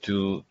wanted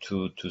to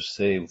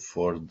say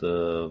for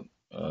the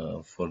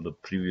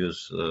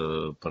previous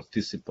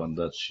participant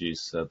that she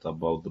said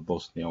about the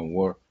Bosnian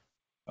War.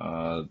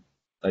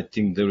 I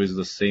think there is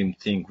the same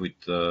thing with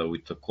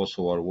the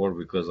Kosovo War,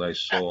 because I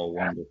saw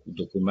one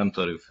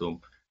documentary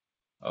film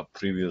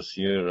previous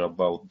year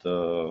about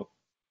the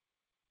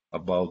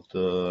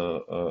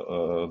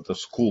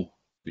school,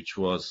 which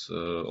was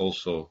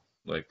also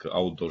like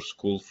outdoor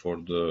school for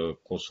the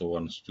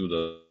Kosovan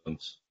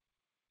students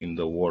in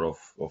the war of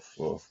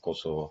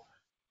Kosovo.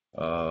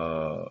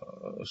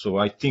 So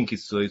I think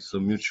it's a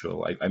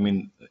mutual. I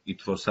mean,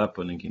 it was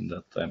happening in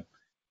that time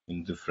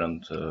in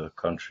different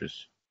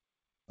countries.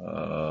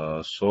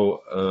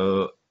 So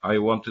I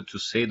wanted to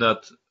say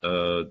that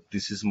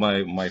this is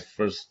my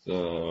first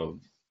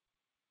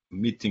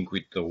meeting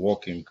with the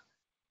walking.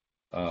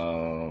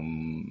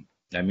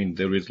 I mean,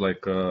 there is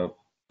like a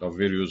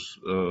various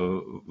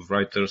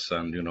writers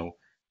and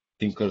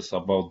thinkers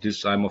about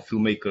this. I'm a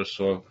filmmaker,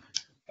 so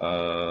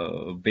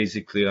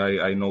basically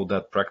I know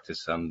that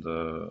practice and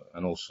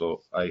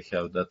also I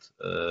have that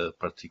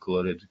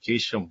particular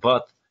education,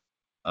 but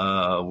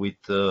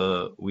with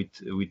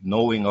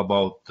knowing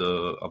about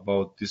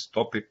this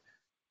topic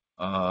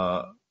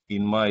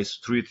in my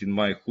street, in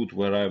my hood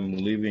where I'm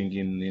living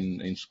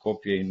in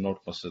Skopje in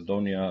North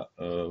Macedonia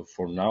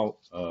for now,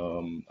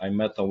 I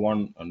met a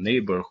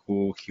neighbor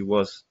who he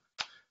was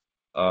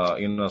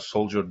in a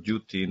soldier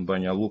duty in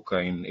Banja Luka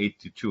in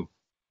 '82,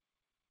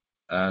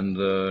 and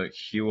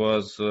he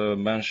was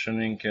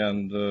mentioning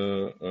and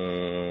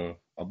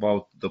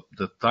about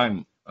the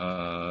time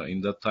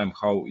in that time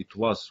how it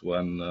was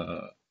when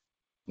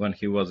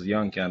he was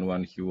young and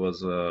when he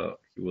was a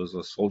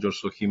soldier.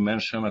 So he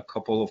mentioned a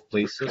couple of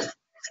places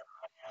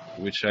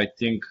which I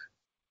think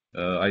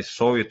I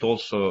saw it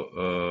also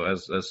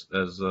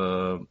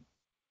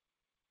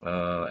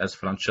as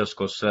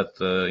Francesco said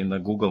in the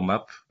Google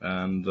map,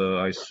 and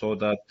I saw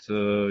that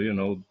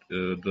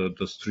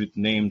the street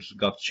names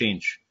got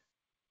changed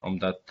from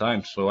that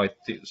time. So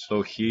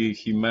so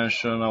he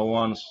mentioned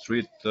one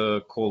street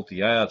called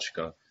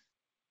Jajačka,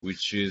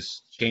 which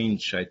is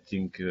changed. I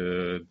think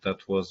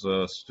that was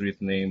a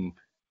street name.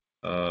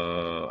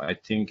 I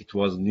think it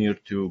was near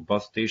to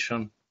bus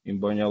station in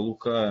Banja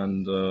Luka,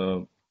 and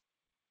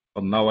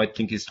but now I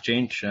think it's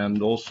changed.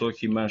 And also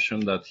he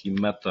mentioned that he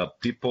met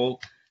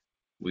people,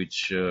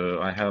 which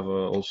I have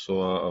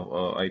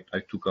also. I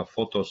took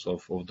photos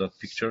of that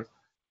picture.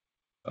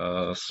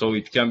 So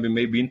it can be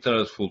maybe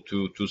interesting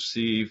to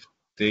see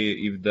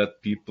if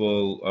that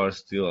people are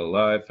still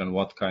alive and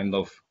what kind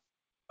of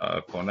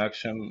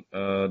connection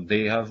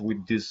they have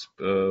with this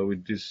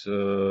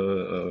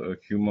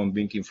human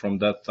being from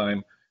that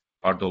time.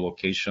 Are the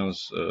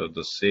locations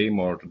the same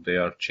or they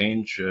are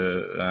changed?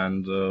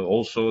 And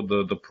also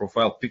the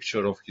profile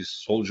picture of his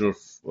soldier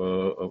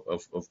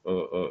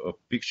a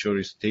picture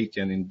is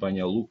taken in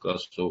Banja Luka,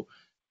 so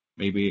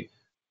maybe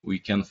we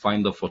can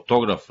find a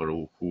photographer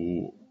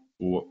who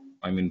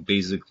I mean,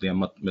 basically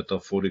and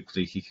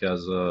metaphorically, he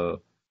has a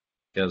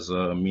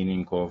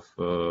meaning of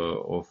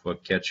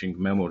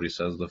catching memories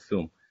as the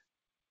film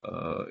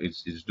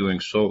it's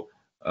doing. So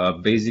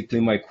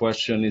basically my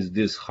question is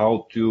this: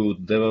 how to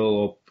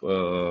develop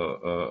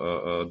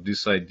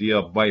this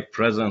idea by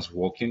presence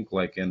walking,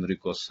 like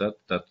Enrico said,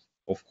 that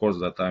of course,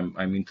 that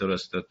I'm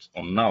interested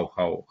on now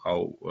how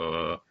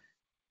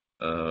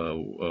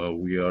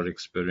we are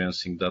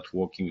experiencing that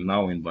walking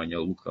now in Banja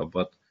Luka,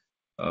 but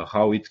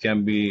how it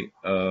can be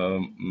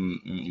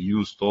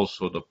used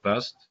also the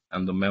past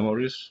and the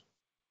memories,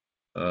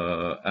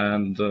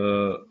 and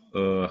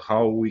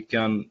how we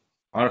can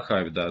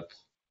archive that.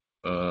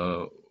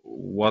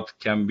 What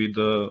can be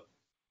the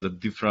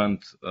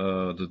different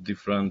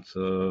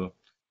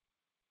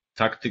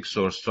tactics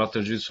or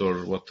strategies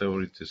or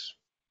whatever it is.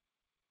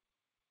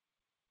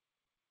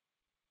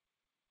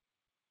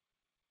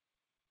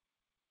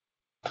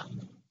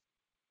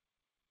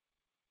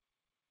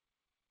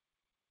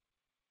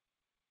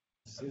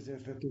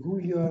 To who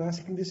you are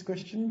asking this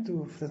question?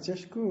 To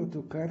Francesco, or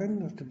to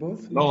Karen, or to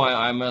both? No,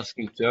 I'm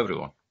asking to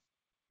everyone.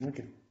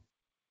 Okay.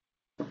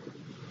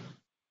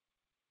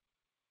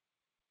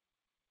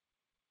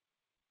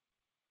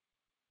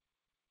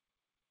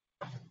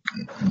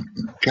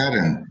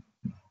 Karen,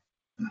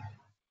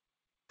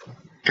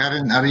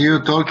 are you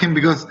talking?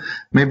 Because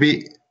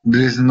maybe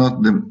there is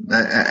not the.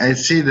 I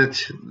see that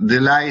the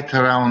light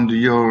around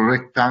your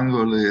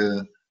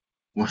rectangle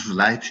was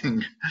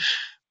lighting,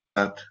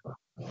 but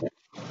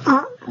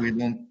we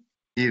don't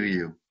hear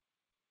you.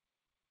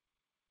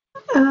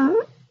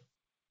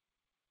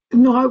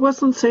 No, I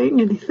wasn't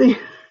saying anything.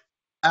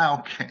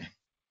 Okay.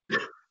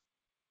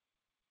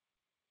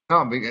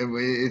 No, because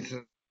it's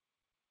a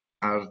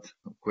hard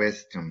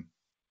question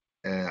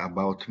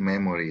about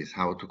memories,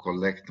 how to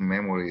collect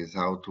memories,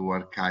 how to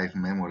archive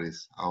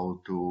memories, how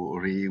to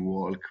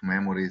re-walk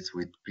memories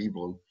with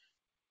people.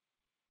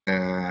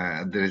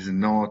 There is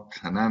not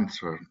an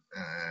answer.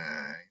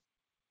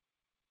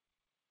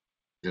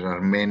 There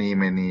are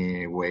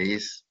many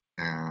ways.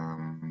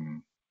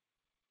 I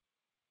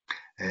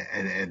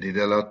did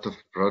a lot of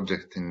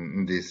projects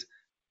in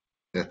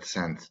that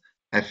sense.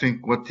 I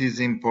think what is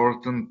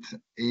important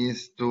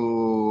is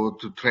to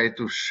try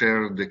to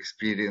share the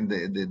experience,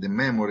 the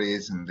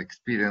memories and the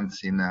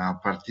experience in a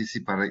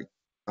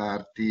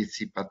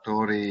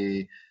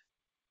participatory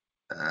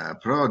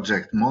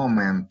project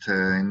moment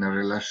in a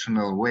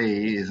relational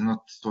way. Is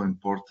not so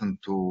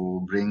important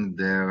to bring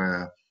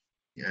there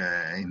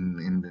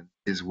in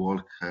this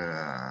work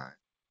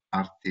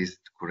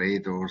artists,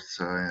 curators.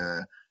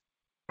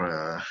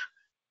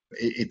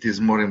 It is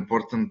more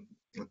important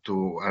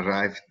to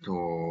arrive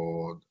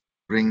to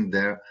bring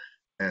there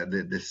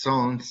the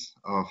sons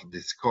of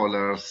the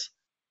scholars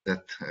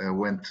that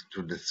went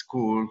to the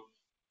school,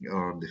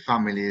 or the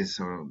families,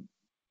 or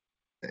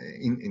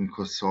in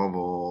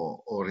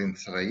Kosovo or in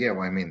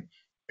Sarajevo. I mean,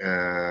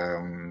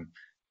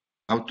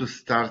 how to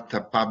start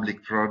a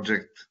public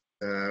project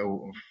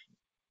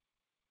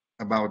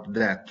about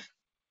that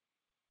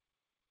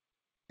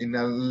in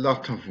a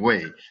lot of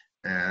ways,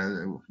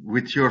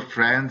 with your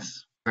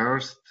friends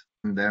first,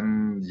 and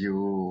then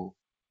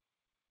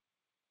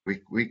I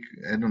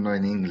don't know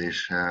in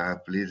English,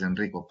 please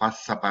Enrico,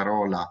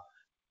 passaparola,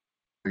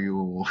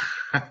 you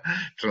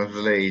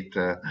translate.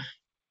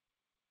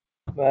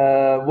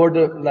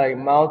 Word like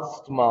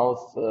mouth to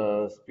mouth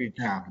speech.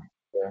 Yeah.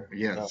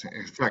 Yes,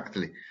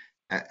 exactly.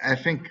 I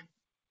think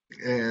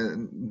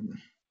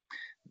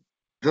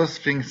those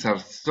things are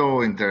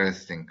so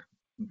interesting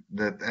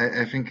that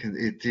I think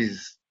it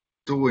is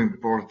too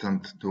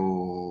important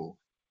to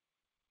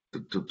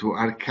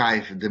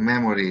archive the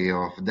memory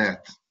of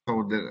that.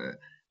 So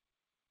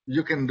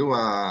you can do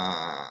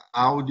a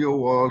audio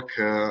walk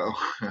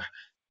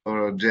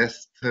or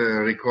just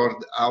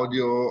record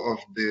audio of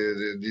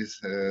these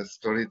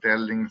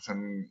storytellings,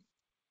 and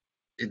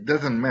it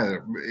doesn't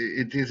matter.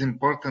 It is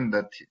important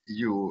that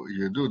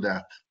you do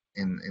that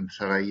in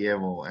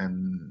Sarajevo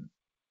and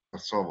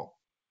Kosovo.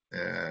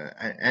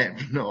 I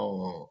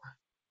know.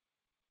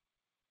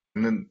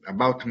 And then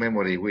about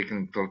memory, we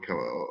can talk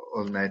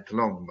all night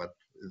long, but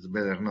it's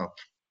better not.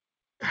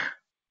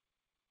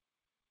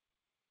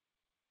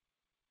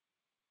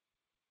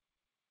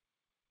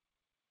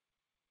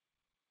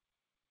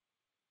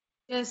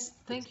 Yes,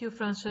 thank you,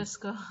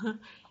 Francesco.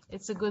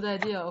 It's a good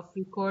idea of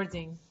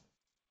recording,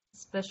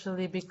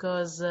 especially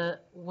because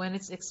when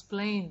it's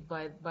explained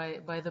by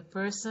the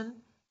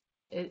person,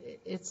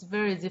 it's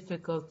very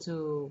difficult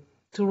to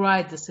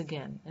write this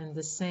again in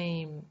the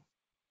same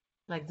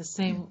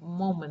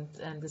moment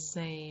and the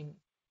same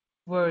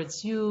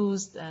words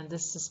used and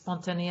this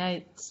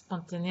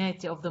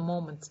spontaneity of the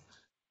moment.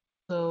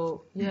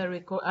 So yeah,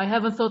 I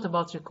haven't thought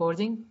about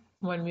recording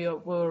when we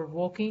were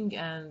walking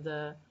and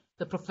the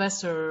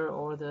professor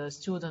or the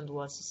student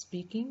was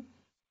speaking,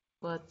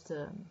 but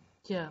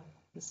yeah,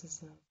 this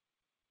is a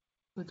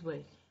good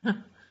way.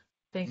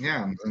 Thank you.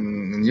 Yeah,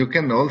 and you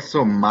can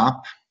also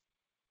map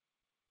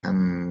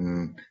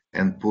and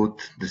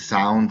put the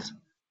sounds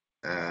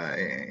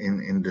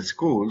in the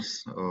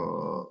schools.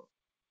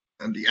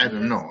 And I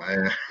don't know.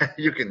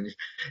 You can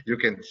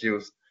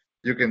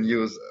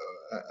use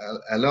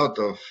a lot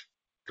of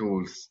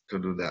tools to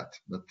do that,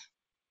 but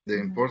the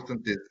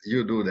important is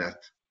you do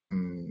that.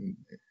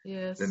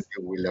 Yes. Then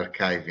you will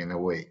archive in a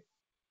way.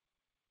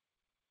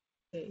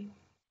 Okay.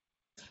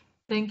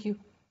 Thank you.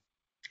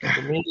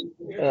 For me,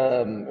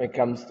 it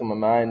comes to my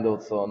mind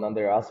also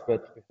another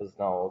aspect, because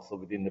now also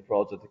within the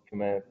project,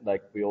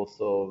 like we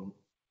also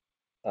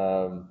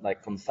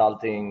like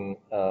consulting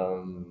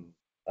some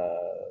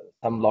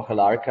local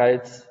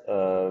archives.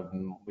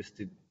 We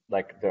still,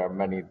 like, there are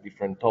many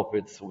different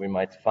topics we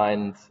might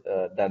find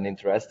then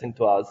interesting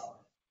to us.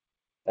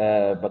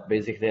 But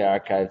basically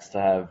archives to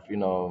have, you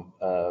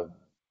know,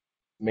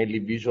 mainly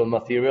visual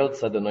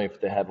materials. I don't know if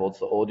they have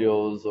also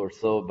audios or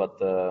so, but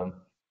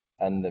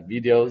and the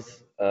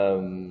videos.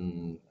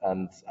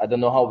 And I don't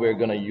know how we're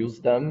gonna use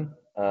them,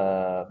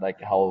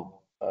 like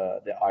how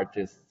the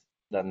artists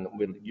then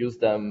will use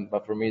them.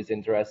 But for me, it's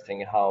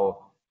interesting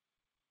how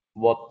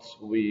what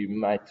we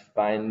might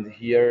find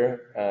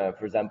here,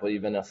 for example,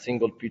 even a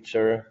single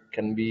picture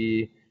can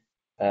be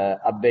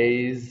a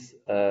base,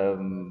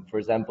 for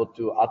example,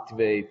 to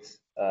activate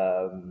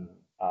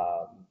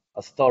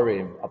a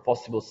story, a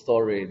possible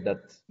story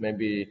that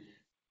maybe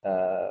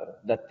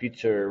that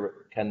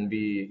picture can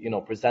be, you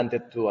know,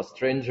 presented to a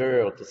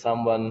stranger or to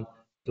someone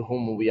to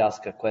whom we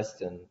ask a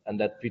question, and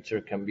that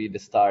picture can be the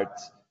start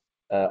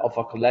of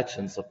a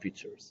collection of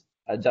pictures.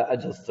 I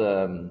just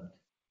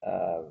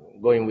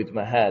going with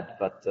my head,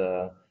 but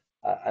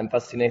I'm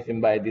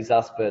fascinated by this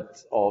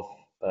aspect of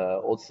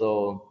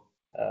also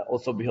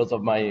because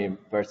of my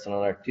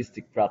personal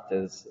artistic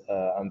practice.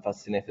 I'm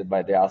fascinated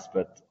by the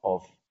aspect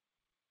of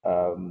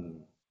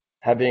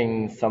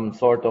having some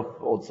sort of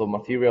also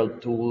material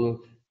tool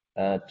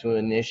to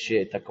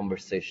initiate a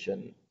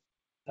conversation,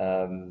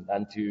 and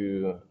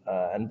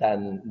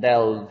then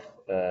delve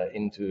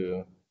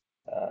into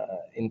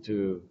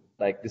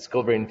like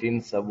discovering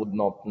things I would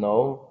not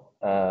know,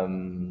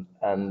 and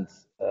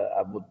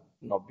I would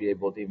not be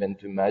able even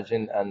to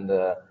imagine. And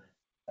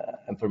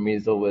for me,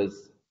 it's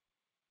always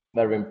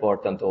very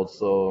important.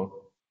 Also,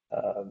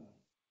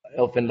 I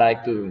often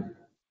like to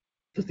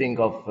think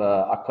of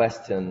a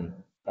question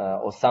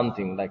or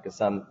something like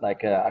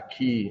a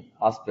key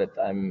aspect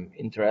I'm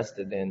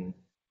interested in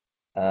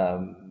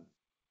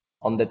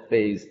on that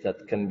page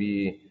that can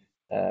be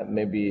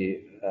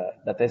maybe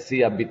that I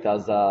see a bit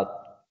as a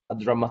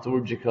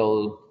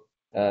dramaturgical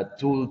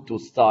tool to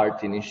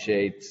start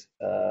initiate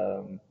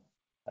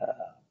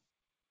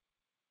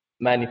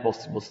many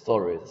possible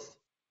stories.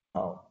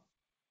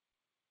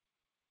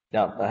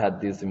 Yeah, I had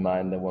this in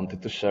mind. I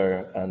wanted to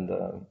share, and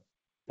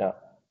yeah.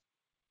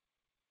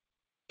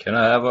 Can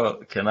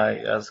I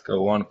ask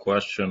one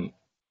question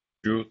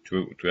to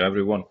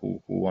everyone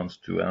who wants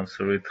to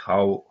answer it?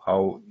 How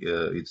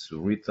it's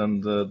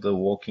written, the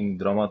walking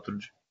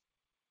dramaturgy?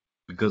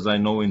 Because I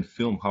know in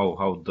film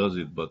how does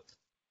it, but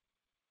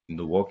in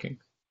the walking.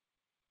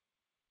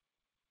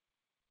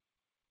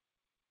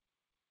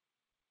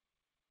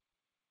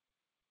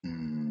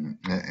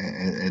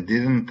 I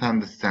didn't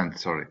understand.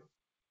 Sorry.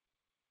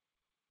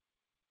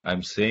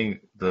 I'm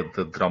saying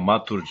the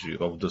dramaturgy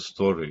of the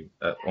story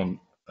on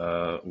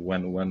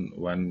when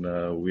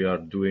we are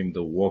doing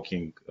the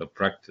walking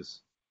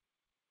practice,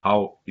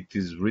 how it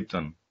is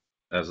written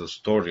as a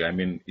story. I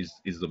mean,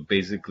 is the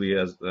basically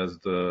as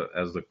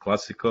the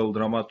classical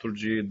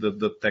dramaturgy,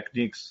 the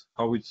techniques,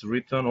 how it's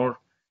written, or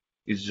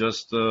it's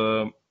just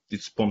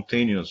it's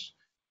spontaneous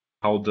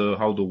how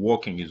the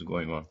walking is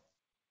going on?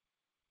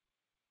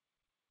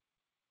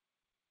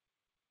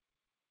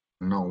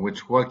 No,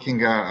 which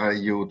walking are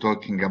you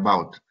talking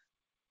about?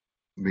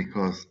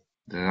 Because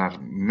there are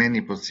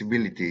many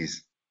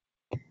possibilities.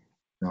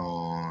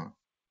 No,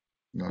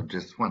 not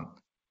just one.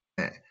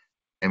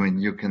 I mean,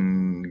 you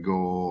can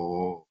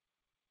go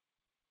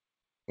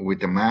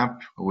with a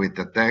map, with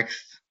a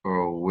text,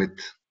 or with,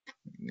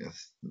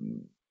 yes,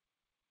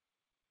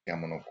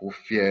 chiamano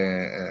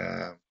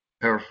cuffie,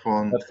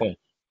 earphone,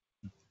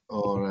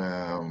 or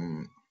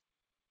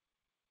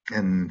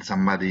and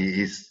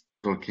somebody is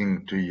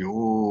talking to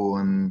you,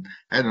 and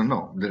I don't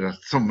know. There are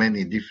so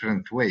many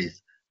different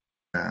ways.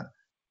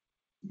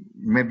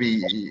 Maybe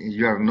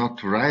you are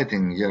not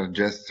writing; you are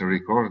just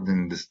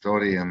recording the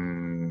story,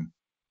 and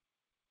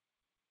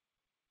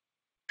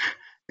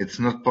it's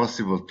not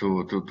possible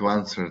to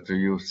answer to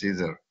you,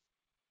 Caesar.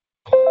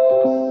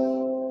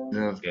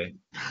 Okay.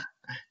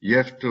 You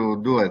have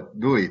to do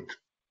it.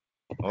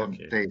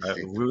 Okay,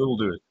 we will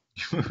do it.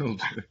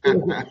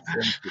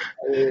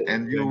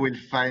 And you will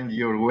find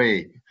your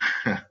way.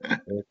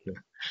 Okay.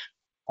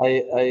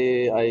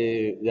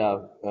 Yeah,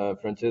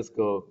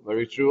 Francesco,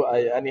 very true.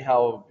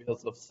 Anyhow,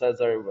 because of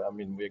Sezer, I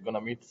mean, we're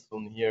gonna meet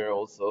soon here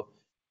also.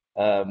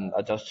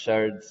 I just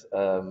shared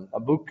a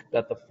book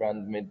that a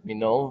friend made me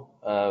know.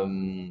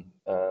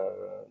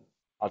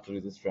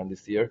 Actually, this friend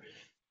is here.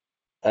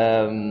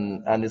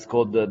 And it's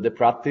called The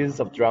Practice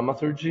of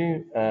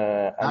Dramaturgy.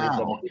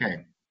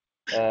 Okay.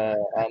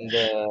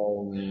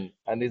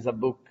 And it's a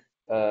book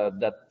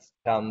that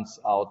comes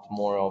out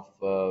more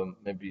of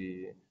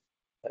maybe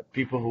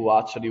people who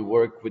actually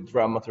work with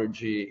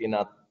dramaturgy in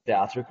a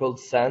theatrical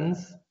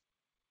sense,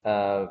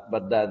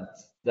 but that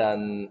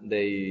then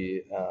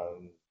they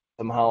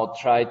somehow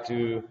try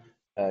to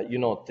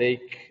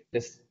take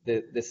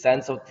the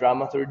sense of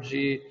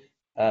dramaturgy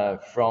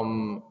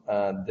from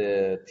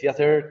the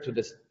theater to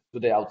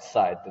the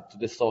outside, to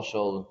the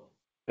social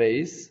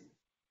space,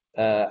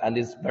 and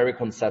it's very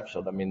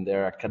conceptual. I mean,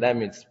 they're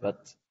academics,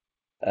 but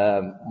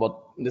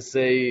what they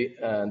say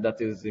that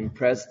is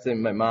impressed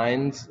in my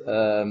mind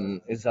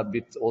is a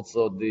bit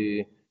also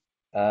the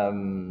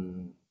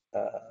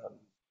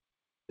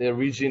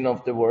origin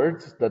of the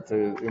word that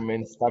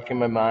remains stuck in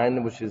my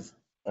mind, which is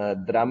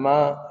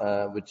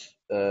drama, which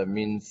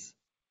means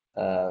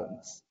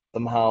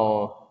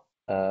somehow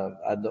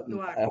I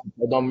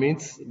don't mean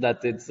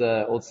that it's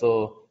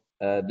also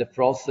the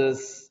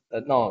process.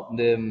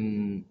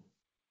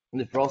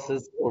 The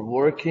process of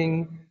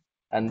working,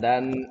 and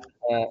then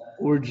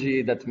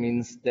urgi, that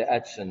means the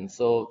action.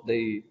 So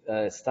they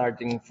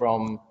starting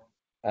from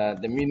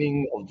the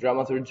meaning of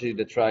dramaturgy,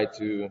 they try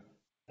to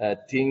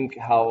think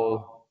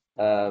how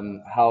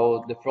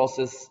the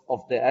process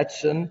of the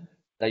action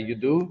that you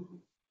do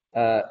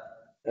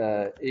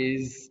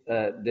is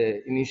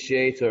the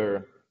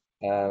initiator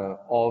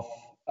of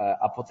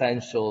a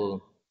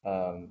potential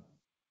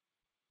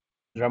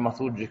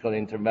dramaturgical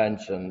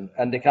intervention,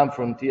 and they come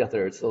from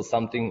theater, so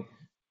something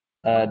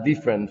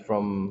different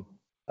from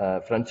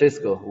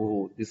Francesco,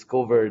 who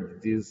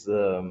discovered this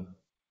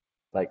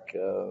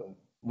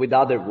with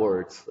other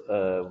words,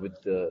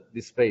 with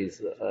this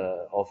space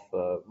of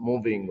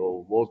moving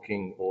or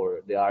walking,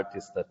 or the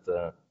artist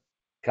that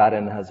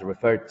Karen has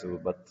referred to.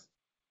 But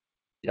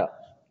yeah,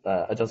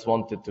 I just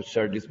wanted to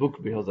share this book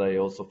because I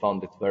also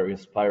found it very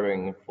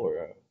inspiring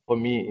for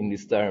me in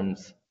these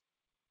terms.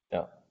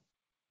 Yeah.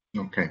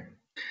 Okay.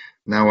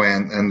 Now I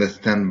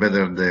understand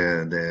better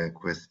the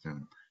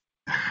question.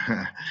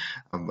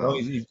 No,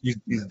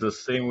 it's the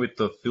same with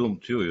the film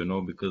too, you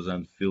know, because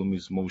film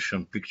is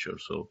motion picture,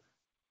 so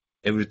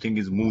everything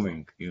is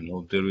moving, you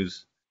know. There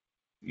is,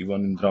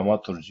 even in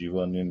dramaturgy,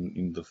 even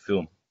in the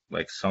film,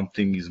 like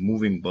something is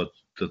moving, but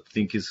the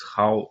thing is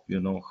how, you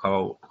know,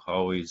 how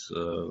is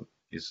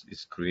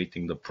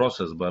creating the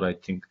process. But I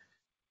think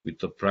with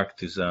the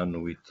practice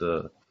and with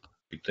the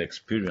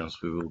experience,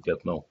 we will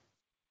get know.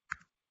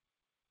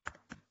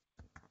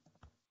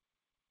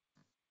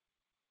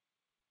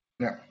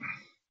 Yeah.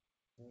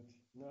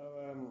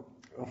 Now,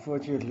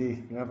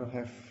 unfortunately, I will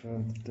have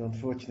the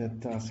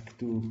unfortunate task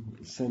to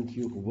send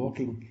you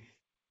walking,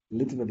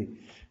 literally.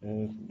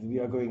 We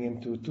are going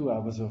into 2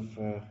 hours of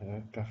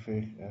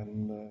cafe,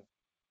 and I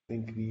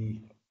think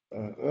we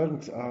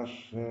earned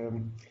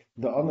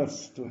the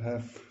honors to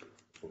have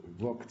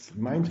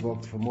mind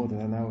walked for more than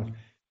an hour.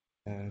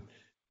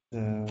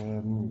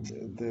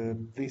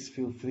 Please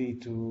feel free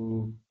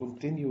to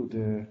continue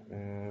the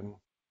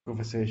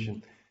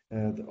conversation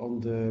on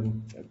the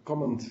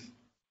comment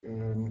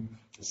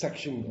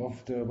section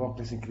of the Walk,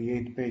 Listen,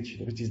 Create page,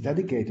 which is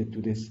dedicated to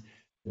this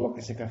Walk,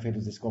 Listen, Cafe, to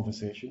this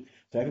conversation.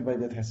 So everybody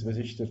that has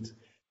registered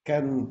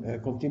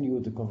can continue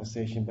the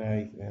conversation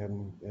by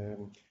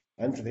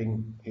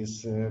entering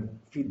his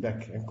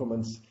feedback and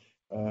comments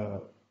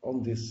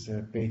on this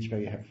page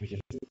where you have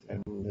registered,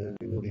 and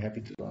we will be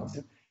happy to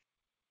answer.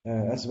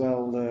 As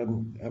well,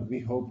 we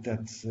hope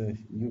that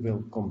you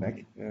will come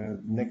back.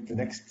 The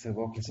next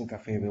Walk, Listen,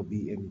 Cafe will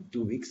be in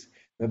 2 weeks,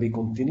 where we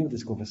continue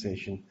this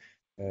conversation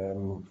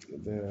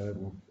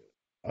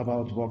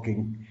about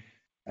walking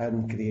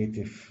and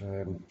creative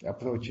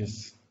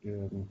approaches,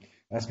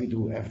 as we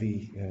do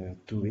every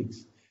 2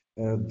 weeks.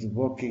 The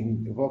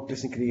Walk,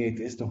 Listen,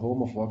 Create is the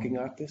home of walking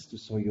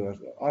artists, so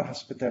our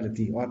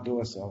hospitality, our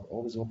doors are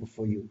always open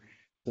for you.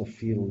 So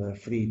feel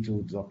free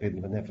to drop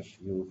in whenever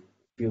you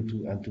feel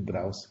to, and to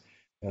browse,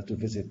 to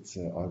visit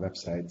our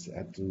website,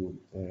 and to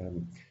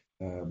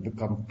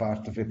become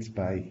part of it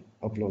by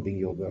uploading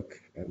your work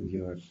and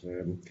your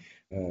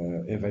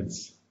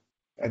events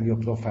and your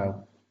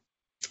profile.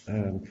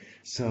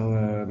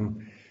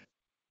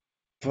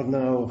 For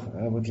now,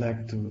 I would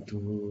like to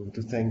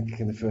thank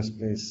in the first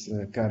place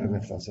Karen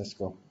and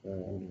Francesco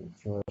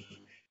for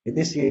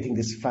initiating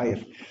this fire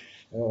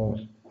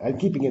and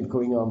keeping it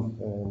going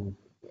on,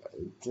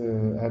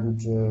 and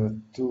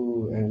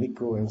to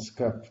Enrico and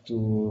SCUB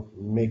to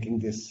making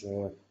this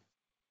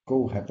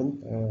go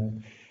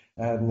happen,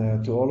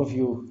 and to all of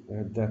you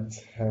that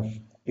have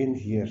been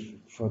here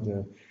for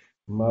the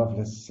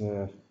marvelous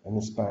and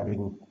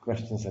inspiring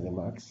questions and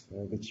remarks,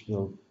 which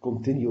will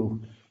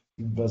continue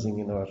buzzing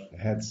in our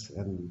heads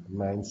and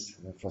minds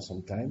for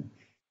some time.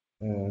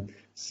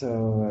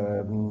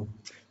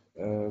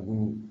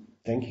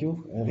 Thank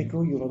you.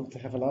 Enrico, you want to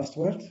have a last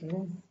word?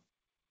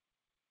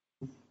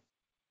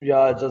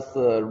 Yeah, I just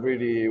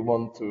really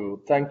want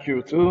to thank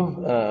you too,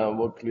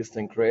 Walk,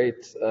 Listen,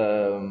 Create,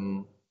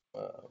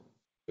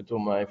 with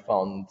whom I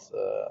found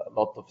a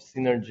lot of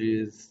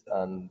synergies,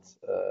 and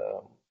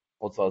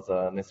also as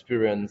an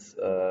experience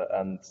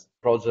and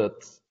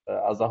project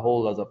as a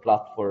whole, as a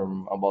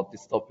platform about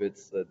these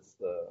topics. It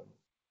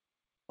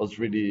was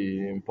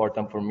really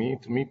important for me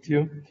to meet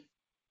you.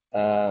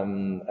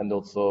 And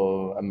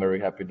also, I'm very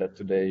happy that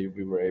today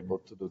we were able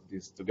to do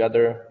this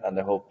together, and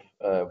I hope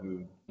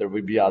there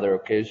will be other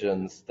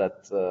occasions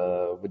that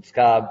with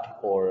SCUB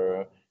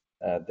or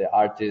the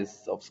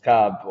artists of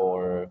SCUB,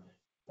 or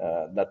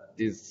that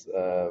this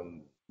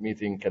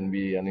meeting can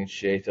be an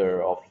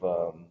initiator of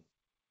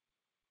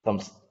some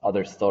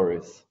other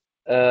stories.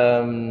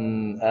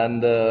 And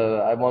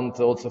I want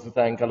also to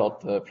thank a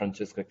lot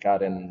Francesco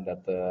Careri,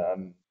 that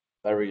I'm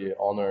very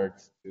honored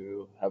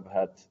to have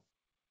had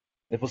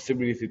the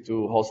possibility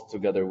to host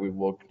together with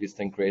Walkscapes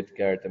and Create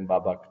Garrett and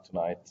Babak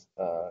tonight.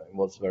 It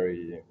was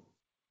very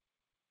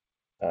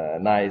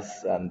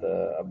nice and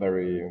a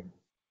very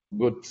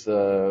good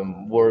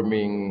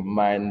warming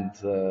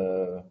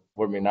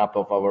up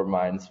of our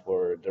minds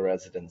for the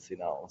residency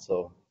now.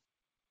 So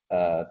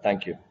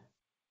thank you.